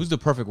 True. Who's the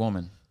perfect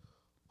woman?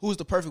 Who's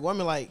the perfect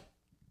woman? Like,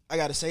 I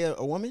got to say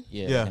a woman?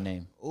 Yeah. Her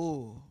name.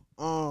 Ooh.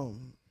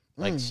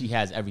 Like, she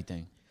has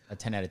everything. A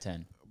 10 out of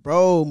 10.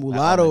 Bro,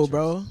 mulatto,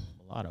 bro.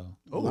 Mulatto.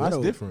 Oh, that's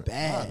different.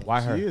 Bad. Why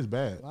her? She is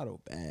bad.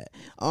 Mulatto bad.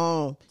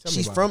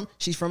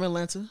 She's from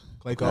Atlanta.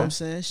 Clayco. You know what I'm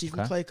saying? She's from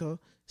Clayco.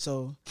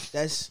 So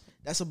that's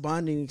a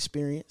bonding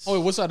experience. Oh,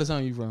 wait, what side of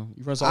town you from?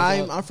 You from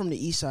South? I'm from the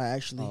east side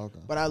actually. Oh, okay.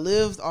 But I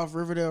lived off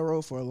Riverdale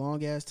Road for a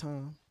long ass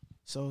time.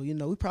 So,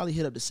 we probably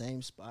hit up the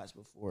same spots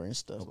before and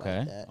stuff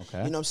like that. Okay.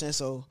 You know what I'm saying?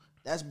 So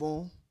that's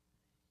boom.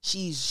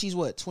 She's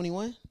what,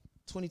 21?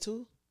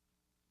 22?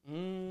 I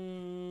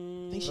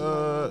think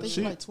she's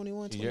like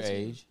 21, 22. Your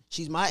age.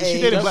 She's my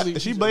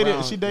age.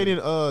 She dated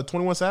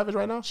 21 Savage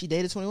right now? She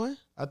dated 21?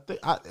 I think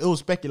it was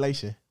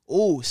speculation.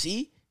 Oh,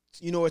 see?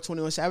 You know where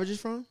 21 Savage is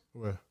from?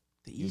 Where?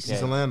 The East.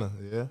 East Atlanta,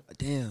 yeah.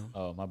 Damn.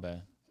 Oh, my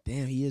bad.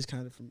 Damn, he is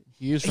kind of from.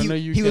 He is from the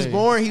UK. He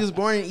was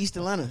born in East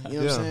Atlanta. You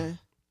know what I'm saying?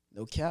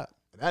 No cap.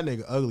 That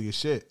nigga ugly as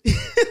shit.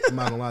 I'm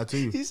not gonna lie to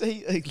you. He said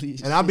he ugly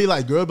as and I'll be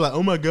like, girl, be like,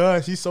 oh my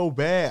God, she's so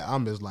bad.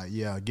 I'm just like,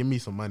 yeah, give me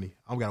some money.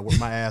 I'm gonna work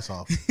my ass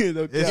off.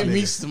 No cap. Give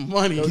me some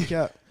money. No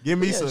cap. Give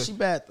me some. She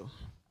bad though.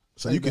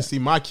 So you can see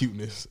my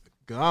cuteness.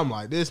 Cause I'm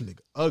like, this nigga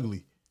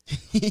ugly.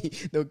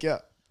 No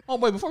cap. Oh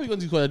wait, before we go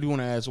into this, I do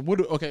want to ask.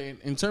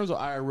 In terms of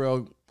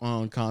IRL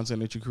content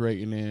that you're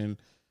creating,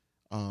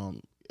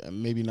 and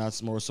maybe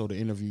not more so the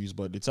interviews,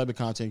 but the type of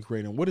content you're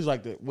creating, what is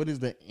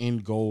the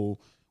end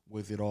goal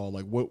with it all?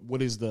 Like,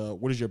 what is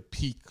your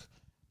peak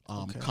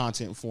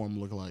content form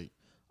look like?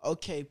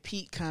 Okay,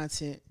 peak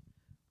content,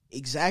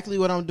 exactly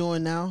what I'm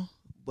doing now,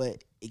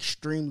 but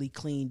extremely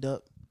cleaned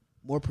up,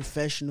 more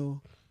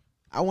professional.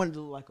 I wanted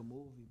to look like a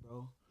movie,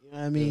 bro. You know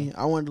what I mean? Yeah.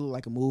 I wanted to look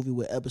like a movie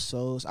with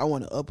episodes. I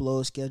want an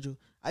upload schedule.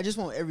 I just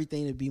want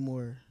everything to be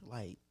more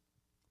like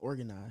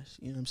organized.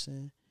 You know what I'm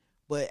saying?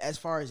 But as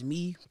far as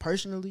me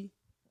personally,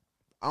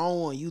 I don't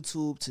want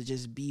YouTube to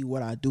just be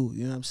what I do.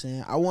 You know what I'm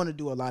saying? I want to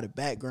do a lot of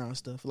background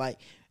stuff. Like,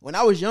 when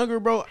I was younger,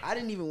 bro, I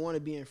didn't even want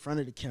to be in front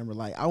of the camera.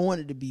 Like, I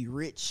wanted to be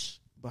rich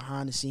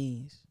behind the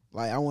scenes.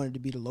 Like, I wanted to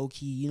be the low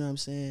key. You know what I'm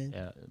saying?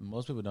 Yeah,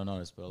 most people don't know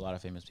this, but a lot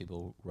of famous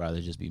people rather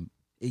just be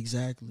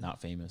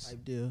not famous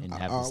type deal. And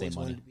have the same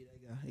money. To be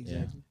that guy.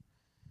 Exactly.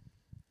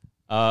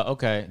 Yeah.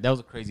 Okay, that was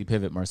a crazy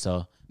pivot,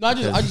 Marcel. No,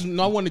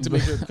 I wanted to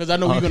make sure because I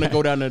know we're gonna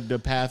go down the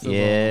path of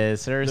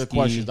the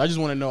questions. I just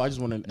want to know. I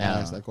just want to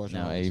ask that question.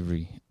 Now,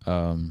 Avery,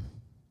 I'm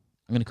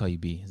gonna call you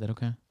B. Is that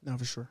okay? No,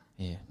 for sure.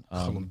 Yeah.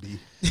 Call him B.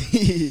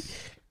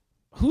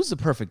 Who's the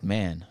perfect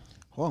man?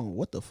 Hold on,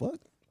 what the fuck?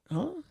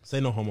 Huh? Say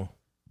no homo.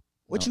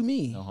 What you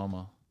mean? No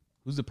homo.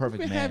 Who's the perfect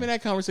man? We've been having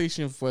that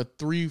conversation for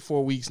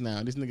 3-4 weeks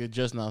now. This nigga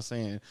just now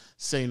saying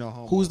say no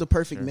homo. Who's the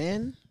perfect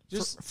man?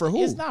 Just for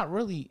who? It's not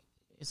really.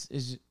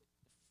 It's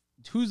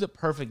who's the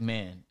perfect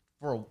man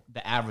for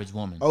the average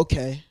woman?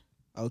 Okay.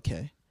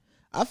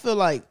 I feel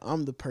like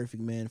I'm the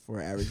perfect man for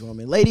an average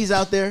woman. Ladies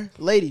out there,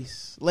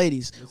 ladies,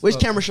 which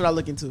camera should I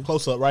look into?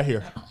 Close up, right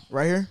here.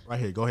 Right here? Right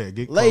here. Go ahead.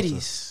 Get closer.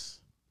 Ladies,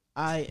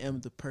 I am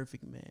the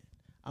perfect man.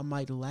 I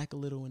might lack a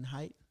little in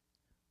height,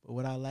 but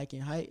what I lack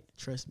in height,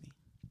 trust me.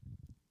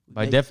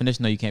 By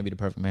definition, though, you can't be the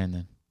perfect man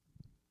then.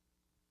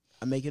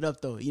 I make it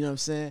up though. You know what I'm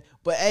saying?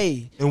 But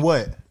hey, in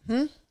what?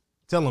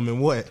 Tell him in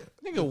what?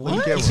 Nigga,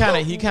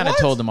 what? He kind of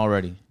told them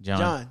already,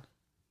 John.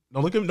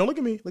 Don't look at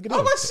me. Look at them. I'm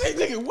about to say,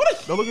 nigga,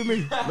 what? Don't look at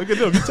me. Look at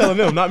them. You telling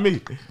them, not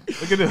me.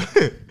 Look at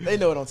them. They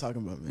know what I'm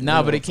talking about, man.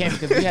 Nah, but it can't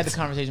because we had the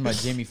conversation about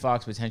Jamie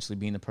Foxx potentially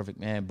being the perfect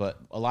man, but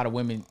a lot of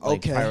women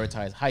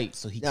prioritize height,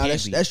 so he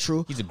can't be. That's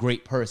true. He's a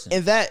great person.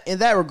 In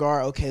that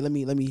regard, okay, let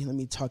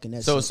me talk in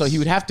that. So he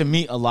would have to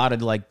meet a lot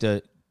of like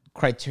the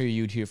criteria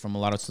you'd hear from a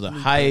lot of the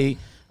height.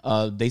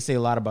 They say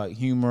a lot about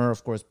humor,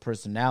 of course,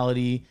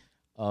 personality,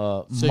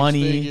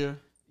 money. Figure.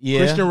 Yeah,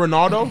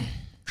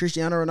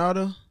 Cristiano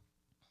Ronaldo.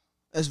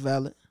 That's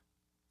valid.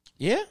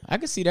 Yeah, I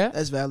can see that.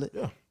 That's valid.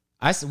 Yeah.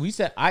 I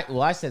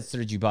said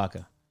Serge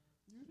Ibaka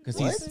because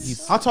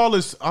he's how tall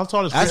is I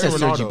said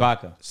Serge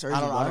Ibaka. Serge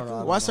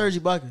Ibaka. Why Serge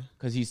Ibaka?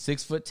 Because he's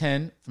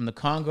 6'10" from the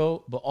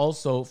Congo, but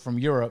also from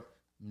Europe.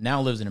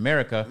 Now lives in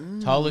America.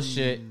 Tall as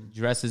shit.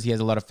 Dresses. He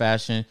has a lot of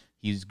fashion.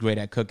 He's great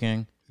at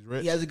cooking.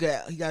 He got a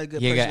good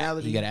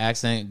personality. He got an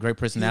accent. Great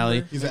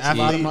personality. He's an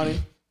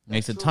athlete.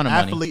 Makes a ton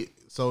of money.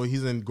 So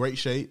he's in great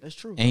shape. That's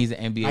true. And he's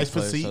an NBA nice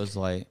player. physique. So it's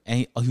like, and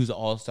he was an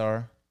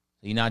all-star.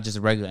 So he's not just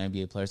a regular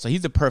NBA player. So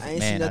he's the perfect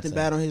man. I ain't see nothing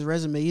bad on his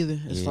resume either.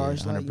 As far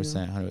as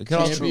 100%.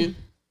 Champion.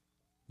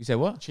 You said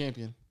what?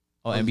 Champion.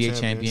 Oh, NBA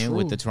champion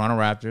with the Toronto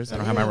Raptors. I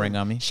don't have my ring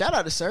on me. Shout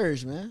out to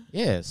Serge, man.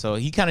 Yeah, so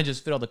he kind of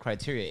just fit all the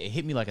criteria. It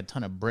hit me like a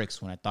ton of bricks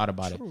when I thought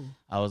about it.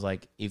 I was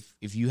like, if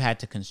you had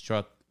to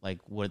construct like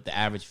what the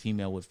average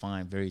female would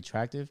find very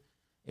attractive,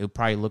 it would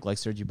probably look like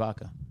Serge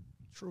Ibaka.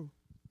 True.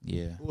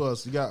 Yeah. Who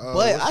else? You got?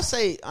 But I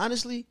say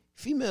honestly,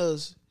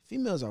 females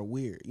are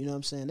weird. You know what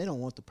I'm saying? They don't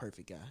want the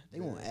perfect guy. They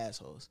want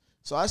assholes.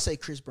 So I say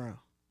Chris Brown.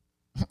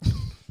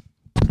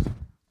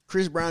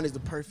 Chris Brown is the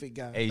perfect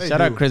guy. Hey, shout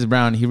out Chris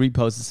Brown. He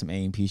reposted some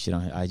A&P shit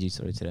on his IG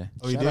story today.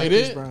 Oh, he Shout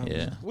did? Brown, yeah.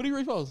 man. What do you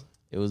repost?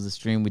 It was the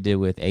stream we did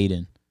with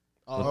Aiden.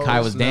 Kai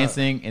was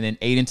dancing, and then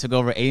Aiden took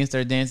over. Aiden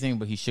started dancing,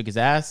 but he shook his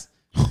ass.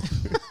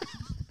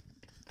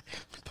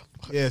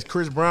 Yes,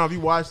 Chris Brown. If you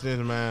watch this,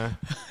 man.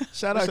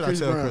 Shout out Chris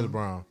Brown. Chris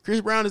Brown.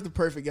 Chris Brown is the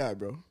perfect guy,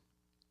 bro.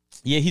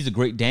 Yeah, he's a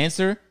great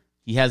dancer.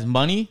 He has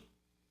money.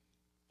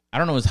 I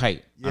don't know his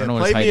height. Yeah, I don't know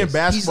play his height me in is.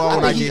 basketball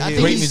when I get hit.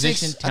 Great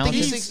musician,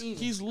 talented.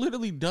 He's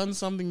literally done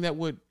something that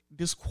would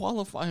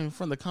disqualify him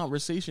from the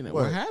conversation that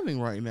we're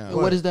having right now.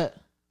 What is that?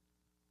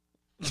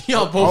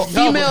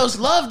 Females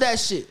love that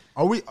shit.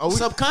 Are we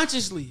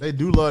subconsciously? They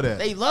do love that.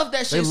 They love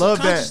that shit. They love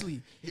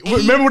subconsciously. that.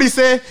 Remember what he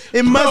said?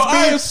 It must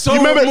be. So you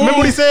remember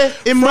what he said?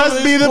 It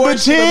must be the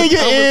Virginia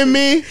in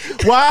me.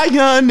 Why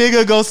young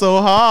nigga go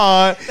so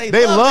hard?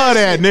 They love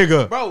that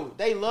nigga, bro.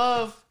 They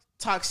love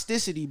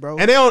toxicity, bro.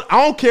 And I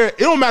don't care. It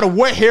don't matter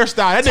what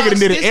hairstyle. That nigga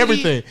did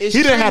everything. He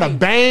didn't have a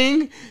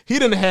bang. He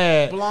didn't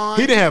have blonde.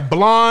 He didn't have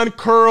blonde,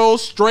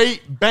 curls,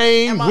 straight,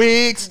 bang,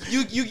 wigs.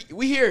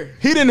 We here.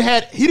 He didn't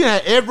have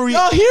every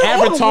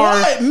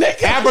avatar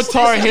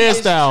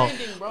hairstyle.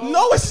 Trending,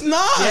 no, it's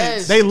not.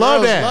 Yes, they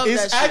love that.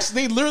 It's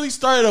actually they literally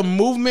started a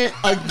movement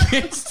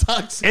against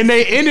toxicity, and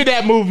they ended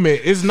that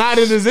movement. It's not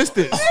in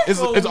existence. It's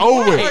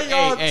over.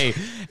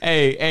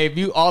 Hey,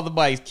 view all the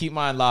bikes. Keep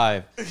mine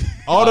live.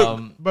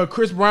 But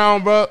Chris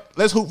Brown, bro,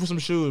 let's hoop for some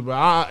shoes,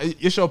 bro.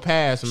 It's your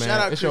pass, man. Shout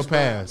out it's Chris your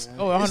pass. Brown,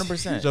 oh,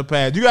 100%. It's your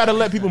pass. You got to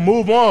let people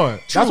move on.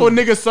 That's what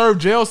niggas serve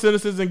jail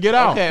sentences and get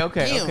out.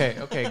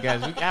 Okay,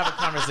 guys. We can have a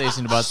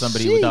conversation about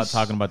somebody without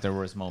talking about their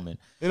worst moment.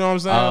 You know what I'm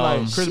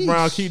saying? Like Chris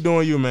Brown, keep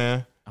doing you,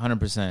 man.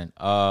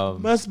 100%.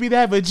 Must be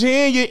that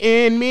Virginia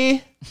in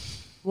me.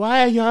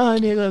 Why a young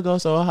nigga go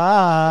so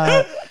hard?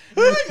 I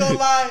ain't gonna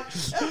lie.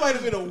 That might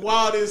have been the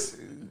wildest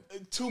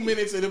 2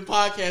 minutes of the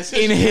podcast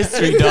in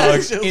history,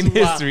 dog. In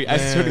history, I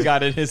swear to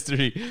God, in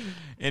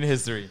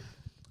history.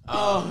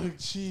 Oh,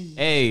 gee.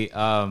 Hey,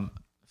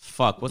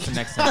 fuck. What's the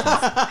next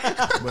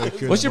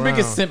sentence? What's your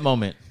biggest simp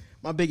moment?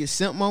 My biggest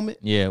simp moment?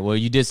 Yeah, well,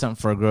 you did something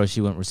for a girl.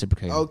 She wouldn't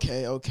reciprocate.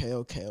 Okay.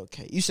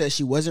 You said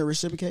she wasn't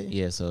reciprocating?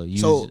 Yeah, so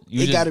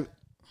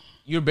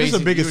you're basically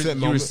the biggest simp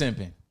moment. You were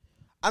simping.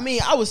 I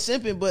mean, I was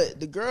simping, but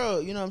the girl,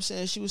 you know what I'm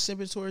saying, she was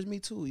simping towards me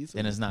too. You feel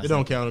and me? it's not. It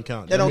don't count.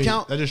 That don't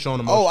count? They're just showing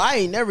emotion. Oh, I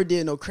ain't never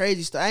did no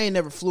crazy stuff. I ain't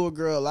never flew a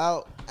girl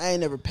out. I ain't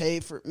never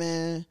paid for it,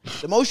 man.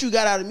 The most you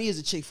got out of me is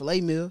a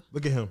Chick-fil-A meal.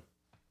 Look at him.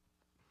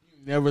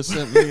 You never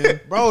simp me.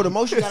 Bro, the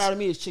most you got out of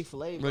me is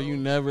Chick-fil-A, bro. Bro, you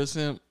never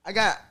simp.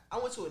 I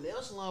went to a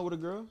nail salon with a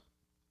girl.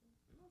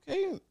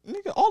 Okay,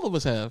 nigga, all of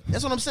us have.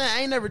 That's what I'm saying.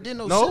 I ain't never did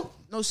no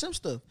simp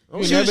stuff.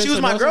 She was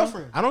my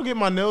girlfriend. I don't get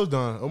my nails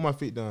done or my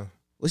feet done.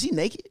 Was he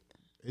naked?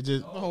 It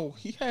just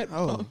he had.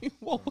 What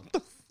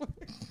the fuck?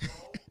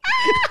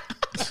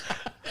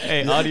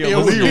 Hey,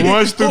 audio. He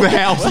runs through the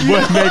house.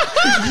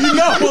 You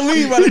know,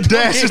 believe he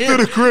dashes through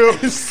the crib.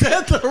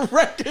 Set the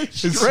record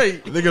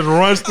straight. Niggas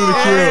runs through the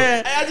crib.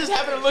 Hey, I just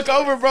happened to look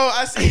over, bro.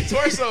 I see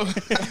torso.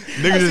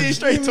 I see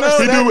straight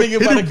torso. He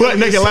do butt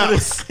naked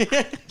laps.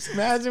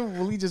 Imagine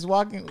Willie just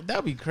walking. That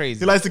would be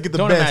crazy. He likes to get the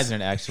Don't best.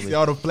 imagine it, actually. See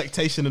all the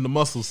flexion in the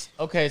muscles.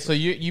 Okay, so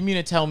you mean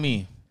to tell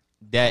me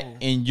that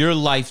in your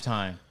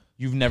lifetime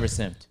you've never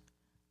simped?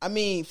 I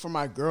mean, for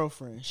my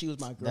girlfriend, she was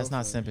my girlfriend. That's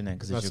not simping then,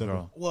 because it's your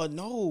girl. Well,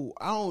 no,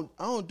 I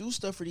don't do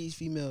stuff for these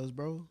females,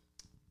 bro.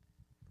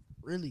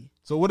 Really?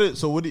 So what do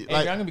you Hey,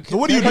 like? I'm gonna be- So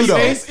what do you Can I do cut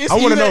though? you face? I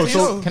want to know.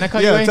 So Can I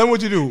cut you face? Tell me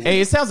what you do.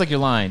 Hey, it sounds like you're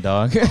lying,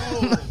 dog.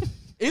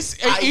 It's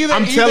either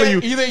I'm telling you,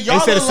 either they y'all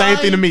said the same lying-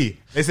 thing to me.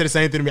 They said the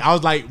same thing to me. I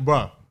was like,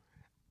 bro,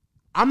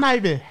 I'm not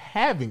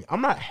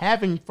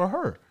having for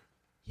her.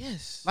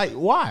 Yes. Like,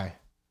 why?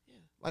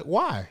 Like,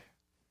 why?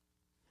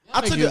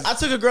 I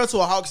took a girl to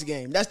a Hawks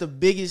game. That's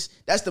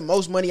the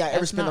most money I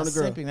ever spent on a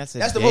girl. Simping,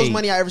 that's the most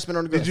money I ever spent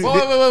on a girl. Did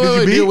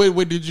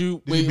you- Did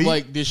you beat?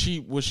 like?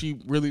 Was she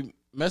really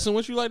messing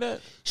with you like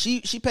that?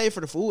 She paid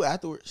for the food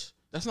afterwards.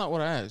 That's not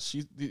what I asked.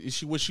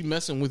 Was she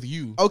messing with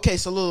you? Okay,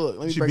 so look,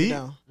 let me She break beat? it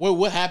down.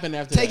 What happened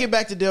after? Take that? it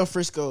back to Del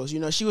Frisco's. You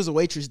know, she was a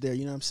waitress there.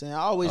 You know what I'm saying? I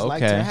always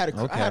liked her. I had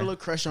a little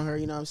crush on her.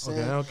 You know what I'm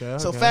saying? Okay.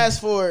 So fast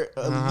forward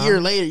a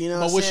year later. You know,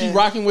 But what was I'm she saying?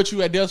 rocking with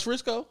you at Del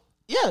Frisco?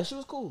 Yeah, she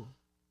was cool.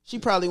 She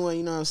probably went,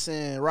 you know what I'm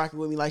saying, rocking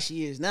with me like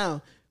she is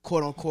now,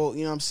 quote unquote,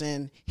 you know what I'm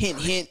saying, hint,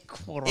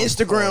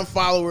 Instagram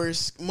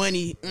followers,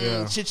 money,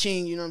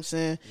 cha-ching, you know what I'm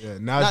saying? Yeah,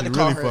 now not she to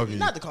call really her, fucking you.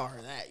 not to call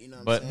her that, you know what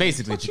I'm But saying?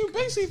 basically, But you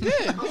basically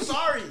did.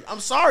 I'm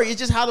sorry. It's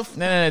just how the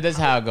no, that's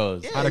how it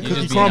goes. How the You're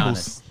cookie just being crumbles.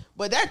 honest.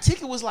 But that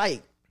ticket was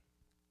like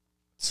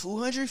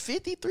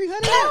 $250,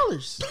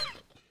 $300.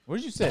 Where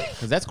did you sit?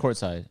 Because that's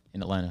courtside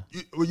in Atlanta.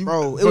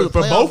 Bro, it was for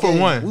a playoff both or game.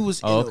 one. We was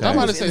Oh, in okay. the- I'm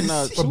about to we was say in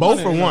no. the- For both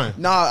or one.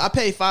 Nah, I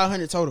paid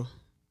 $500 total.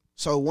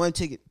 So one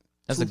ticket.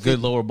 That's a good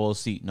lower bowl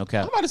seat. No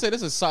cap. I'm about to say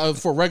this is solid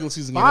for a regular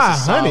season game. This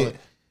is 500. solid.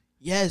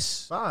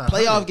 Yes. 500.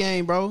 Playoff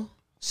game, bro.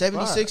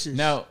 76ers.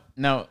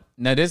 No.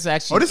 This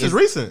actually. Oh, this is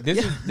recent. This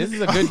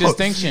is a good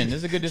distinction. This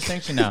is a good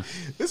distinction. Now,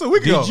 This is a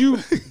week ago. did you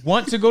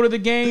want to go to the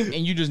game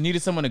and you just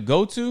needed someone to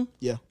go to?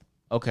 Yeah.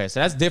 Okay, so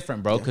that's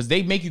different, bro. Because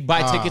they make you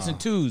buy tickets in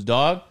twos,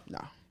 dog. Nah.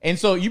 And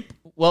so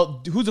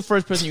who's the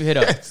first person you hit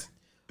up?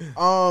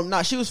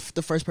 Nah, she was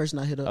the first person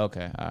I hit up.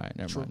 Okay, all right,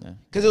 never mind then.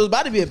 Because it was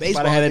about to be a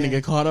baseball About to have that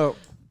game. nigga caught up.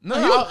 No,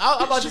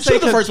 I'm about to She say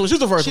was the first one. She was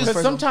the first one.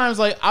 Because sometimes,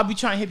 like, I'll be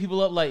trying to hit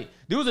people up. Like,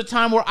 there was a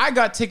time where I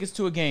got tickets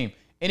to a game,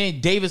 and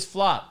then Davis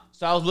flopped.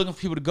 So I was looking for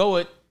people to go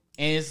with,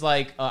 and it's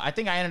like, I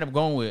think I ended up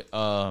going with,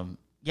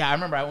 I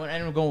remember I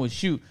ended up going with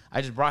Shoot. I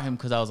just brought him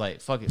because I was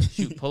like, fuck it,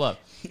 Shoot, pull up.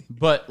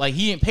 But, like,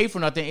 he didn't pay for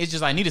nothing. It's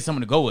just I needed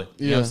someone to go with.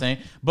 You know what I'm saying?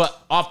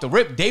 But off the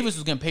rip, Davis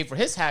was going to pay for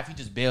his half. He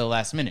just bailed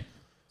last minute.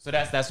 So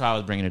that's why I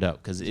was bringing it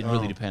up, because it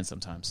really depends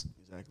sometimes.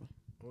 Exactly.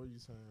 What are you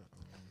saying?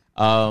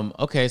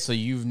 Okay, so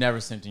you've never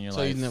simped in your So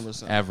life. he's never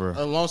sent. Ever.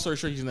 Long story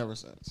short, he's never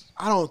sent.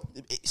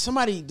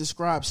 Somebody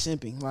describe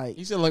simping. Like,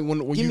 He said like when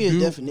Give me a you do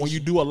definition. when you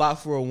do a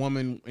lot for a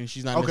woman and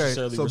she's not Okay,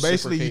 necessarily so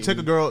basically you take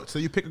a reciprocating. girl, so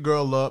you pick a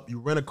girl up, you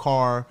rent a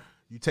car,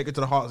 you take her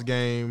to the Hawks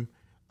game,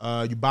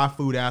 you buy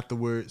food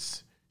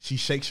afterwards, she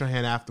shakes your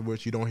hand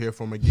afterwards, you don't hear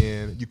from her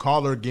again, you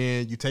call her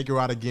again, you take her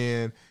out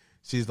again,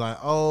 she's like,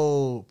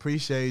 oh,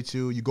 appreciate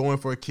you, you go in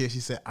for a kiss, she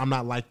said, I'm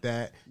not like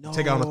that, you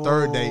take her on a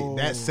third date,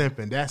 that's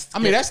simping,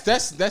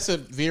 That's a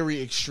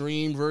very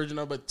extreme version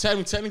of it. But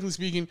technically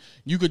speaking,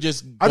 you could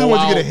just I go just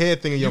want you out- to get a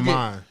head thing in your you can-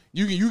 mind.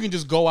 You can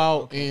just go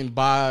out and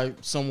buy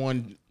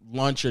someone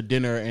lunch or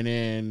dinner, and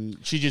then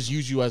she just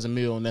use you as a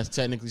meal, and that's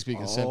technically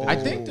speaking simping. I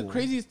think the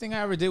craziest thing I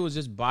ever did was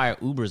just buy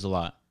Ubers a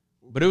lot.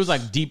 But it was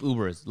like deep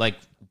Ubers, like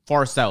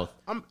far south.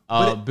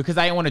 Because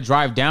I didn't want to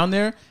drive down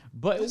there.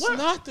 But It's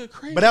not the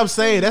crazy. But I'm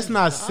saying that's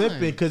not thing. simping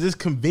because it's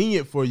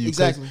convenient for you. 'cause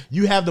Exactly.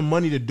 You have the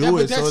money to do Yeah, but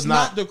it, so that's it's not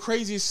not. the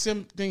craziest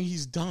simp thing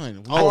he's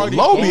done. We Oh, already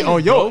Lo be told on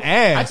you, your bro.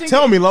 ass. think-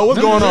 Tell me, Lo, what's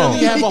going on?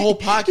 We have a whole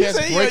podcast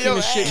said, breaking yo,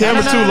 the shit.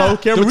 Camera too low.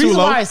 Camera The too reason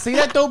low. why I say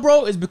that though,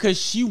 bro, is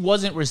because she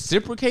wasn't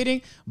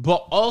reciprocating,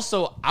 but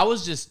also I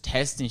was just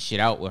testing shit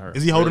out with her.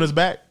 Is he holding us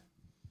back?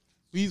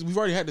 We've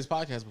already had this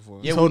podcast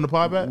before. He's holding the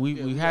pod back?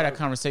 We had that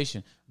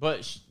conversation.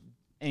 But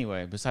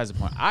anyway, besides the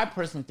point, I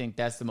personally think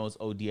that's the most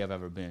OD I've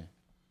ever been.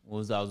 I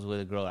was with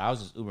a girl. I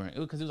was just Ubering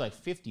because it was like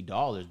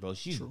 $50, bro.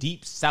 She's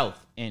deep south,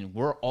 and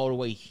we're all the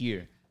way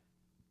here.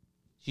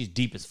 She's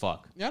deep as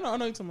fuck. Yeah, I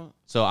know you're talking about.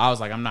 So I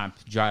was like, I'm not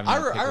driving. I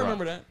to pick her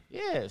remember up. that.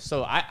 Yeah.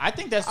 So I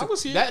think that's I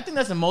was here. I think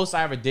that's the most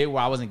I ever did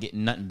where I wasn't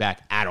getting nothing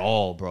back at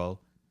all, bro.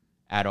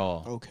 At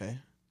all. okay,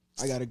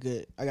 I got a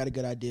good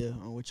idea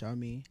on what y'all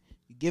mean.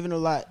 You giving a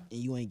lot and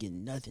you ain't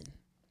getting nothing.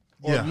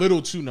 Or Yeah.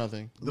 little to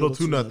nothing. Little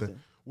to nothing.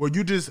 Where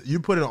you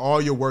put in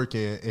all your work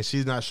in and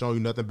she's not showing you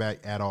nothing back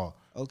at all.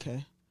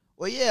 Okay.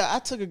 Well, yeah, I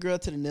took a girl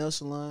to the nail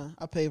salon.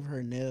 I paid for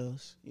her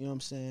nails. You know what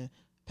I'm saying?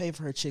 Paid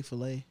for her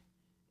Chick-fil-A.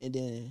 And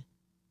then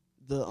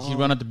Did she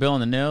run up the bill on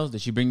the nails?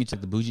 Did she bring you to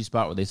the bougie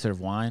spot where they serve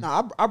wine?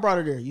 Nah, I brought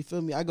her there. You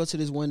feel me? I go to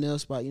this one nail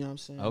spot. You know what I'm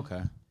saying?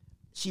 Okay.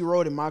 She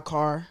rode in my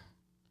car.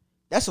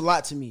 That's a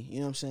lot to me. You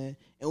know what I'm saying?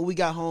 And when we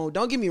got home,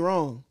 don't get me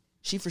wrong,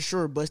 she for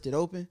sure busted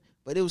open,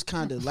 but it was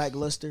kind of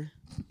lackluster.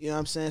 You know what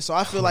I'm saying? So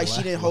I feel like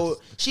she didn't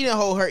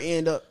hold her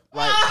end up.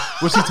 Like,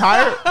 Was she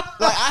tired? like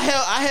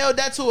I held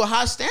that to a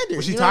high standard.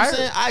 Was she you know What tired? I'm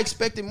saying? I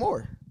expected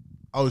more.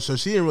 Oh, so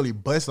she didn't really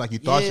bust like you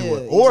thought she Yeah,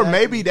 would. Or exactly.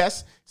 maybe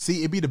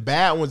it be the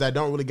bad ones that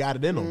don't really got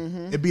it in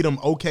them. It be them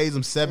okays,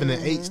 them 7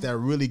 and 8s that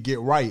really get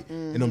right.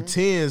 And them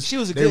 10s. She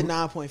was a they- good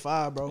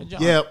 9.5, bro.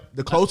 Yeah,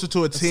 the closer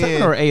to a 10.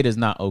 7 or 8 is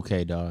not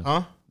okay, dog.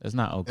 Huh? That's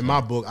not okay. In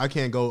my book, I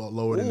can't go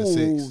lower than the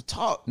 6.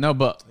 Talk. No,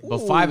 but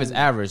 5 is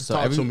average. So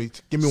talk to me.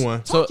 Give me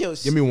one. So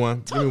give me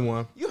one. Give me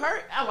one. You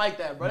heard? I like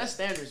that, bro. That's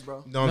standards,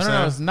 bro. You know what I'm saying?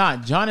 No, it's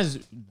not. John is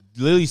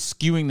literally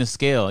skewing the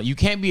scale. You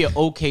can't be an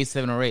okay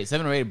 7 or 8.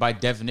 7 or 8 by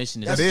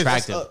definition is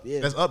attractive.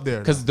 That's up there.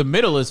 Because the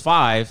middle is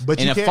 5, but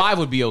and a 5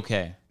 would be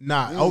okay.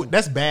 Nah,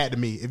 that's bad to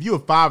me. If you a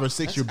 5 or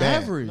 6, you're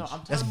bad. Average. No,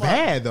 That's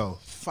bad though.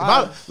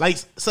 5.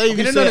 Say if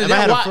you said if I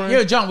had a friend.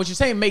 Here, John, what you're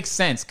saying makes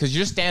sense because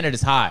your standard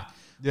is high.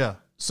 Yeah.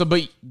 So,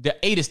 but the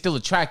 8 is still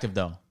attractive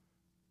though.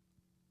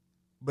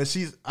 But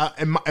she's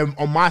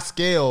on my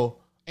scale.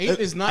 8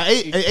 is not.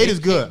 8 is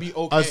good. Be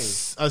okay.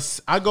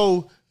 I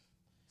go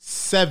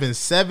 7.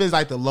 7's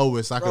like the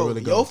lowest I can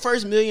really go. Your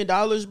first $1 million,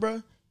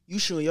 bro. You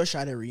shooting your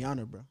shot at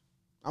Rihanna, bro.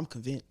 I'm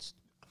convinced.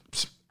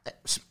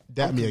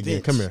 Dap me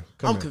again. Come here.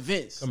 I'm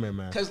convinced. Come here,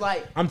 man. Cause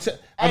like I'm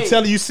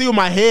telling you, see what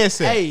my head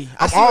said. Hey,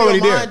 I'm see where already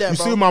your there. mind at, You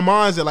bro. see what my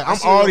mind's at. Like I'm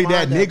see where your already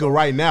that mind at, nigga bro.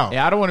 right now.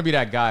 Yeah, I don't want to be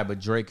that guy, but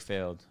Drake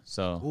failed.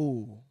 So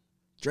ooh,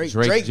 Drake's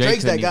Drake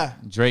that guy.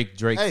 Drake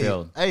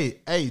failed.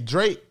 Hey,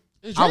 Drake.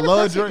 Is I Drake love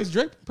perfect? Drake. Is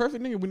Drake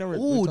perfect nigga? We never.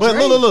 Ooh, But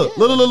Drake,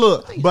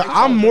 look. But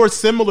I'm more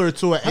similar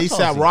to an told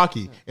ASAP you.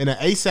 Rocky, and an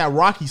ASAP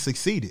Rocky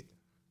succeeded.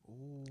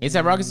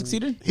 A$AP Rocky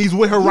succeeded? He's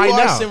with her You right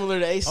are now. similar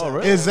to ASAP. Oh,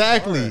 really?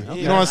 Exactly. Okay.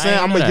 You know what I'm saying?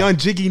 I I'm didn't a know young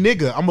that. jiggy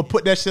nigga. I'm gonna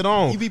put that shit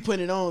on. You be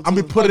putting it on. I'm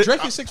be too. putting Drake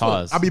it. is 6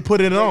 Pause. I be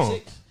putting it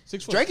on.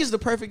 6 foot. Drake is the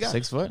perfect guy.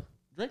 6 foot?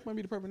 Drake might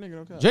be the perfect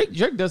nigga. Okay.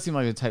 Drake does seem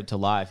like the type to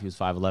lie if he was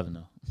 5'11"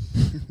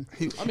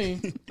 though. I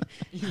mean,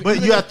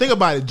 But you gotta think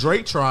about it.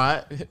 Drake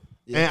tried,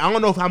 and I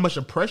don't know how much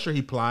of pressure he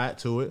applied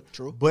to it.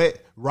 True.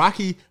 But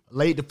Rocky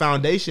laid the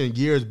foundation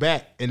years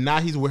back, and now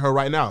he's with her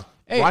right now.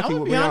 Hey, Rocky I'm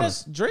gonna with be Rihanna.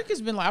 honest. Drake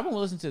has been like, I've been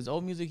listening to his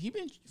old music. He's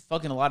been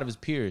fucking a lot of his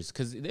peers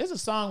because there's a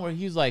song where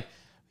he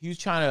was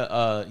trying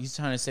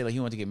to say like he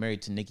wanted to get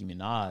married to Nicki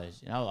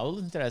Minaj. And I was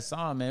listening to that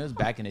song, man. It was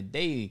back in the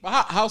day.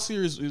 how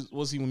serious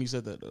was he when he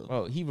said that though?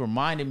 Bro, he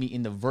reminded me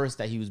in the verse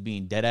that he was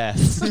being dead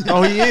ass.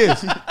 Oh, he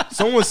is.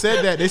 Someone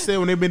said that. They said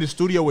when they've been in the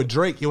studio with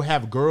Drake, he'll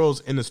have girls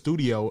in the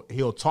studio.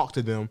 He'll talk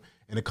to them,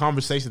 and the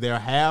conversation they'll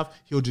have,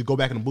 he'll just go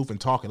back in the booth and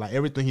talk it. Like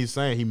everything he's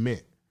saying, he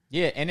meant.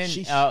 Yeah, and then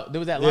there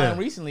was that Yeah. line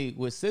recently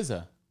with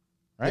SZA,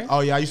 right? Oh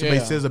yeah, I used to play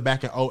Yeah. SZA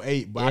back in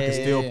 08, but I can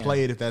still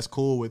play it if that's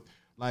cool with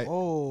like.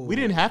 Oh. We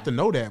didn't have to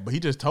know that, but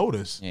he just told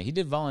us. Yeah, he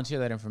did volunteer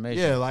that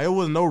information. Yeah, like it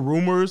was no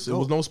rumors, it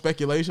was no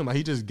speculation. Like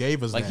he just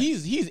gave us Like that.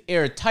 he's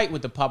airtight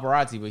with the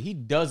paparazzi, but he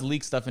does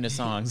leak stuff in his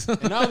songs.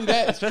 And not only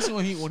that, especially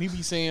when he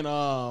be saying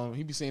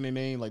their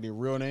name like their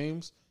real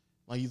names.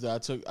 Like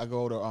I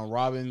go to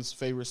Robin's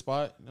favorite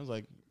spot. And I was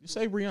like, you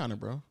say Rihanna,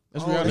 bro.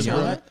 That's Rihanna's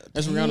real name.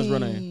 That's Rihanna's real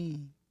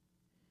name.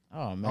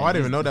 Oh man, Oh, I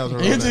didn't even know that was her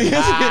He real just, name.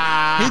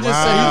 he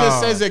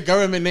just says that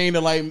government name to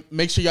like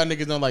make sure y'all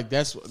niggas know like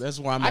that's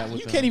where I'm at with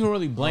you them. can't even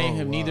really blame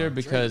him wow. neither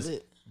because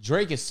lit.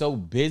 Drake is so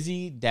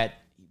busy that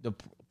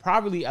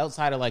probably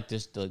outside of like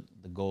just the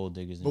gold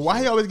diggers. And But why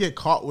shit. he always get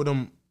caught with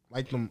them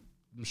like them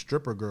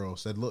stripper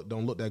girls that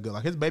don't look that good?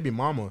 Like his baby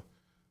mama,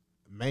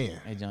 man,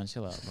 Hey John,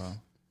 chill out, bro.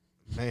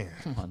 man.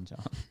 Come on,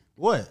 John.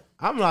 What?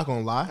 I'm not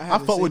gonna lie. I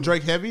haven't fuck with seen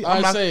Drake heavy. All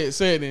I'm right, not,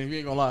 say it then. If you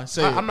ain't gonna lie,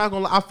 say it. I'm not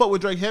gonna lie. I fuck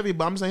with Drake heavy,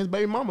 but I'm saying his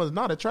baby mama is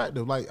not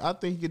attractive. Like I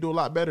think he could do a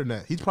lot better than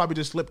that. He's probably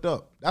just slipped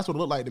up. That's what it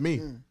looked like to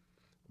me.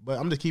 But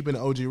I'm just keeping the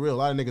OG real. A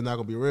lot of niggas not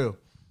gonna be real.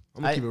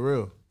 I'm gonna keep it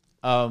real.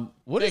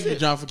 What Thank is you, it?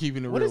 John, for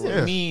keeping it What real. does it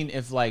Yeah. mean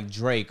if like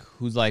Drake,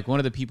 who's like one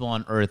of the people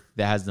on earth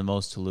that has the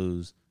most to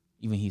lose,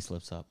 even he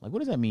slips up? Like, what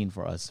does that mean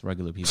for us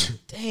regular people?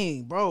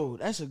 Dang, bro,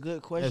 that's a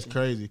good question. That's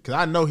crazy. Cause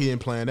I know he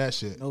ain't playing that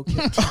shit. Okay.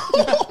 I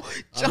know he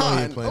ain't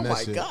John, playing oh that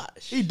my shit. gosh.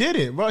 He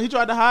didn't, bro. He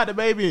tried to hide the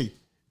baby.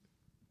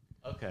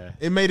 Okay.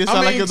 It made it I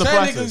sound like mean, it was a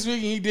technically process.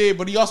 speaking, he did,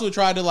 but he also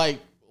tried to like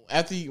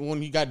when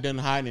he got done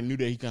hiding and knew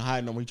that he can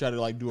hide them, he tried to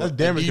like do That's a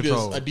damage Adidas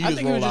control. Adidas I think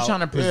he was just rollout. trying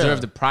to preserve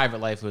Yeah. the private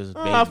life of his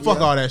baby. Fuck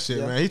all that shit,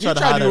 man. He He tried to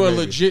tried hide to do that a baby.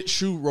 legit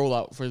shoe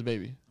rollout for his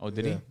baby. Oh,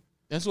 did he?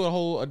 That's what a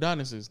whole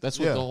Adonis is. That's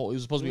what Yeah. the whole. It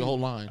was supposed to be a whole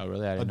line. Oh,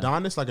 really? I didn't know.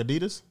 Adonis, like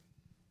Adidas.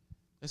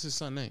 That's his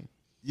son name.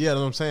 Yeah, that's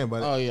what I'm saying.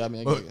 But Oh yeah, I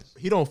mean, I but guess.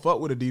 he don't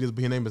fuck with Adidas,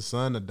 but he named his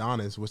son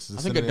Adonis, which is.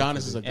 I think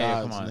Adonis is a Hey,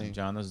 god's come on, name.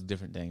 John. Those are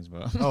different things, bro.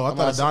 Oh, I I'm thought not-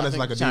 I Adonis think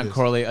like Trying to Adidas.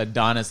 correlate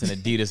Adonis and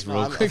Adidas real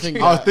I quick.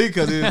 think- I was thinking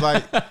because he was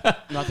like,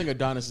 No, I think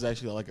Adonis is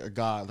actually like a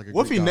god. Like a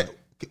what if Greek he god.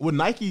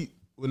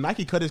 would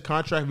Nike cut his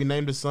contract if he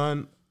named his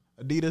son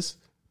Adidas?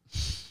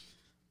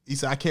 He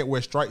said, "I can't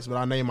wear stripes, but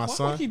I name my Why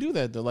son." would he do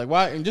that though? Like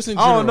why? And just in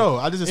I general. don't know.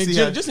 I just see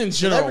how- just in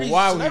general.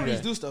 Why would he do Celebrities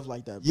that? do stuff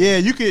like that, bro. Yeah,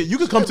 you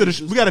could come to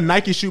the. We got a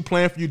Nike shoe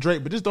plan for you,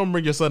 Drake, but just don't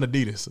bring your son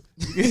Adidas.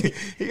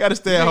 He got to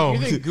stay at home.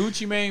 You think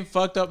Gucci Mane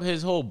fucked up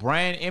his whole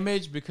brand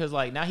image because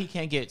like now he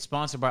can't get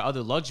sponsored by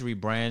other luxury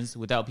brands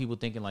without people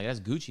thinking like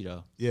that's Gucci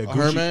though. Yeah,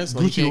 Hermes,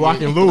 like, you Gucci can't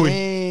rocking get- Louis.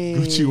 Dang.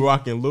 Gucci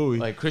rocking Louis.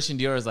 Like Christian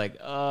Dior is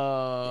like,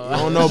 I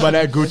don't know about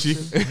that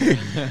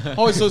Gucci.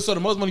 Oh, so the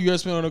most money you ever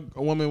spent on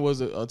a woman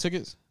was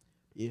tickets?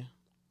 Yeah.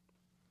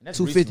 That's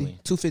 250.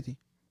 recently. 250.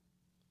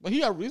 But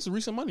it's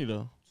recent money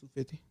though.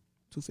 250.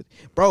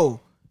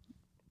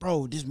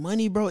 Bro, this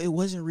money, bro, it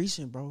wasn't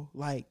recent, bro.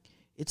 Like,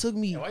 it took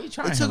me why you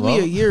trying, it took hello?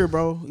 me a year,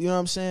 bro. You know what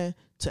I'm saying?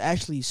 To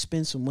actually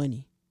spend some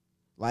money.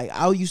 Like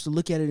I used to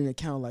look at it in the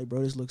account like,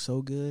 bro, this looks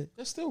so good.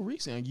 That's still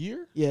recent. A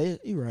year? Yeah,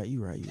 you right.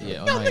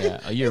 Yeah,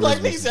 a year. Like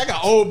niggas say I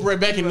got old bread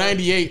back in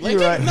 '98. Like,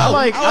 right. no,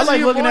 I like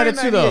looking at it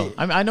too, though.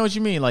 98. I know what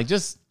you mean. Like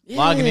just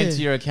logging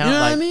into your account. You know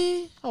like, what I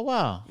mean? Oh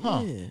wow.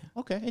 Huh. Yeah.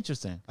 Okay.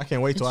 Interesting. I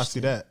can't wait till I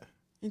see that.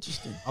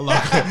 Interesting. I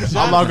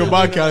log in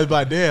my account. It's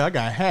like, damn, I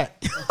got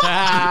hacked.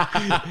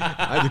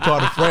 I just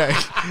called a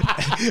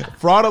fraud.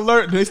 Fraud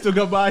alert. They still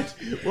got by.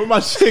 Where my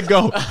shit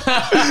go?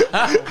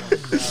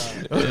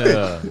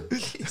 Yeah.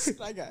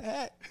 I got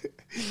hacked.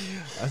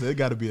 I said it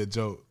got to be a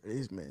joke.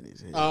 This man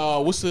is here.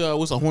 what's the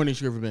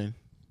horniest you ever been?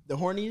 The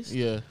horniest?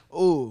 Yeah.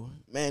 Oh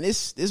man,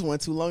 this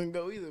wasn't too long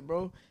ago either,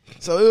 bro.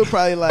 So it was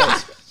probably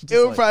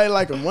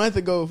like a month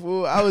ago,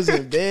 fool. I was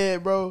in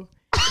bed, bro.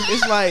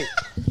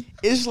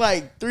 It's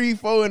like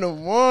 3-4 in the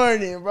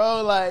morning,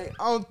 bro. Like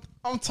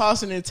I'm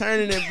tossing and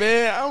turning in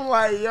bed. I'm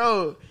like,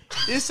 yo,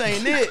 this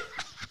ain't it.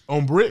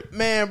 On brick?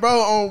 Man,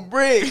 bro, on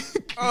brick.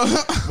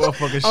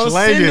 Motherfucking on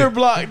slanging. cinder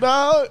block,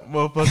 dog.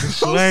 Motherfucking On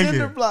slanging.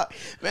 cinder block.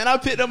 Man, I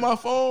picked up my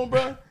phone,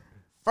 bro.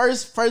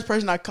 First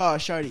person I called,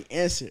 Shawty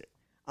answered.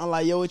 I'm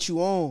like, yo, what you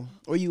on?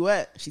 Where you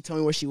at? She told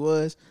me where she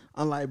was.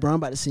 I'm like, bro, I'm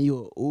about to send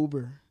you an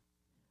Uber.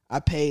 I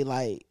paid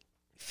like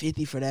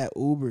 $50 for that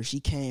Uber. She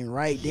came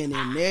right then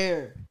and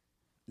there.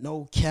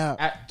 No cap.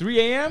 At 3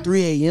 a.m.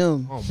 3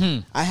 a.m.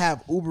 Oh, I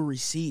have Uber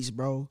receipts,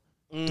 bro.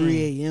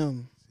 3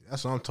 a.m.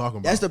 That's what I'm talking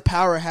about. That's the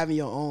power of having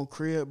your own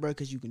crib, bro,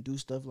 because you can do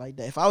stuff like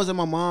that. If I was at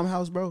my mom's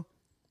house, bro,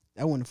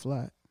 that wouldn't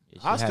fly.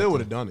 I still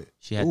would have done it.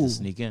 She had to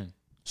sneak in.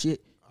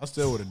 Shit. I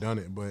still would have done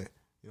it, but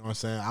you know what I'm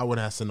saying? I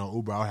wouldn't have sent no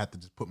Uber. I would have to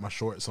just put my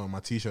shorts on, my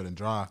t-shirt, and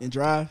drive. And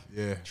drive?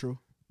 Yeah. True.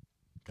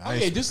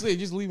 Just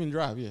leave and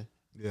drive, yeah.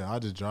 Yeah, I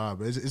just drive.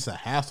 But it's a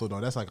hassle,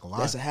 though. That's like a lot.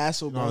 That's a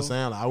hassle, You know bro. what I'm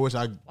saying? Like, I wish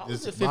I Why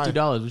was just it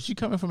 $50? Was she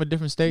coming from a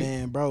different state?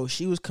 Man, bro,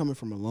 she was coming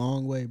from a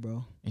long way,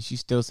 bro. And she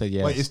still said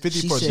yes. Wait, it's 50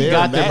 She for said- there. She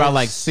got there max? about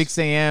like 6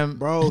 a.m.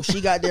 Bro,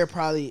 she got there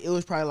it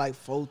was probably like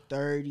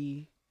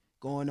 4:30,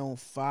 going on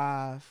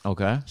 5.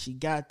 Okay. She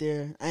got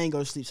there. I ain't go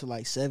to sleep till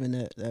like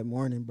 7 that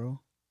morning, bro.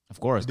 Of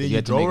course. 'cause Then you you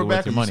had to make drove it her worth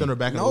back or your you money. sent her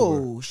back in Uber?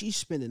 No, she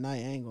spent the night.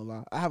 I ain't gonna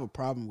lie. I have a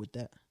problem with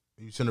that.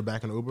 You sent her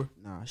back in Uber?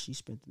 Nah, she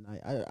spent the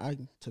night. I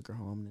took her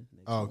home. The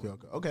next Oh, okay.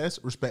 morning. Okay, that's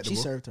respectable. She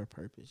served her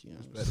purpose, you know.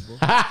 Respectable.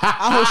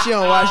 I hope she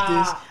don't watch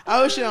this. I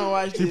hope she don't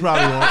watch this. She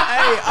probably won't.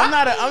 Hey, I'm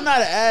not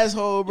an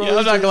asshole, bro. Yeah,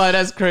 I'm not gonna lie,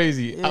 that's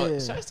crazy. Yeah.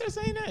 Should I start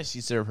saying that? She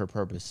served her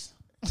purpose.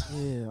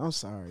 Yeah, I'm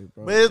sorry,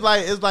 bro. But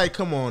it's like,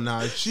 come on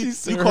now. You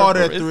served called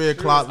her her at purpose. 3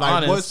 o'clock. It's Like,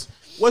 honest.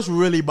 what's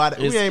really about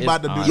to, we ain't It's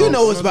about to do honest. no- you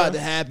know what's what I'm about to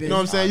saying? happen. You know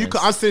what I'm saying?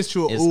 Honest. I sent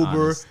you an It's Uber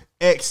honest.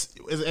 X.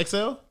 Is it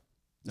XL?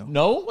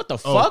 No? What the Oh,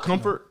 fuck?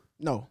 Comfort?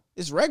 No,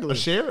 it's regular. A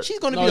shared? She's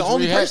gonna No, be the it's-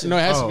 only it has- person. No,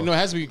 it has Oh. to be. No, it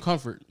has to be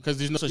comfort because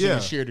there's no such thing Yeah.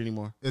 as shared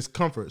anymore. It's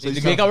comfort. So Did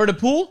you they got rid of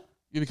pool?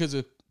 Yeah, because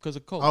of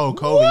cold. Oh,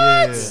 COVID,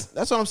 yeah.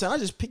 That's what I'm saying. I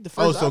just picked the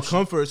Oh, first. so option.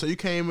 comfort. So you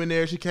came in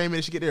there. She came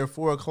in. She get there at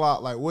 4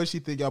 o'clock. Like, what did she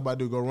think y'all about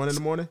to do? Go run in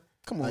the morning?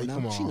 Come on Like, now.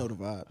 come on. She know the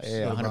vibes.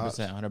 Yeah, Shut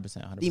 100%,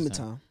 100%. Demon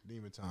time.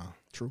 Demon time.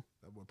 True.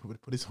 That boy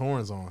put his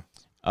horns on.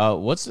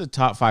 What's the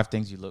top 5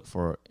 things you look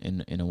for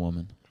in a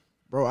woman?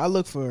 Bro, I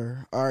look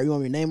for. All right, you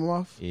want me to name them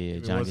off? Yeah, me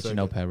John, one get your second.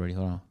 notepad ready.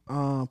 Hold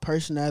on.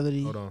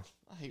 Personality. Hold on.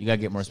 You gotta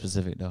get more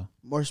specific though.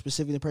 More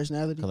specific than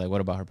personality. 'Cause, like,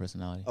 what about her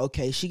personality?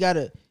 Okay, she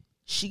gotta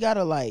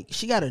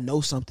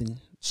know something.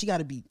 She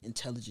gotta be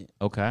intelligent.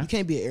 Okay. You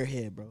can't be an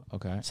airhead, bro.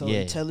 Okay. So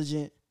yeah.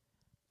 intelligent,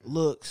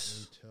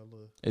 looks.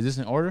 Is this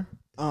in order?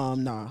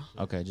 Nah.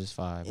 Okay, just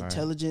 5. All right.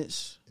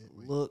 Intelligence,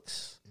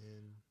 looks.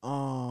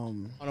 Oh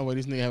no, wait,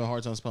 this nigga having a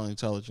hard time spelling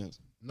intelligence.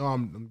 No,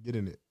 I'm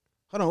getting it.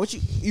 Hold on, what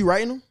you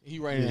writing them? He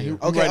writing. Yeah. He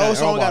Okay. writing Oh,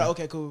 so I everybody. got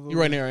okay, cool. You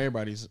writing there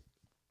everybody's.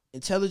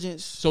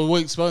 Intelligence. So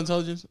wait, spell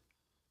intelligence.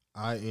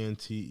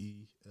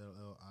 INTELLIGENT.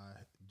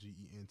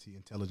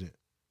 Intelligent.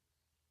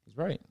 He's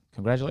right.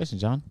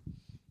 Congratulations, John.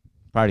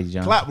 Proud of you,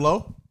 John. Clap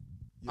low.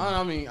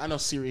 I mean, I know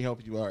Siri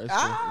helped you out. It's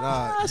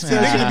Nah, see,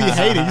 niggas be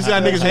hating. You see how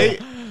niggas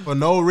hate for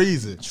no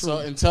reason. true. So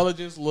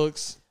intelligence,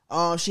 looks.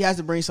 She has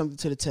to bring something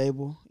to the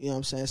table. You know what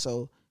I'm saying?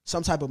 So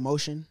some type of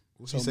motion.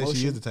 She So said she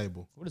motion. is the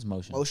table. What is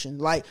motion? Motion.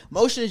 Like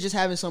motion is just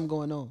having something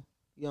going on.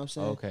 You know what I'm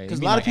saying? Okay. Because You a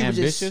mean lot like of people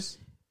ambitious, just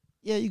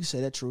yeah, you can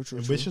say that. True.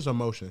 Ambitious or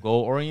motion?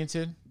 goal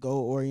oriented.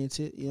 Goal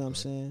oriented. You know what I'm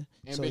saying?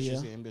 Ambitious,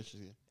 So yeah, ambitious.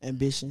 Yeah.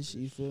 ambitions.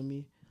 You feel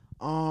me?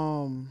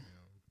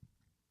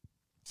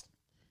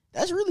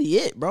 That's really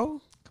it,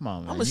 bro. Come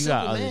on, man. I'm a You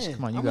got simple others. man.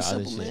 Come on, you I'm a got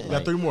other simple shit. man. You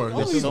got 3 more.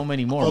 There's so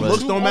many more. Oh, but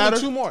looks don't matter?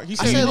 2 more. He I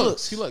said said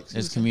looks. He looks.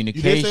 There's say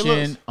communication,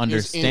 looks?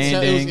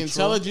 understanding, It was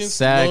intelligence,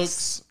 sex,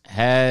 looks.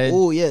 head,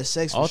 Oh yeah,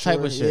 sex. all for type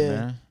sure. of shit, yeah.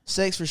 man.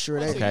 Sex for sure.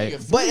 That, Okay.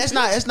 but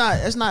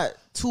that's not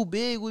too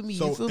big with me.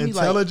 So You feel me? Like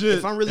intelligent,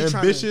 if I'm really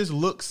ambitious,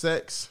 look,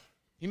 sex.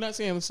 He's not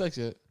saying sex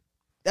yet.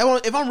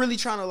 if I'm really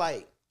trying to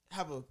like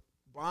have a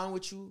bond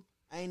with you,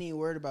 I ain't even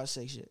worried about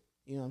sex yet.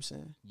 You know what I'm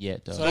saying?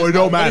 Yet though. So So that's it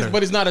don't not- matter.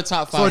 But it's not a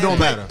top 5. So it don't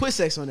matter. Put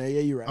sex on there.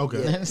 Yeah, you're right. Okay.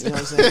 Yeah, you know what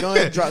I'm saying? Go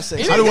ahead and drop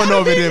sex. I didn't want to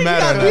know if it didn't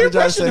gotta matter. be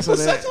drop sex on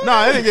there. No,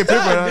 I didn't get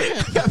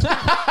paper.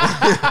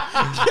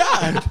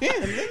 God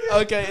damn,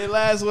 nigga. Okay, and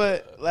last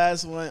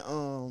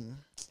one.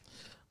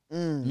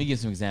 Let me give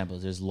some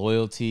examples. There's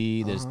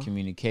loyalty. There's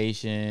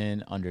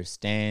communication,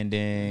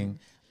 understanding.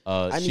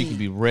 She can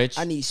be rich.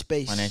 I need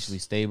space. Financially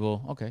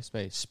stable. Okay,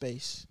 space.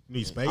 Space. You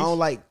need space? I don't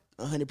like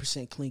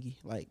 100% clingy.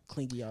 Like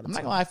clingy all the time. I'm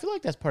not gonna lie. I feel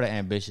like that's part of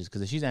ambitious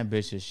because if she's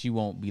ambitious, she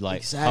won't be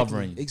like exactly,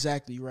 hovering.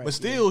 Exactly right. But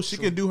still, she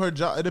can do her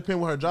job. It depends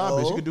what her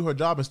job is. She can do her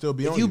job and still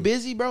be on you. If you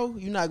busy, bro,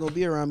 you're not gonna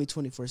be around me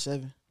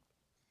 24/7.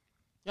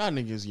 Y'all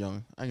niggas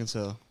young. I can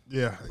tell.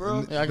 Yeah,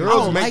 Bro. Yeah, I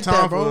girls don't make like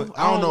time that, bro. for.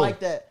 I don't know. like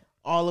that.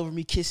 All over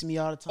me, kissing me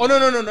all the time. Oh no,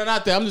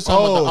 not that. I'm just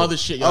talking about the other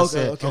shit y'all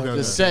said. Okay,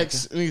 the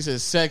sex. Nigga said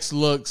sex,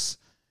 looks,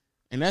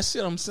 and that's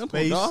it. I'm simple,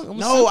 Face. dog. I'm a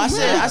No, simple I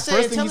man. said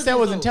First thing you said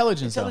was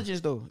intelligence. intelligence.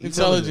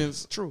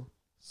 Intelligence, though. True.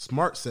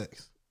 Smart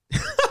sex.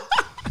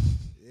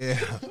 Yeah.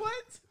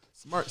 What?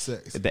 Smart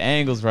sex. The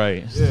angle's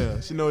right. Yeah,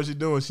 she know what she's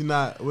doing. She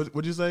not.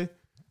 What'd you say?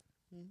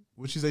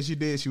 What she say she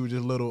did? She was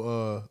just a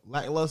little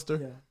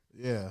lackluster.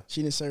 Yeah.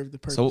 She didn't serve the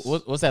purpose. So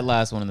what's that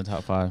last one in the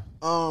top 5?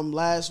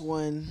 Last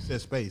one. Said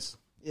space.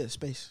 Yeah,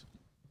 space.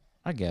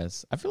 I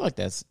guess. I feel like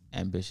that's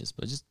ambitious,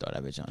 but just throw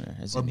that bitch on there.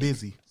 It's Or unique.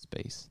 busy.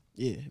 Space.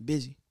 Yeah,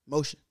 busy.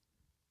 Motion.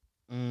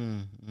 I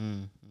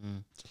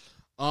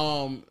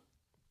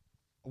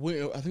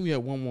think we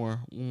had one more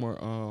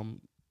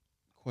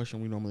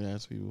question we normally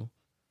ask people.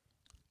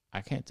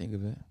 I can't think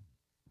of it.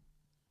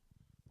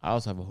 I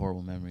also have a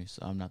horrible memory,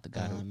 so I'm not the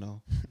guy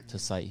to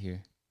cite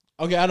here.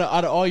 Okay, out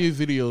of all your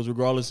videos,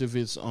 regardless if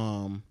it's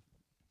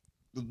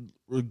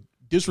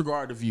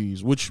disregard the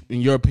views, which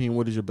in your opinion,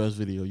 what is your best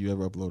video you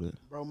ever uploaded?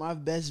 Bro, my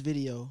best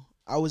video,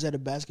 I was at a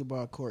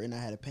basketball court and I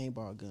had a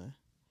paintball gun.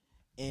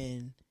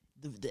 And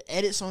the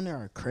edits on there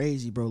are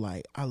crazy, bro.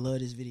 Like, I love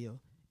this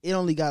video. It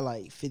only got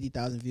like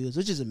 50,000 views,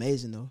 which is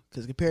amazing though,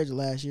 because compared to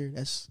last year,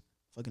 that's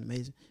fucking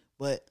amazing.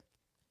 But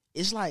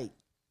it's like,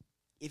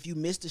 if you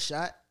miss the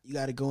shot, you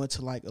got to go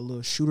into like a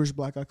little shooter's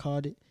block, I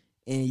called it,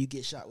 and you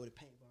get shot with a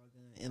paintball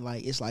gun. And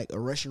like, it's like a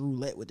Russian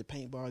roulette with the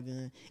paintball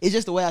gun. It's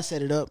just the way I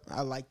set it up.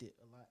 I liked it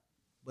a lot,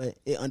 but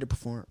it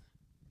underperformed.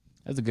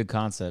 That's a good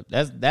concept.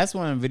 That's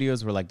one of the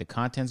videos where like the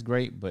content's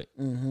great, but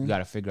you got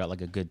to figure out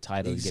like a good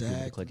title to get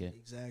people to click it.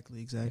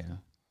 Exactly. Yeah.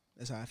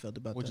 That's how I felt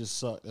about Which that. is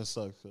that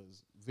sucks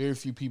because very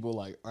few people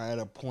like are at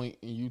a point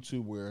in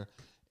YouTube where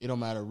it don't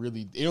matter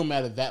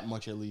that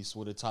much, at least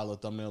what the title or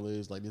thumbnail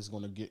is. Like, this is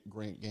going to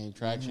gain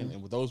traction,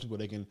 and with those people,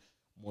 they can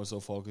more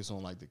so focus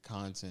on like the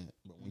content.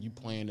 But when you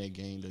playing that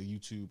game, the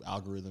YouTube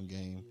algorithm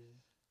game,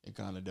 it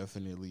kind of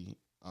definitely,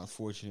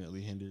 unfortunately,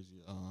 hinders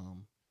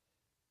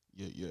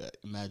your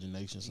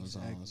imagination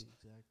sometimes.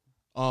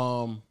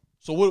 Exactly.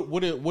 So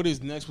what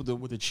is next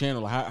with the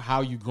channel?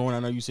 How you growing? I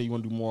know you say you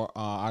want to do more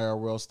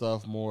IRL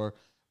stuff, more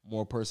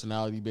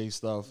personality based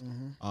stuff.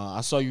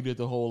 I saw you did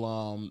the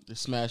whole the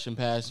smash and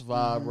pass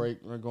vibe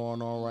right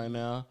going on right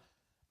now.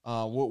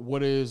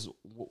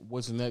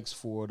 What's next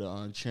for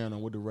the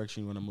channel? What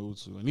direction you want to move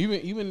to? And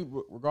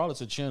even regardless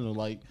of channel,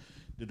 like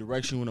the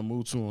direction you want to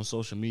move to on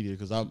social media,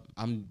 because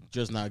I'm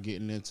just not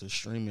getting into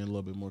streaming a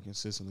little bit more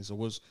consistently. So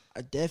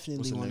I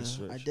definitely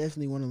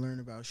want to learn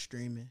about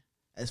streaming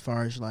as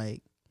far as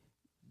like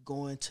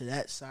going to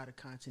that side of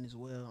content as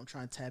well. I'm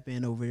trying to tap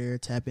in over there,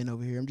 tap in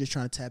over here. I'm just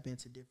trying to tap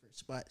into different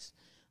spots.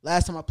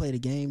 Last time I played a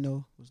game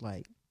though was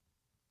like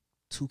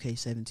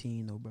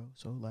 2K17 though, bro.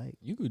 So like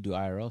you could do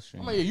IRL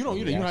streaming. I mean, you don't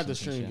have to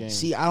stream games.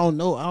 See, I don't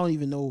know. I don't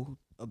even know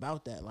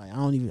about that. Like,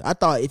 I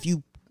thought if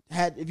you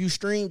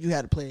streamed, you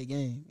had to play a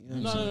game. You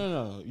know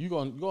No. You go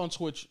on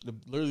Twitch.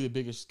 Literally the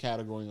biggest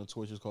category on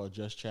Twitch is called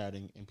just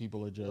chatting, and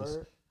people are just.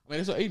 Word. I mean,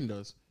 that's what Aiden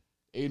does.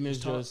 Aiden is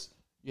just.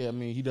 Yeah, I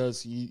mean, he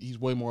does. He's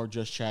way more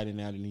just chatting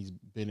now than he's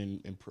been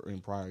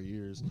in prior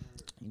years.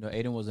 You know,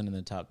 Aiden wasn't in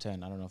the top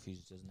 10. I don't know if he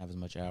just doesn't have as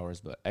much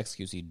hours, but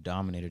XQC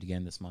dominated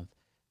again this month.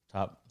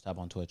 Top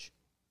on Twitch.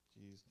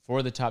 Jeez. 4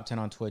 of the top 10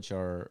 on Twitch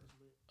are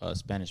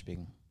Spanish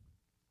speaking.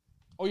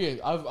 Oh yeah,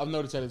 I've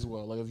noticed that as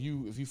well. Like if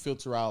you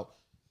filter out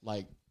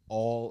like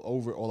all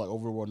over or like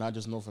overall, not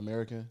just North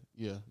America,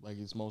 yeah, like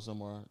it's most of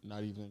them are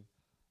not even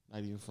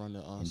from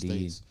the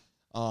states.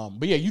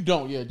 But yeah, you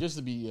don't. Yeah, just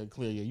to be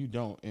clear, yeah, you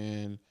don't.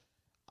 And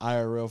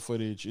IRL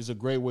footage is a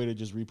great way to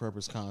just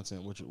repurpose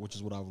content, which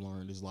is what I've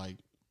learned is like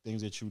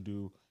things that you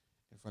do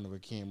in front of a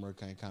camera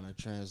can kind of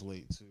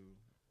translate to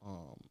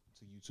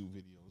YouTube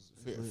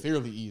videos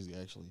fairly easy,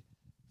 actually,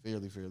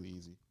 fairly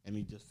easy, and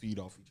they just feed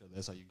off each other.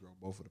 That's how you grow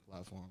both of the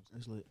platforms.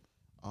 That's lit.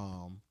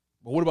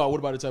 But what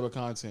about the type of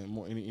content?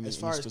 More as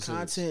far as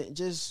content,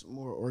 just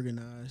more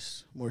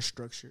organized, more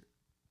structured,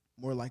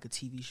 more like a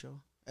TV show.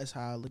 That's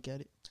how I look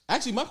at it.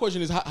 Actually, my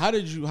question is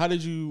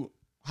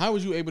how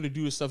was you able to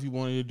do the stuff you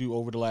wanted to do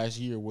over the last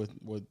year with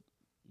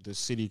the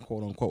city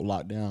quote unquote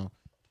locked down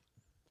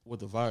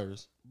with the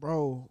virus?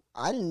 Bro,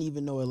 I didn't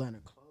even know Atlanta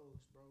closed,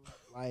 bro.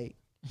 Like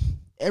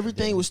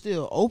everything was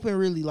still open,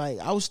 really. Like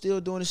I was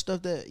still doing the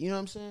stuff that, you know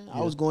what I'm saying? Yeah.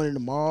 I was going to the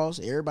malls.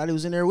 Everybody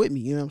was in there with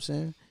me, you know what I'm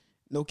saying?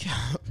 No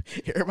cap.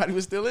 Everybody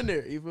was still in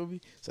there, you feel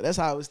me? So that's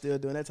how I was still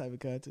doing that type of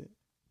content.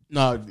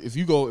 No, if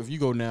you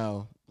go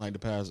now, like the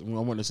past, I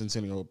went to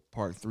Centennial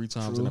Park 3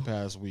 times in the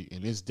past week,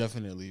 and it's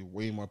definitely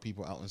way more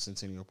people out in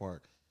Centennial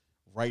Park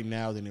right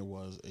now than it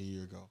was a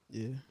year ago.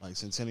 Yeah. Like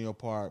Centennial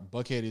Park,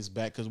 Buckhead is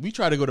back because we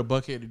tried to go to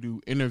Buckhead to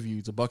do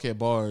interviews at Buckhead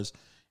bars,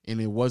 and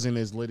it wasn't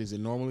as lit as it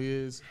normally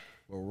is.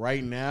 But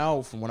right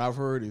now, from what I've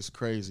heard, it's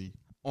crazy.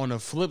 On the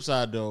flip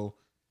side, though,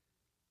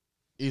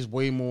 is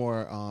way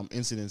more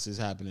incidences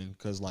happening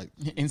because like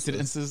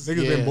incidences.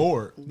 Niggas been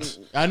bored.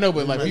 I know,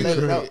 but like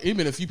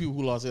even a few people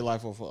who lost their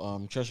life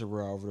off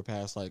Cheshire over the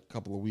past like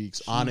couple of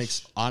weeks.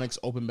 Onyx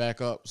opened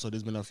back up, so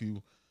there's been a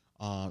few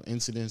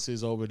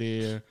incidences over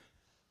there.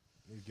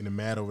 Niggas getting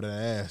mad over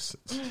that ass.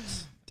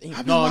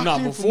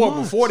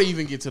 Before they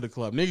even get to the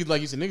club, niggas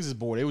like you said, niggas is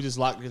bored. They were just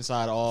locked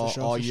inside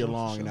all year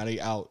long, and now they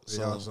out.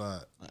 They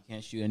outside.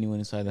 Can't shoot anyone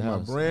inside the My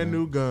house. brand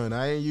new gun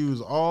I ain't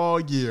used all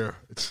year.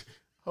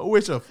 I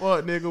wish a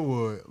fuck nigga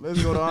would.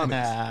 Let's go to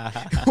Onyx.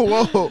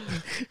 Whoa.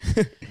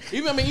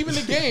 Even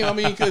the game.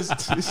 Because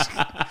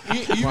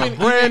my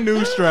brand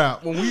new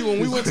strap. When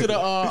we went to the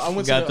I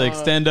went got to the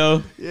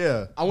extendo.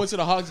 Yeah. I went to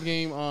the Hawks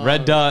game.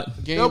 Red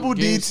dot. Double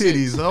D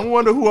titties. I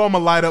wonder who I'm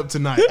gonna light up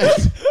tonight.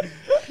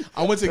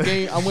 I went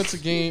to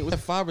game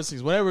 5 or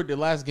 6, whatever the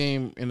last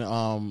game in the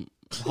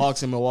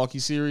Hawks and Milwaukee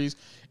series,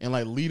 and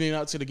like leading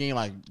up to the game,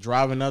 like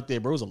driving up there,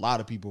 bro, it was a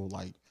lot of people,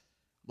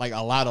 like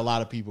a lot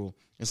of people.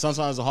 And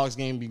sometimes the Hawks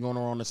game be going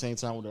on the same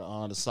time with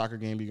the soccer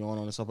game be going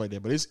on and stuff like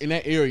that. But it's in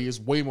that area, it's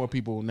way more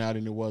people now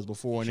than it was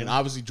before. And then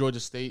obviously Georgia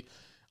State,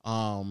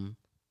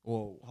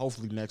 well,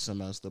 hopefully next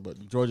semester, but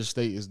Georgia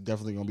State is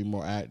definitely gonna be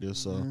more active.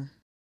 So. Mm-hmm.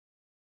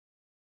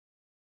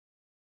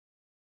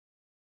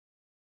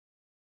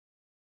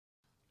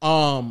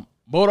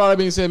 But with all that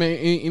being said, man,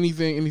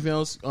 anything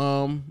else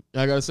I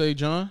gotta say,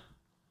 John?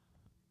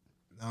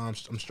 No, I'm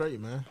straight,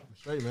 man. I'm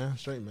straight, man.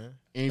 30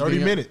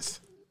 Anything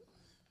minutes.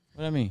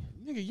 What I mean?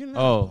 Nigga, you're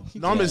not. Oh.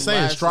 No, I'm just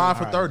saying, strive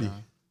for 30.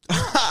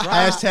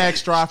 Hashtag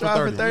strive for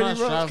 30.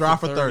 Strive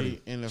for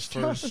 30 in the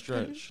first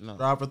stretch. No.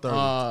 Strive for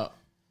 30.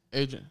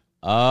 Agent.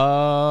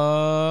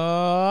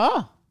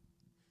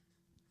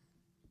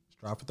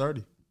 Strive for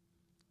 30.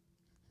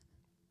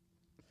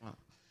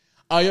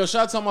 Yo,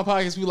 shout out to all my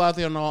podcasts. We out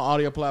there on all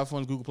audio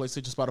platforms, Google Play,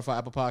 Stitcher, Spotify,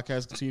 Apple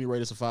Podcasts. Continue to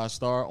rate us a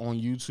 5-star on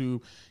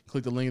YouTube.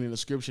 Click the link in the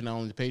description, not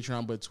only to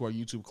Patreon, but to our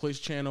YouTube Clips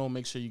channel.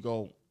 Make sure you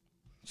go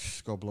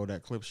blow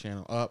that Clips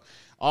channel up.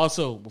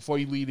 Also, before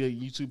you leave the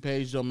YouTube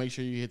page, though, make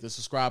sure you hit the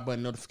subscribe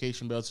button,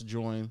 notification bell to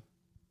join.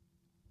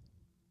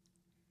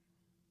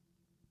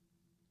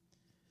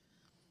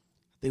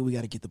 I think we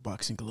got to get the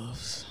boxing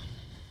gloves.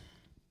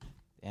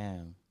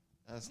 Damn.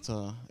 That's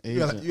tough.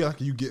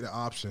 You get the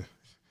option.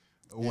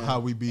 Yeah. How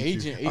we beat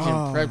Agent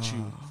prepped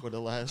you for the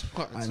last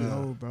part. I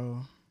know,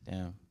 bro.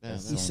 Damn.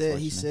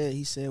 He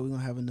said we're gonna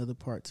have another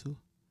part 2.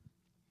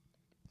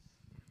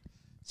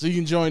 So you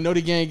can join Know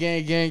the Gang.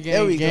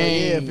 There we go.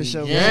 Yeah, for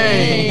sure. For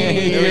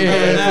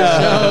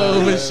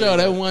sure.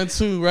 That 1,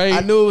 2, right? I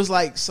knew it was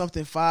like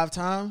something 5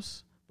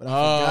 times, but I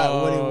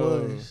forgot what it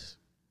was.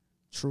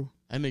 True.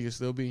 That nigga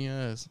still beating your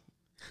ass.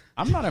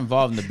 I'm not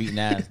involved in the beating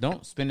ass.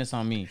 Don't spin this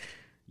on me.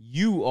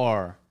 You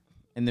are.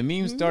 And the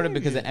meme started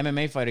because an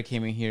MMA fighter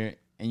came in here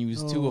and you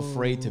was too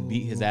afraid to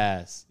beat his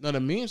ass. No, the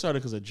meme started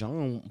because of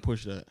John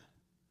pushed that.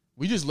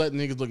 We just let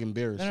niggas look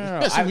embarrassed. No.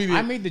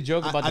 I made the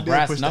joke about the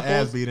brass knuckles. The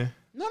ass beating.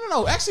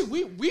 No.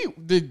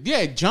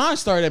 Actually, John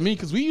started at me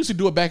because we used to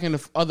do it back in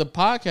the other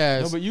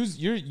podcasts. No, but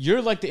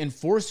you're like the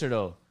enforcer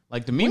though.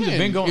 Like the memes have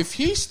been going. If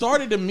he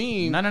started the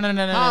meme, no.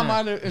 How am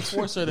I the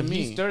enforcer of the meme?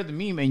 He started the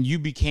meme and you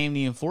became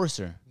the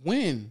enforcer.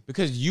 When?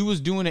 Because you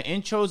was doing the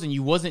intros and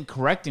you wasn't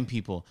correcting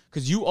people.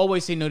 Because you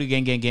always say no to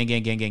gang.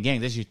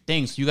 That's your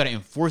thing. So you got to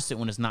enforce it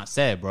when it's not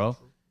said, bro.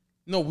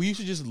 No, we used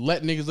to just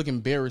let niggas look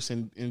embarrassed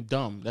and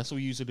dumb. That's what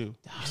we used to do.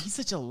 He's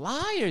such a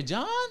liar,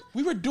 John.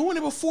 We were doing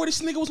it before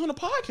this nigga was on the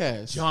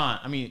podcast. John,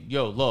 I mean,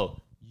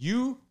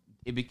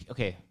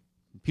 okay.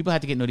 People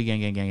had to get no to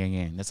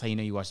gang. That's how you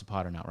know you watch the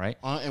pod or not, right?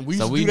 And we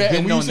used to do that.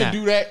 And we used to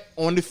do that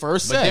on the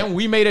first set. But then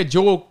we made a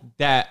joke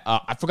that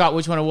I forgot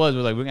which one it was.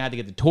 We're like, we're gonna have to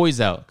get the toys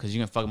out because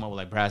you're gonna fuck them up with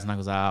like brass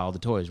knuckles, all the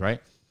toys, right?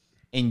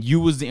 And you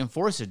was the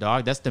enforcer,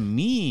 dog. That's the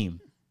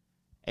meme.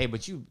 Hey,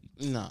 but you,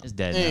 no, it's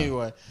dead.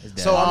 Anyway, it's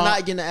dead. So I'm not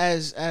getting the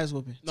ass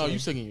whooping. No, you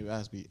still getting your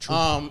ass beat.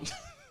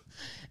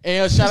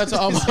 And shout out to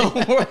all my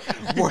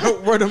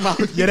word of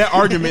mouth. Yeah, that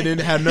argument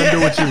didn't have nothing to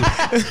do with you.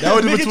 That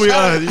was between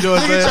us. You know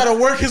what I'm saying? Nigga try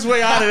to work his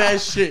way out of that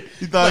shit.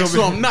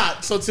 So I'm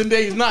not. So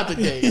today is not the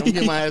day. I'm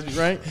getting my ass beat,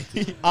 right?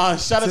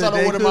 Shout out to all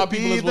the word of mouth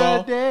people as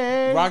well.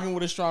 Rocking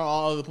with us strong on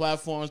all other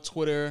platforms,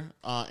 Twitter,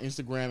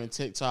 Instagram, and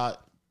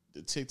TikTok.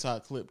 The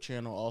TikTok clip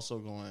channel also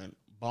going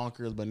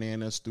bonkers,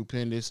 bananas,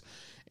 stupendous.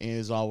 And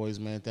as always,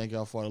 man, thank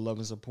y'all for the love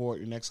and support.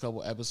 The next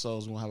couple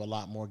episodes, we'll have a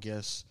lot more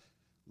guests,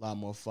 a lot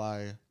more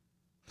fire.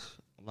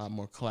 A lot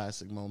more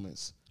classic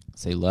moments.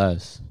 Say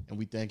less. And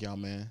we thank y'all,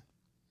 man.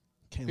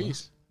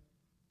 Peace.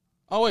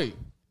 Oh, wait.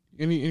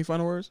 Any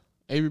final words?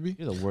 AveryB?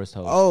 You're the worst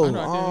host. Oh,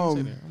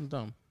 I'm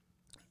dumb.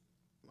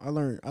 I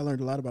learned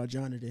a lot about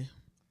John today.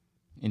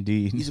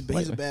 Indeed. He's a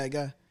bad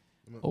guy.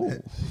 Oh.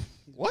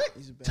 What?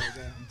 He's a bad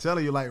guy. I'm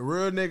telling you, like,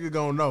 real nigga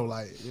gonna know.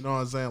 Like, you know what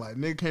I'm saying? Like,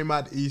 nigga came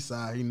out the east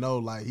side. He know,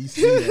 like, he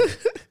see that.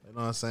 You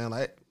know what I'm saying?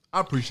 Like, I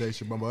appreciate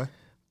you, my boy.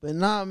 But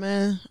nah,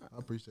 man. I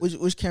appreciate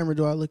which camera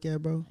do I look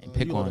at, bro?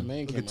 Pick one.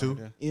 Main Look at two.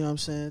 right. You know what I'm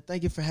saying?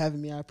 Thank you for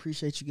having me. I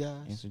appreciate you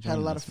guys. Had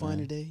a lot of fun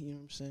today. You know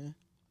what I'm saying?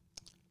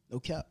 No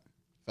cap.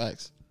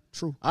 Facts.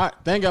 True. All right.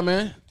 Thank you,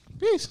 man.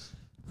 Peace.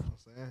 You know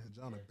what I'm saying?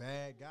 John, a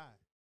bad guy.